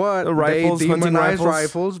 But The rifles, they hunting demonize rifles?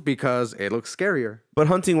 rifles because it looks scarier. But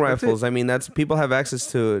hunting it. rifles, I mean, that's people have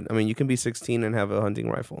access to it. I mean, you can be 16 and have a hunting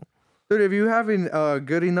rifle. Dude, if you have a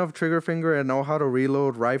good enough trigger finger and know how to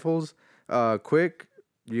reload rifles quick,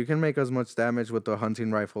 you can make as much damage with the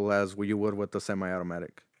hunting rifle as you would with the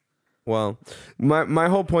semi-automatic. Well, my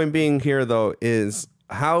whole point being here though is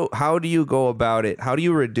how do you go about it? How do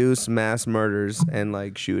you reduce mass murders and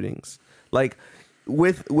like shootings? Like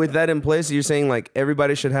with that in place, you're saying like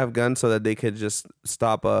everybody should have guns so that they could just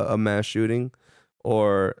stop a mass shooting,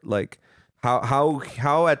 or like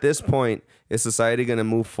how at this point is society going to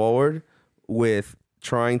move forward with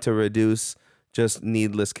trying to reduce just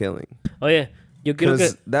needless killing? Oye, yo quiero que...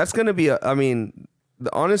 Because that's going to be I mean,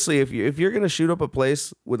 honestly, if you're going to shoot up a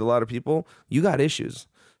place with a lot of people, you got issues.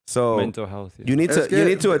 So Mental health. Yeah. you need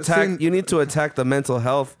to attack the mental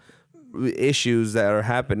health issues that are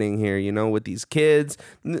happening here, you know, with these kids.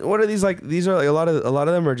 What are these like? These are like a lot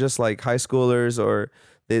of them are just like high schoolers, or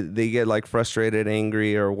they get like frustrated,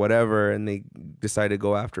 angry, or whatever, and they decide to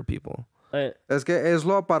go after people. Es que es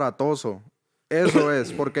lo aparatoso. Eso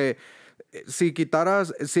es, porque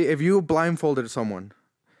if you blindfolded someone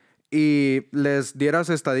y les dieras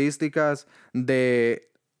estadísticas de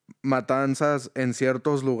matanzas en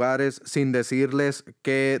ciertos lugares sin decirles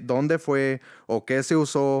dónde fue o qué se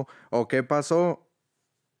usó o qué pasó,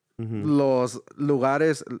 los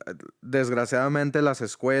lugares, desgraciadamente las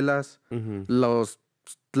escuelas,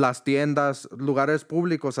 las tiendas, lugares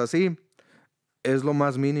públicos así, es lo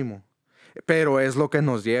más mínimo. Pero es lo que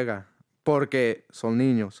nos llega, porque son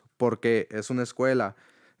niños, porque es una escuela.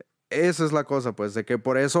 Esa es la cosa, pues, de que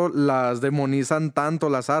por eso las demonizan tanto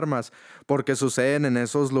las armas, porque suceden en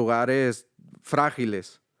esos lugares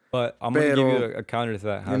frágiles. But I'm going to give you a counter to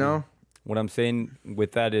that. You know? What I'm saying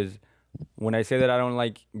with that is, when I say that I don't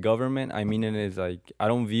like government, I mean it is like, I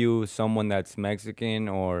don't view someone that's Mexican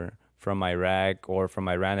or from Iraq or from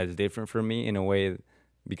Iran as different from me in a way,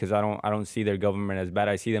 because I don't see their government as bad.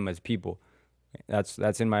 I see them as people.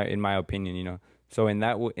 That's in my opinion, you know. So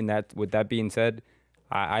with that being said,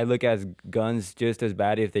 I look at guns just as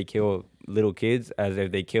bad if they kill little kids as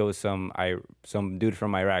if they kill some dude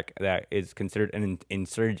from Iraq that is considered an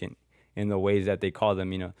insurgent in the ways that they call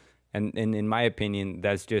them, you know. And in my opinion,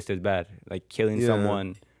 that's just as bad. Like killing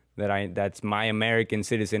someone that's my American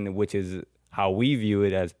citizen, which is how we view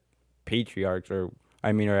it as patriarchs, or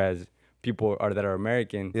as people that are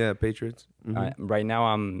American. Yeah, patriots. Mm-hmm. Right now,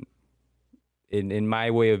 I'm in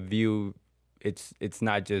my way of view. It's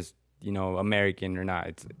not just, you know, American or not.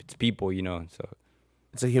 It's people, you know. So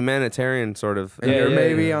it's a humanitarian sort of. And you're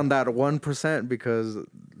maybe on that 1%, because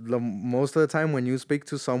most of the time when you speak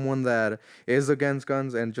to someone that is against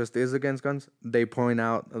guns and just is against guns, they point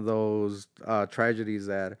out those tragedies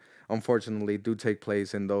that unfortunately do take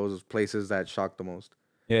place in those places that shock the most.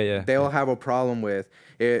 Yeah. They'll have a problem with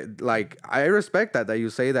it. Like, I respect that you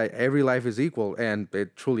say that every life is equal, and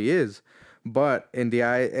it truly is. But in the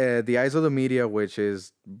eyes of the media, which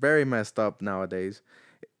is very messed up nowadays,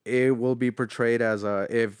 it will be portrayed as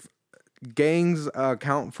if gangs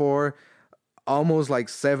account for almost like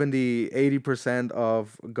 70-80%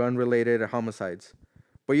 of gun-related homicides.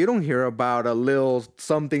 But you don't hear about a little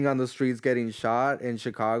something on the streets getting shot in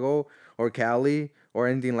Chicago or Cali or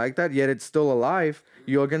anything like that, yet it's still alive.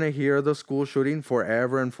 You're going to hear the school shooting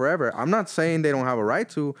forever and forever. I'm not saying they don't have a right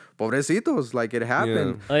to. Pobrecitos, like, it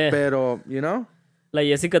happened. Yeah. Pero, you know? La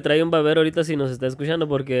Jessica trae un babero ahorita si nos está escuchando,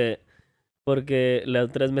 porque la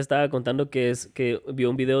otra vez me estaba contando que vio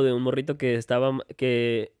un video de un morrito que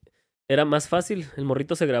era más fácil, el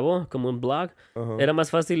morrito se grabó como un blog, era más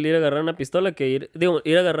fácil ir a agarrar una pistola que ir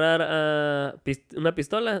a agarrar una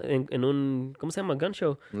pistola en un, ¿cómo se llama? Gun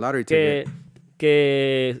show. Lottery Que, ticket.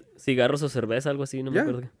 que cigarros o cerveza, algo así, no me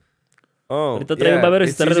acuerdo. Oh, Ahorita trae un babero y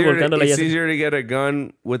se está revolcando la It's llave. easier to get a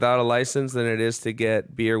gun without a license than it is to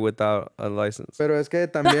get beer without a license. Pero es que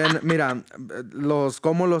también, mira,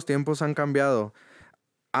 cómo los tiempos han cambiado.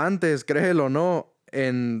 Antes, créelo o no,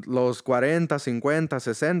 en los 40, 50,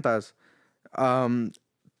 60,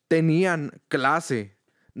 tenían clase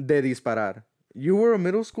de disparar. You were a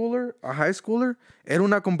middle schooler, a high schooler, era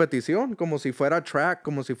una competición, como si fuera track,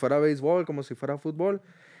 como si fuera béisbol, como si fuera fútbol.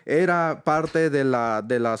 Era parte de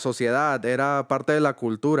la sociedad, era parte de la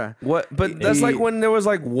cultura. What? But that's like when there was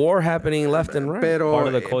like war happening left and right. Part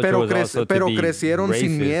of the culture was also to be crecieron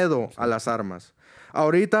sin racist. miedo a las armas.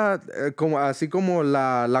 Ahorita, así como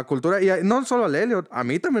la cultura, y no solo al Elliot, a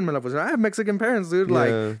mí también me la pusieron. I have Mexican parents, dude. Yeah.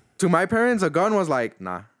 Like, to my parents, a gun was like,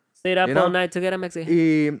 nah. Stayed up You know? all night to get a Mexican.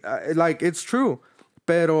 Y, like, it's true.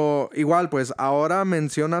 Pero igual, pues, ahora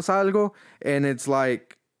mencionas algo, and it's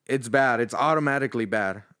like, it's bad. It's automatically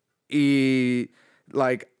bad. Y,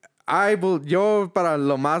 like, yo, para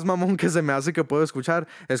lo más mamón que se me hace que puedo escuchar,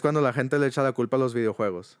 es cuando la gente le echa la culpa a los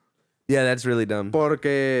videojuegos. Yeah, that's really dumb.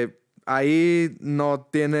 Porque ahí no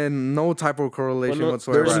tienen no type of correlation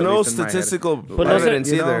whatsoever. There's at no least in my head. statistical Pues no sé,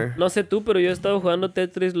 evidence either. No sé tú, pero yo he estado jugando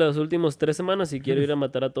Tetris las últimas 3 semanas y quiero ir a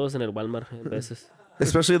matar a todos en el Walmart a veces.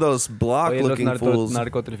 Especially those Oye, los block-looking fools.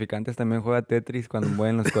 narcotraficantes también juegan Tetris cuando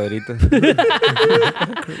mueven los cuadritos.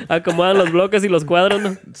 Acomodan los bloques y los cuadros,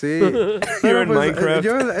 ¿no? Sí. You're in Minecraft.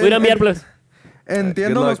 yo Voy a ir a mirar, pues.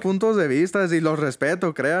 entiendo Good los luck. puntos de vista y los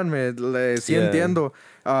respeto, créanme. Sí Yeah. entiendo.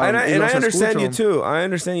 And y I los understand you escucho. too. I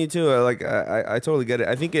understand you too. I totally get it.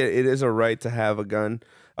 I think it is a right to have a gun.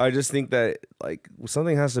 I just think that like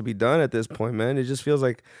something has to be done at this point, man. It just feels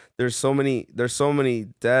like there's so many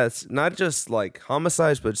deaths, not just like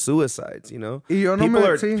homicides, but suicides. You know, Y yo no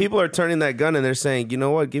people are turning that gun and they're saying, you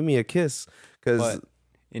know what, give me a kiss, because But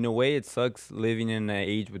in a way, it sucks living in an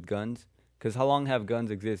age with guns. Because how long have guns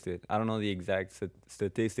existed? I don't know the exact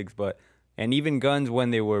statistics, but and even guns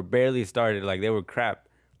when they were barely started, like they were crap.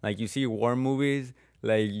 Like you see war movies,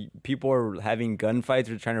 like people are having gunfights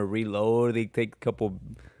or trying to reload. They take a couple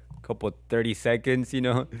 30 seconds, you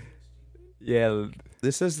know. Yeah,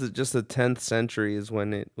 this is just the 10th century is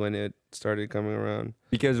when it started coming around.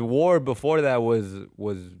 because war before that was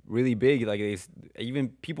really big. Like even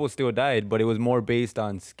people still died, but it was more based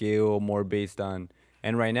on skill, more based on.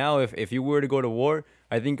 And right now, if you were to go to war,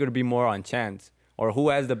 I think it would be more on chance or who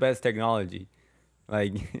has the best technology.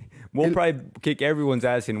 Like we'll probably kick everyone's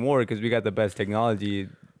ass in war because we got the best technology,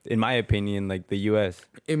 in my opinion, like the U.S.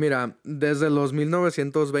 Y mira, desde los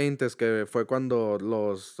 1920s, que fue cuando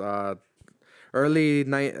los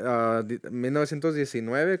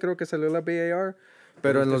 1919 creo que salió la BAR,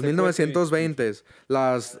 pero en los 1920s,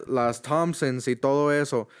 las Thompsons y todo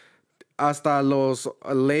eso, hasta los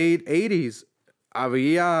late 80s,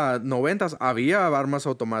 había 90s, había armas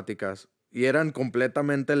automáticas y eran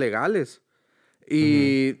completamente legales.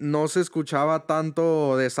 Y no se escuchaba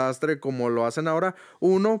tanto desastre como lo hacen ahora.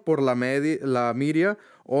 Uno, por la media.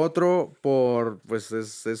 Otro, pues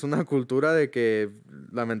es una cultura de que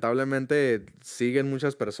lamentablemente siguen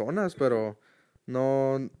muchas personas, pero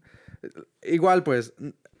no... Igual, pues,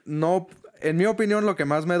 no... En mi opinión, lo que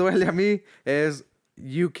más me duele a mí es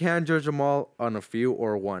you can't judge them all on a few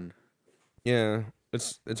or one. Yeah,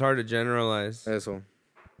 it's hard to generalize. Eso.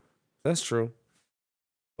 That's true.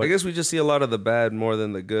 I guess we just see a lot of the bad more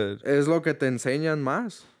than the good. Es lo que te enseñan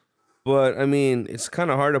más. But I mean, it's kind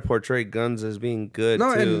of hard to portray guns as being good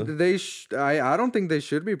No, too. and I don't think they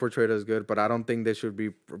should be portrayed as good, but I don't think they should be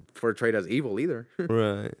portrayed as evil either.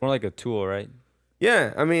 Right. More like a tool, right?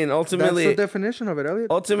 Yeah, I mean, ultimately, That's the definition of it, Elliot.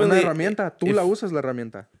 ultimately, Una herramienta. Tú la usas la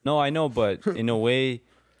herramienta. No, I know, but in a way,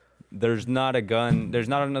 there's not a gun. There's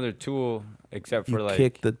not another tool except for you like.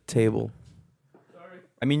 kick the table.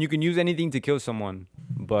 I mean, you can use anything to kill someone,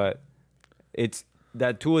 but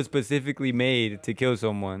that tool is specifically made to kill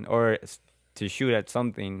someone or to shoot at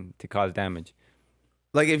something to cause damage.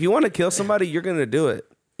 Like, if you want to kill somebody, you're gonna do it.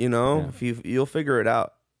 You know, if you'll figure it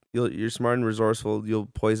out. You're smart and resourceful. You'll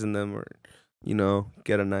poison them or, you know,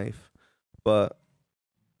 get a knife. But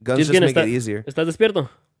guns just make it easier. ¿Estás despierto?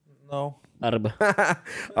 No. Arba.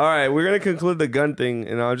 All right, we're gonna conclude the gun thing,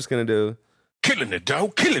 and I'm just gonna do. Killing it,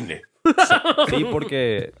 dog. Killing it. Sí,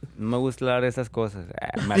 porque no me gusta hablar de esas cosas.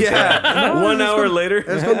 Yeah. 1 hour later.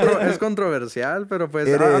 Es controversial, pero pues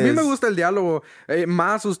It a mí me is. gusta el diálogo.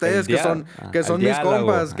 Más ustedes que son el mis diálogo.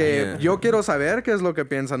 compas, que Yeah. yo quiero saber qué es lo que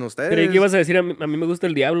piensan ustedes. Creí que ibas a decir, a mí me gusta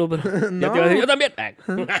el diablo, pero ya te iba a decir, yo también.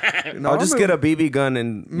 No, I'll just me, get a BB gun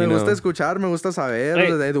and me you gusta know. escuchar, me gusta saber,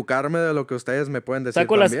 Hey. de educarme de lo que ustedes me pueden decir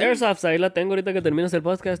Saco las también. airsofts, ahí la tengo ahorita que terminas el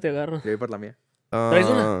podcast, te agarro. Yo voy por la mía. ¿Traes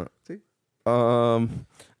una? Sí.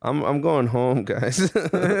 I'm going home, guys.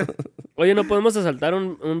 Oye, ¿no podemos asaltar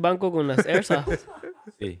un banco con las airsofts?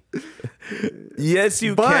 Sí. Yes,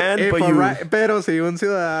 you But can, if but a you. pero si un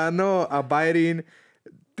ciudadano abiding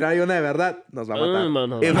trae una de verdad, nos va a matar.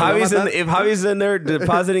 No. If Javi's in there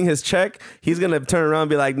depositing his check, he's gonna turn around and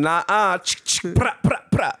be like, nah, pra, pra,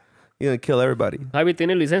 pra. He's gonna kill everybody. Javi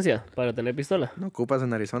tiene licencia para tener pistola. No ocupas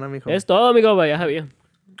en Arizona, mijo. Es todo, amigo, vaya, Javi.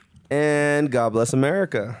 And God bless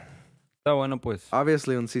America. Está bueno, pues.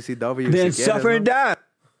 Obviously un CCW Then si quieres, suffer ¿no? that.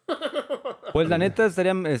 Pues la neta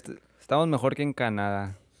estamos mejor que en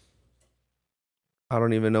Canadá. I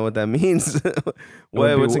don't even know what that means.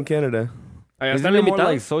 What's in Canada? Allá Isn't están it more limitados.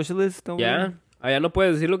 like socialist? don't we? Ya. Allá no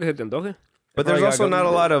puedes decir lo que se te antoje. But there's Probably also got not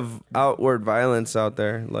a government. lot of outward violence out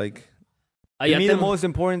there. Like, To Allá me, the tenemos- most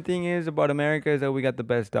important thing is about America is that we got the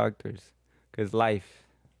best doctors. Because life.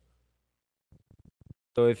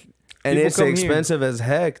 So if and people it's come here- expensive as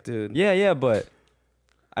heck, dude. Yeah, but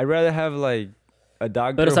I'd rather have like a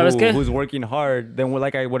doctor Pero ¿sabes qué? who's working hard than what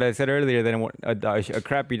I said earlier than a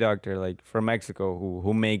crappy doctor like from Mexico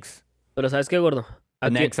who makes Pero ¿sabes qué, gordo?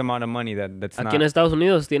 an Aquí, X amount of money that's aquí not. en Estados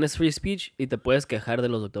Unidos tienes free speech y te puedes quejar de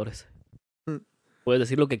los doctores. Puedes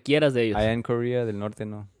decir lo que quieras de ellos. Allá en Corea del Norte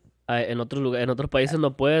no. En otros lugares, en otros países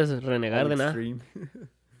no puedes renegar de nada.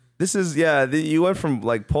 This is, yeah, you went from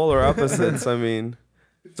like polar opposites. I mean,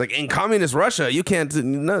 it's like in communist Russia, you can't do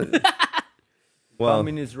no. Well,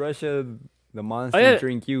 Communist Russia, the monster Oye.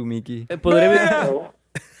 drink you, Mickey. Podría...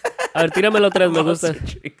 A ver, tíramelo otra vez, me gusta.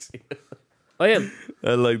 Oye,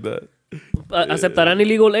 I like that. ¿aceptarán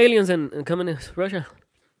illegal aliens en communist Russia?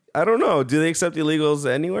 I don't know. Do they accept illegals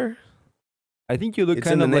anywhere? I think you look It's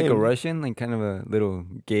kind in of the like a name. Russian, like kind of a little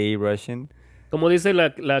gay Russian. Como dice la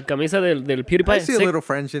camisa del I PewDiePie. see a little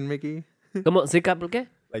French in Mickey. ¿Cómo? ¿Qué?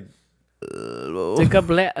 Like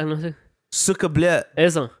No sé. Sukablet.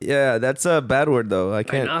 Eso. Yeah, that's a bad word though. I Ay,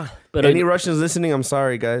 can't. no. Pero Any Russians listening, I'm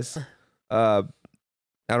sorry, guys. I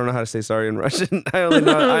don't know how to say sorry in Russian. I only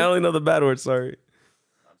know the bad word. Sorry.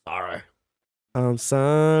 Sorry. I'm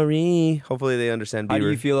sorry. Hopefully they understand. how do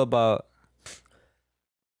you Bieber. feel about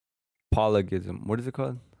polygism? What is it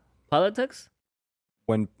called? Politics?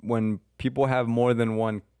 When people have more than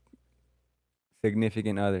one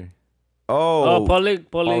significant other. Oh, Polygamy.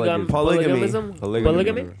 Polygamy.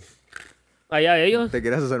 Polygamy. Allá ellos. ¿Te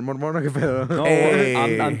quieres hacer mormón o qué pedo? No,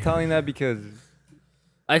 Hey. I'm telling that because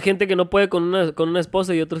Hay gente que no puede con una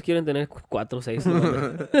esposa y otros quieren tener 4 o 6.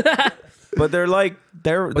 but they're like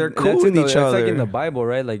they're but cool that's with each that's other. like in the Bible,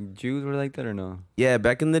 right? Like Jews were like that or no? Yeah,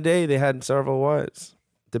 back in the day they had several wives,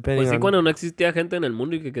 depending Pues sí, on. cuando no existía gente en el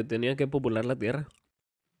mundo y que tenía que popular la tierra.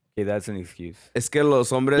 Okay, that's an excuse. Es que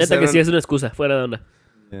los hombres Neta que eran- sí es una excusa, fuera de onda.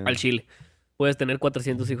 Yeah. Al chile. Puedes tener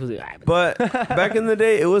 400 hijos y... ay, But back in the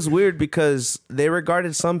day, it was weird because they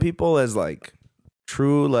regarded some people as like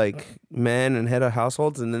true like men and head of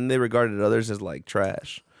households, and then they regarded others as like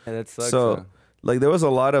trash. Yeah, that sucks. So though. like there was a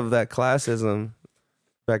lot of that classism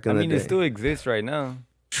back in I the mean, day. it still exists right now.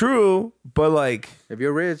 True, but like If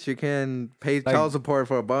you're rich, you can pay child support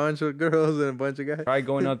for a bunch of girls and a bunch of guys. Try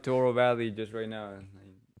going up to Oro Valley just right now,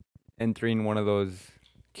 entering one of those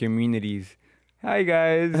communities. Hi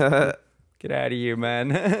guys, get out of here,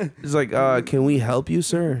 man. it's like, can we help you,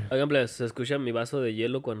 sir? Oigan, please, se escucha mi vaso de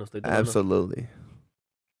hielo cuando estoy tomando. Absolutely.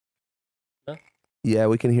 Huh? Yeah,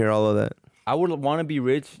 we can hear all of that. I would want to be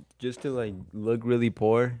rich just to like look really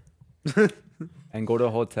poor. And go to a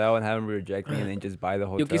hotel and have them reject me and then just buy the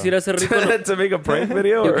hotel. Yo quisiera ser rico. To make a prank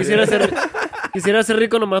video? Yo or- quisiera ser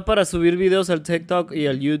rico nomás para subir videos al TikTok y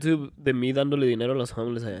al YouTube de mí dándole dinero a los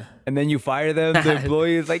homeless allá. And then you fire them, the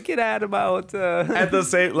employee is like, get out of my hotel. At the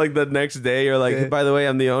same, like the next day, you're like, Yeah. by the way,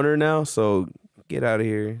 I'm the owner now, so get out of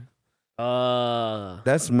here.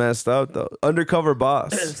 That's messed up, though. Undercover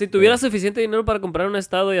boss. Si tuvieras suficiente dinero para comprar un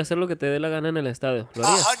estado y hacer lo que te dé la gana en el estadio, ¿lo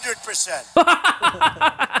harías?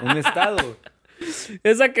 100%. Un estado.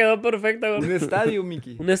 Esa quedó perfecta, güey. Un estadio,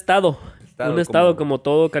 Mickey. Un estado. Estado Un estado como- como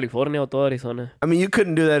todo California o todo Arizona. I mean, you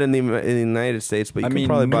couldn't do that in the United States, but you I could mean,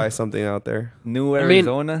 probably no. buy something out there. New mean,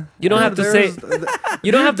 Arizona. You don't have to say...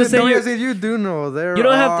 You don't have to say... No, your- yes, you do know there You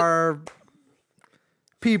don't have to- are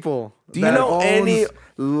people Do you that know any? owns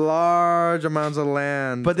large amounts of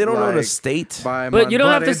land? But they don't own a like, state. But you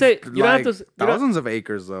don't have to say- you don't have like to- you don't- thousands of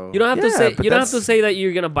acres though. You don't have to Yeah, say but you don't have to that's- say that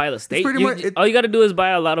you're gonna buy the state. pretty much- All you gotta do is buy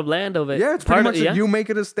a lot of land of it. Yeah, it's pretty Part much of- you make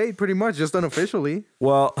it a state, pretty much, just unofficially.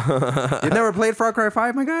 Well, You never played Far Cry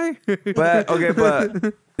 5, my guy?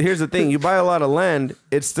 but here's the thing: you buy a lot of land,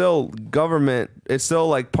 it's still government. It's still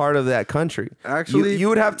like part of that country. Actually- you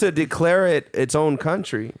would have to declare it its own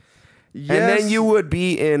country, and then you would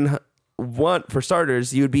be in one. For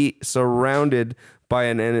starters, you would be surrounded by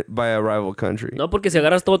a rival country. No, porque si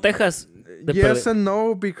agarras todo Texas. Yes and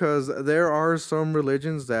no, because there are some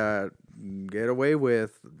religions that get away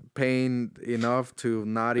with paying enough to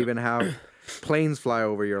not even have planes fly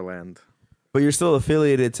over your land. But you're still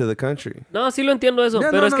affiliated to the country. No, sí lo entiendo eso.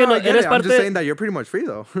 Yeah, pero es que no, I get eres it. I'm parte. just saying that you're pretty much free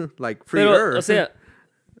though, like Pero, freer. o sea,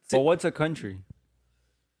 But what's a country?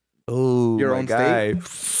 Oh, Your my own guy.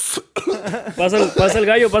 pasa el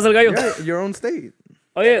gallo, pasa el gallo. Yeah, your own state.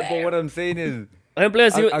 Oye, But what I'm saying is, por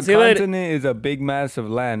ejemplo, si, a si va a ir- continent is a big mass of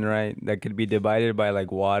land, right? That could be divided by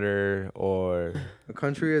like water or A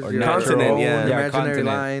country is Or your natural- own yeah. imaginary continent,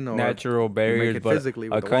 line, or natural you make barriers. it But physically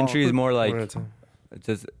a with a country wall. is more like One at a time.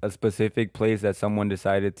 just a specific place that someone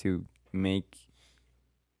decided to make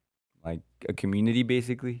like a community,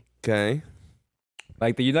 basically. Okay.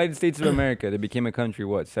 Like the United States of America, they became a country,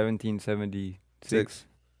 what, 1776?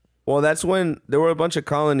 Well, that's when there were a bunch of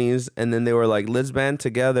colonies, and then they were like, let's band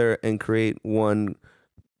together and create one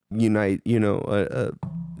unite. Yeah,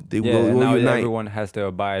 and will now unite. everyone has to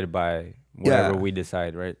abide by whatever Yeah. we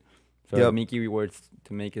decide, right? So Yep. if Mickey were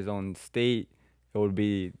to make his own state, it would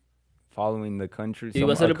be following the country, Y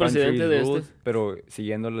va a ser el presidente de rules, este. pero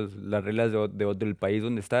siguiendo las reglas del país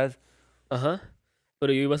donde estás. Ajá.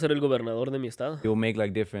 Pero yo iba a ser el gobernador de mi estado. You'll make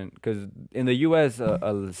like different, because in the U.S.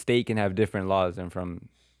 A state can have different laws than from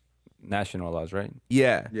national laws, right?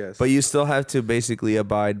 Yeah. Yes. But you still have to basically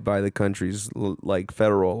abide by the country's like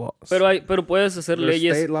federal laws. Pero puedes hacer There's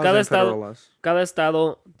leyes. state laws Cada and federal estado, laws. cada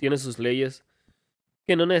estado tiene sus leyes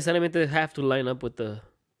que no necesariamente have to line up with the.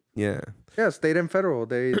 yeah. Yeah, state and federal.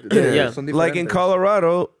 They Yeah. son Like in diferentes.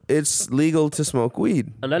 Colorado, it's legal to smoke weed,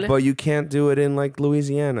 Ándale. but you can't do it in like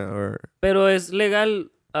Louisiana or. Pero es legal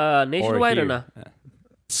nationwide here. or no? Yeah.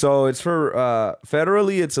 So it's for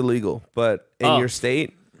federally, it's illegal, but in Oh. your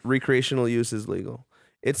state, recreational use is legal.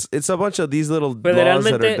 It's a bunch of these little laws that are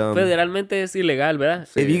Federalmente, dumb. federalmente es ilegal, ¿verdad?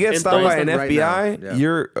 If you get stopped by an Entonces, right FBI, now,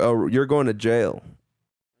 yeah. you're going to jail,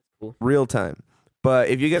 Cool. real time. But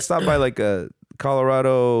if you get stopped by like a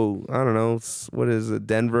Colorado, I don't know, what is it,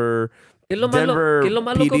 Denver, ¿Qué es lo Denver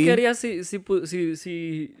malo PD? que harías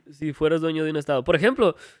si fueras dueño de un estado? Por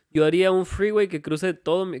ejemplo, yo haría un freeway que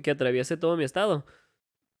que atraviese todo mi estado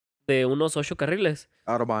de unos 8 carriles.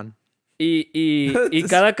 Autobahn. Y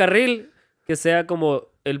cada carril que sea como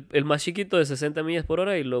el más chiquito de 60 millas por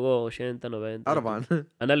hora y luego 80, 90. Autobahn.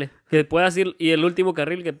 Ándale. Que puedas ir, y el último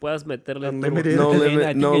carril que puedas meterle turbo. Unlimited. No I limit,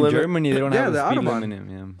 think no in limit. Germany they don't Yeah, have the a speed Autobahn. limit.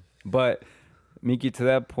 Yeah. But Mickey, to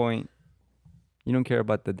that point, you don't care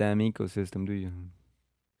about the damn ecosystem, do you?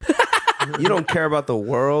 You don't care about the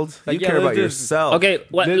world. Like, You yeah, care about let's just- yourself. Okay, This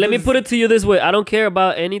let me is- put it to you this way. I don't care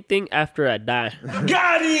about anything after I die.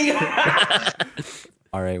 Got him!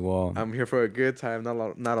 All right, well, I'm here for a good time,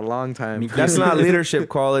 not a long time. That's not leadership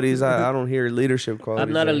qualities. I don't hear leadership qualities.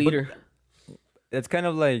 I'm not a there. leader. it's kind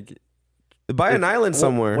of like Buy an island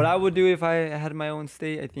somewhere. What I would do if I had my own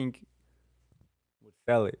state, I think, would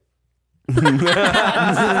sell it.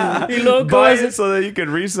 Y luego, ¿cómo Buy haces? it so that you can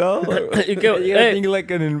resell. Y que, You gotta hey, think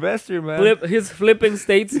like an investor, man. he's flipping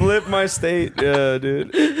states. Flip my state. Yeah,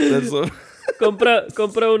 dude. That's what...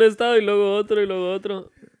 compra un estado y luego otro.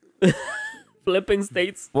 Flipping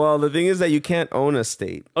states. Well, the thing is that you can't own a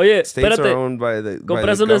state. Oye, States espérate. are owned by the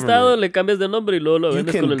Compras un estado, le cambias de nombre y luego lo You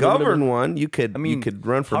vendes con can el nombre. govern one. You could. I mean, you could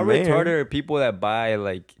run for How mayor. retarded are people that buy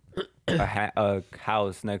like a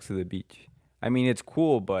house next to the beach? I mean, it's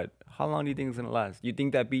cool, but how long do you think it's gonna last? You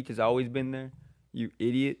think that beach has always been there? You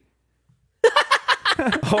idiot.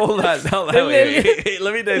 Hold on. Wait.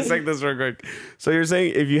 Let me dissect this real quick. So you're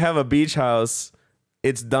saying if you have a beach house,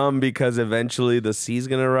 it's dumb because eventually the sea's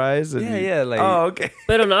gonna rise? And Yeah, like. Oh, okay.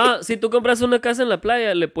 Pero no, si tú compras una casa en la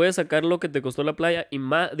playa, le puedes sacar lo que te costó la playa y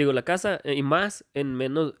más, digo, la casa y más en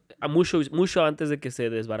menos, mucho antes de que se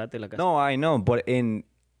desbarate la casa. No, I know, but in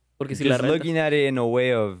Porque si la just rentas. looking at it in a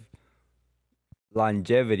way of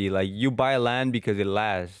longevity, like you buy land because it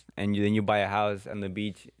lasts, and then you buy a house on the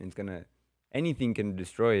beach, and it's gonna anything can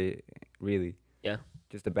destroy it, really. Yeah.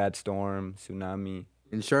 Just a bad storm, tsunami.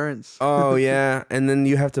 Insurance. Oh yeah, and then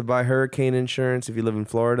you have to buy hurricane insurance if you live in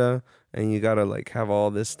Florida, and you gotta like have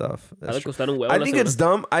all this stuff. Ha de That's true. costar un huevo I la think semana. it's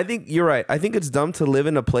dumb. I think you're right. I think it's dumb to live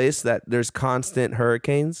in a place that there's constant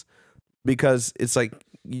hurricanes, because it's like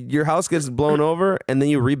your house gets blown over and then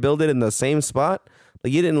you rebuild it in the same spot.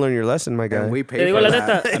 Like, you didn't learn your lesson, my guy. And we Te pay digo for la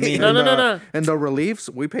that. neta. I mean, No. And the reliefs,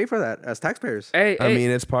 we pay for that as taxpayers. Ey, I mean,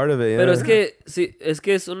 it's part of it. pero Yeah. es que, sí, es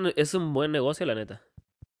que es un buen negocio, la neta.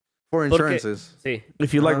 For insurances. Sí.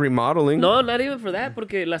 If you like remodeling. No, not even for that,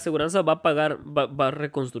 porque la aseguranza va a pagar, va a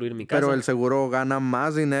reconstruir mi casa. Pero el seguro gana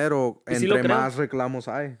más dinero Y sí lo entre creo. más reclamos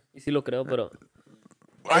hay. Y sí lo creo, pero...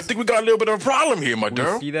 I think we got a little bit of a problem here, my We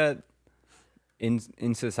girl. see that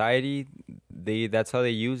in society, that's how they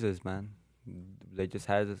use us, man. They just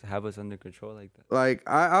have us under control like that. Like,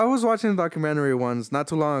 I was watching a documentary once, not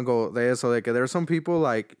too long ago, there's some people,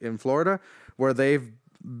 like, in Florida, where they've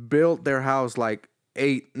built their house, like,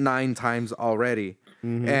 8-9 times already.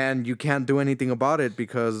 And you can't do anything about it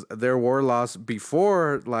because there were laws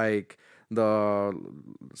before, like, the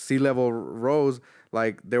sea level rose.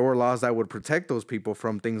 Like, there were laws that would protect those people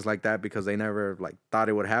from things like that because they never, like, thought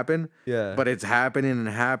it would happen. Yeah. But it's happening and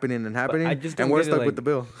happening and happening. I just don't and we're get it, stuck like, with the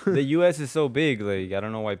bill. The U.S. is so big, like, I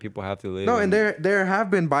don't know why people have to live. No, and there have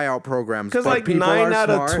been buyout programs. Because but like people 9 are out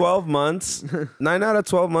smart. of 12 months, 9 out of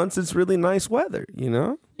 12 months, it's really nice weather, you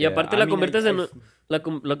know? Y aparte la I mean, conviertes en... La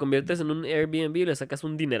conviertes en un Airbnb y le sacas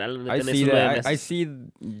un dineral. I en see esos 9 that. meses. I see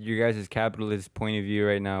your guys' capitalist point of view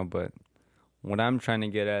right now, but what I'm trying to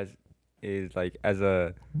get at is like as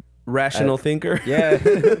a Rational thinker. yeah,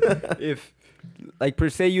 if like per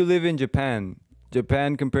se you live in Japan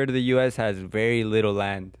compared to the U.S. has very little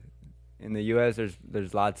land. In the U.S.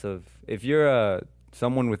 there's lots of. If you're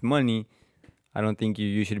someone with money, I don't think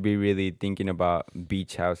you should be really thinking about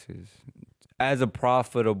beach houses as a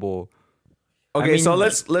profitable. Okay, I mean, so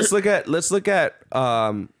let's look at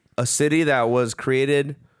a city that was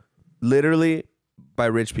created literally by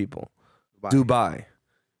rich people. Dubai.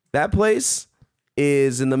 That place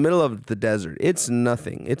is in the middle of the desert. It's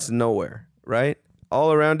nothing. It's nowhere, right?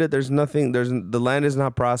 All around it, there's nothing. The land is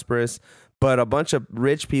not prosperous, but a bunch of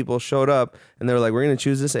rich people showed up and they were like, we're going to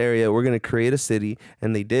choose this area. We're going to create a city.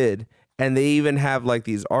 And they did. And they even have like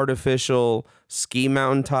these artificial ski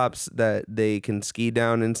mountaintops that they can ski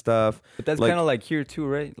down and stuff. But that's like, kind of like here too,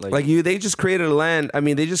 right? they just created a land. I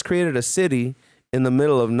mean, they just created a city in the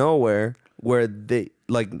middle of nowhere where they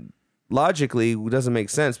like logically it doesn't make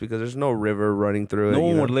sense because there's no river running through it. No one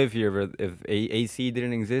you know? would live here if AC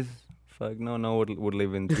didn't exist. Fuck, no would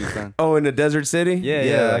live in Tucson. Oh, in a desert city?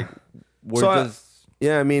 Yeah. Like we're So just.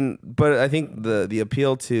 I mean, but I think the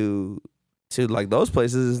appeal to like those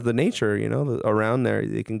places is the nature, you know, around there.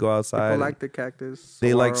 They can go outside. People like the cactus.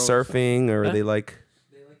 They like saguaros. surfing or they like.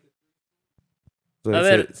 So A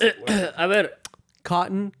ver, a ver.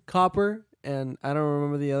 Cotton, copper, and I don't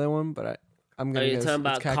remember the other one, but I'm Are gonna you guess talking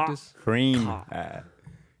it's about cactus. Cream.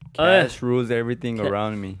 Cash rules everything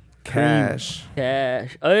around me. cash.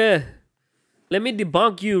 Cash. Oye, let me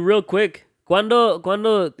debunk you real quick. ¿Cuándo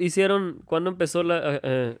empezó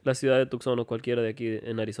la ciudad de Tucson o cualquiera de aquí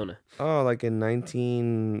en Arizona? Oh, like in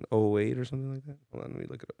 1908 or something like that. Hold on, let me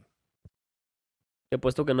look it up. He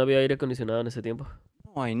puesto que no había aire acondicionado en ese tiempo.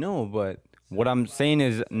 Oh, I know, but what I'm saying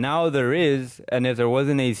is now there is, and if there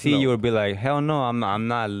wasn't AC, you would be like, hell no, I'm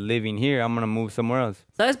not living here. I'm gonna move somewhere else.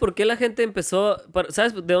 ¿Sabes por qué la gente empezó?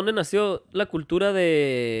 ¿Sabes de dónde nació la cultura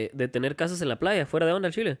de tener casas en la playa, fuera de onda,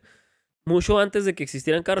 al Chile? Mucho antes de que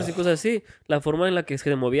existieran carros y cosas así, la forma en la que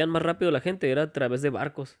se movían más rápido la gente era a través de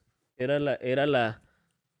barcos.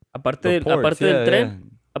 Aparte The del, ports, aparte del yeah, tren,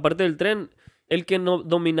 yeah. aparte del tren, el que no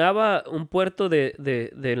dominaba un puerto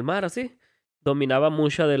del mar así, dominaba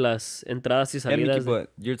muchas de las entradas y Yeah, Mickey, salidas.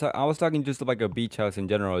 but I was talking just like a beach house in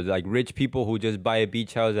general. It's like rich people who just buy a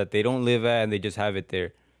beach house that they don't live at and they just have it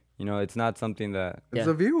there. You know, it's not something that. It's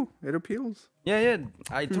Yeah. a view. It appeals. Yeah,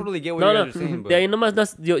 I totally get what No, you no, guys are saying, but de ahí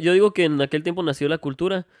nomás, yo digo que en aquel tiempo nació la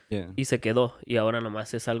cultura yeah. y se quedó. Y ahora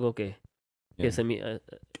nomás es algo que Yeah. se mira,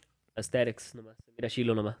 aesthetics nomás, se mira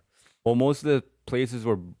chilo nomás. Well, most of the places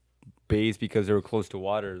were based because they were close to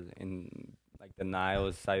water, in like the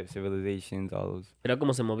Nile civilizations, all those. Era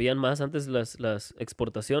como se movían más antes las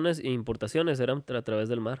exportaciones e importaciones, eran a través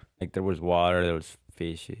del mar. Like there was water, there was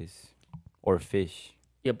fishes, or fish.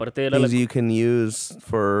 Y aparte era la... Things you can use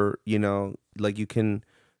for, you know, like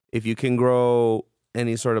if you can grow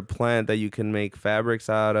any sort of plant that you can make fabrics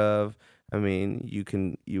out of. I mean,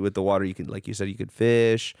 with the water, you can, like you said, you could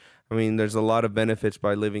fish. I mean, there's a lot of benefits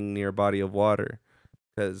by living near a body of water.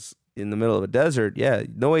 Because in the middle of a desert, yeah,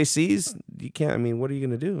 no ACs, you can't. I mean, what are you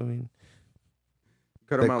going to do? I mean,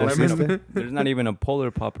 Cut 'em out There's lemon. There's not even a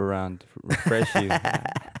Polar Pop around to refresh you.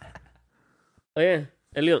 Oye,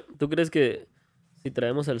 Elio, ¿tú crees que si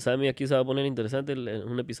traemos al Sammy aquí se va a poner interesante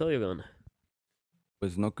un episodio, qué onda?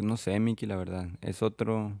 Pues no sé, Mickey, la verdad. Es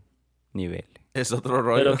otro nivel. Es otro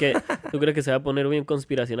rollo. ¿Pero qué? ¿Tú crees que se va a poner bien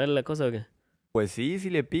conspiracional la cosa o qué? Pues sí, si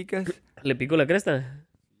le picas. ¿Le pico la cresta?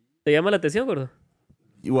 ¿Te llama la atención, gordo?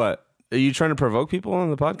 What? Are you trying to provoke people on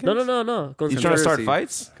the podcast? No. You trying to start Conspiracy.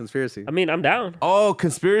 fights? Conspiracy. I mean, I'm down. Oh, Sí,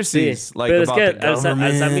 conspiracies. Like pero es about que the al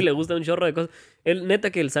Sammy government. le gusta un chorro de cosas. Neta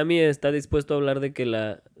que el Sammy está dispuesto a hablar de que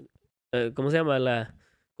 ¿cómo se llama?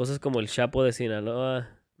 Cosas como el Chapo de Sinaloa.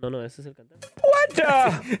 No, ese es el cantante.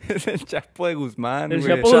 Es el Chapo de Guzmán, El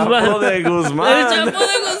güey. Chapo Guzmán. Chapo de El Guzmán. Chapo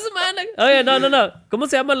de Guzmán. Oye, no. ¿Cómo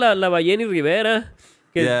se llama la Balleni Rivera?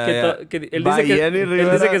 Que él dice que Balleni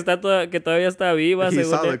Rivera. que todavía está viva. He según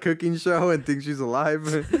saw él. the cooking show and thinks she's alive.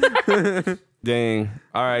 Dang.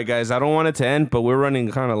 All right, guys. I don't want it to end, but we're running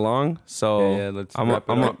kind of long. So Yeah, let's I'm wrap it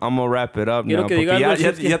up. gonna wrap it up Quiero now. que Porque diga algo,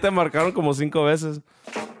 ya Shipskin. te marcaron como 5 veces.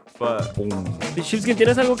 But Shipskin,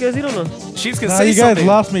 ¿tienes algo que decir o no? She's can Nah, say you guys something.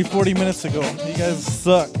 lost me 40 minutes ago. You guys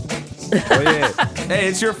suck. Oye, Hey,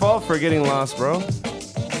 it's your fault for getting lost, bro.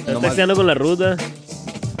 Estás texteando con la ruta.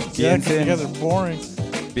 Yeah, 'cause you piensen, guys are boring.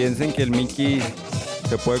 piensen que el Mickey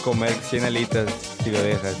se puede comer 100 alitas si lo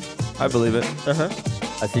dejas. I believe it. Ajá.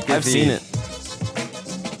 Así que I've si, seen it.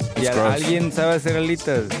 si It's gross. alguien sabe hacer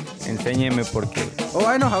alitas, enséñeme porque Oh,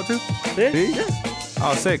 I know how to. ¿Sí?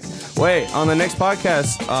 Oh, sick. Wait, on the next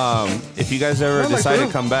podcast, if you guys ever No, like decide to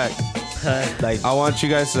real. come back, like, I want you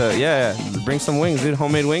guys to, bring some wings, dude,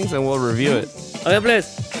 homemade wings, and we'll review it. Oye,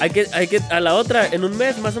 pues, hay que, a la otra, en un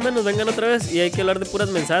mes más o menos, vengan otra vez y hay que hablar de puras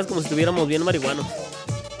mensajes como si estuviéramos bien marihuanos.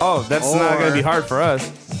 Oh, that's not gonna be hard for us.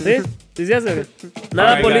 ¿Sí? ¿Sí se hace?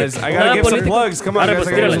 Nada, Alright, guys, I gotta give some plugs. Come on, Arre, guys, pues,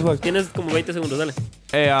 I gotta give tírale. some plugs. Tienes como 20 segundos, dale.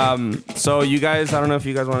 Hey, so you guys, I don't know if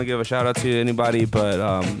you guys want to give a shout out to anybody,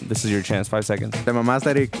 but this is your chance. 5 seconds. Te mamaste,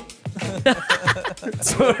 Eric.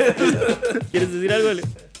 ¿Quieres decir algo, Ale?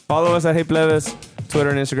 Follow us at Hey Plebes, Twitter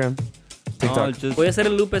and Instagram, TikTok. no, just Voy a hacer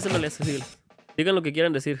el loop ese, no le hace, síguele. Digan lo que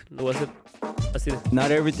quieran decir, lo voy a hacer así de.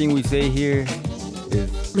 not everything we say here is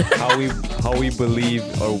how we believe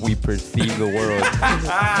or we perceive the world.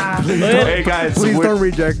 Hey guys, Please we're- don't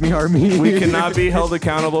reject me, Army. we cannot be held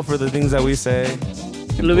accountable for the things that we say.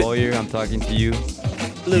 Lo vi- Employer, I'm talking to you.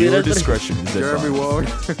 Lo Your hubieras, discretion is Jeremy advised. Ward.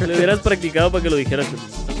 lo hubieras practicado para que lo dijeras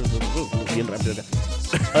bien rápido acá.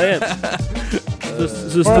 Oye,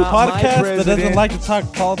 sus For a not my podcast that doesn't president. like to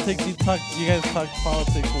talk politics, you guys talk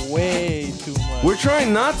politics way too much. We're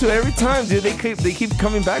trying not to every time, dude. They keep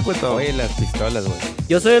coming back with them. Oye, las pistolas, güey.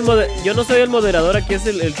 yo no soy el moderador, aquí es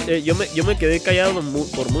yo me quedé callado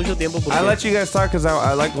por mucho tiempo porque I let you guys talk because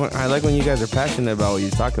I like when you guys are passionate about what you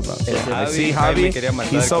talk about. So, I see Javi me Javi, quería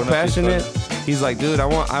matar he's so con una passionate. pistola. He's like, dude, I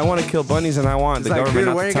want to kill bunnies and I want It's the like, government dude,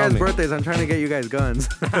 not when to you tell guys' me. birthdays, I'm trying to get you guys guns.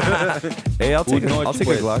 Hey, I'll take Uno, a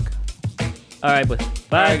pues. Glock. Alright, pues,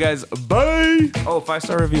 All right, bye. guys, bye. Oh,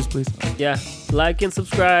 5-star reviews, please. Yeah, like and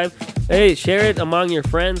subscribe. Hey, share it among your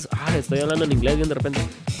friends. Estoy hablando en inglés bien de repente.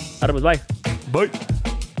 Ahora pues, bye. Bye.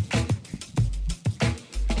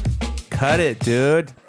 Cut it, dude.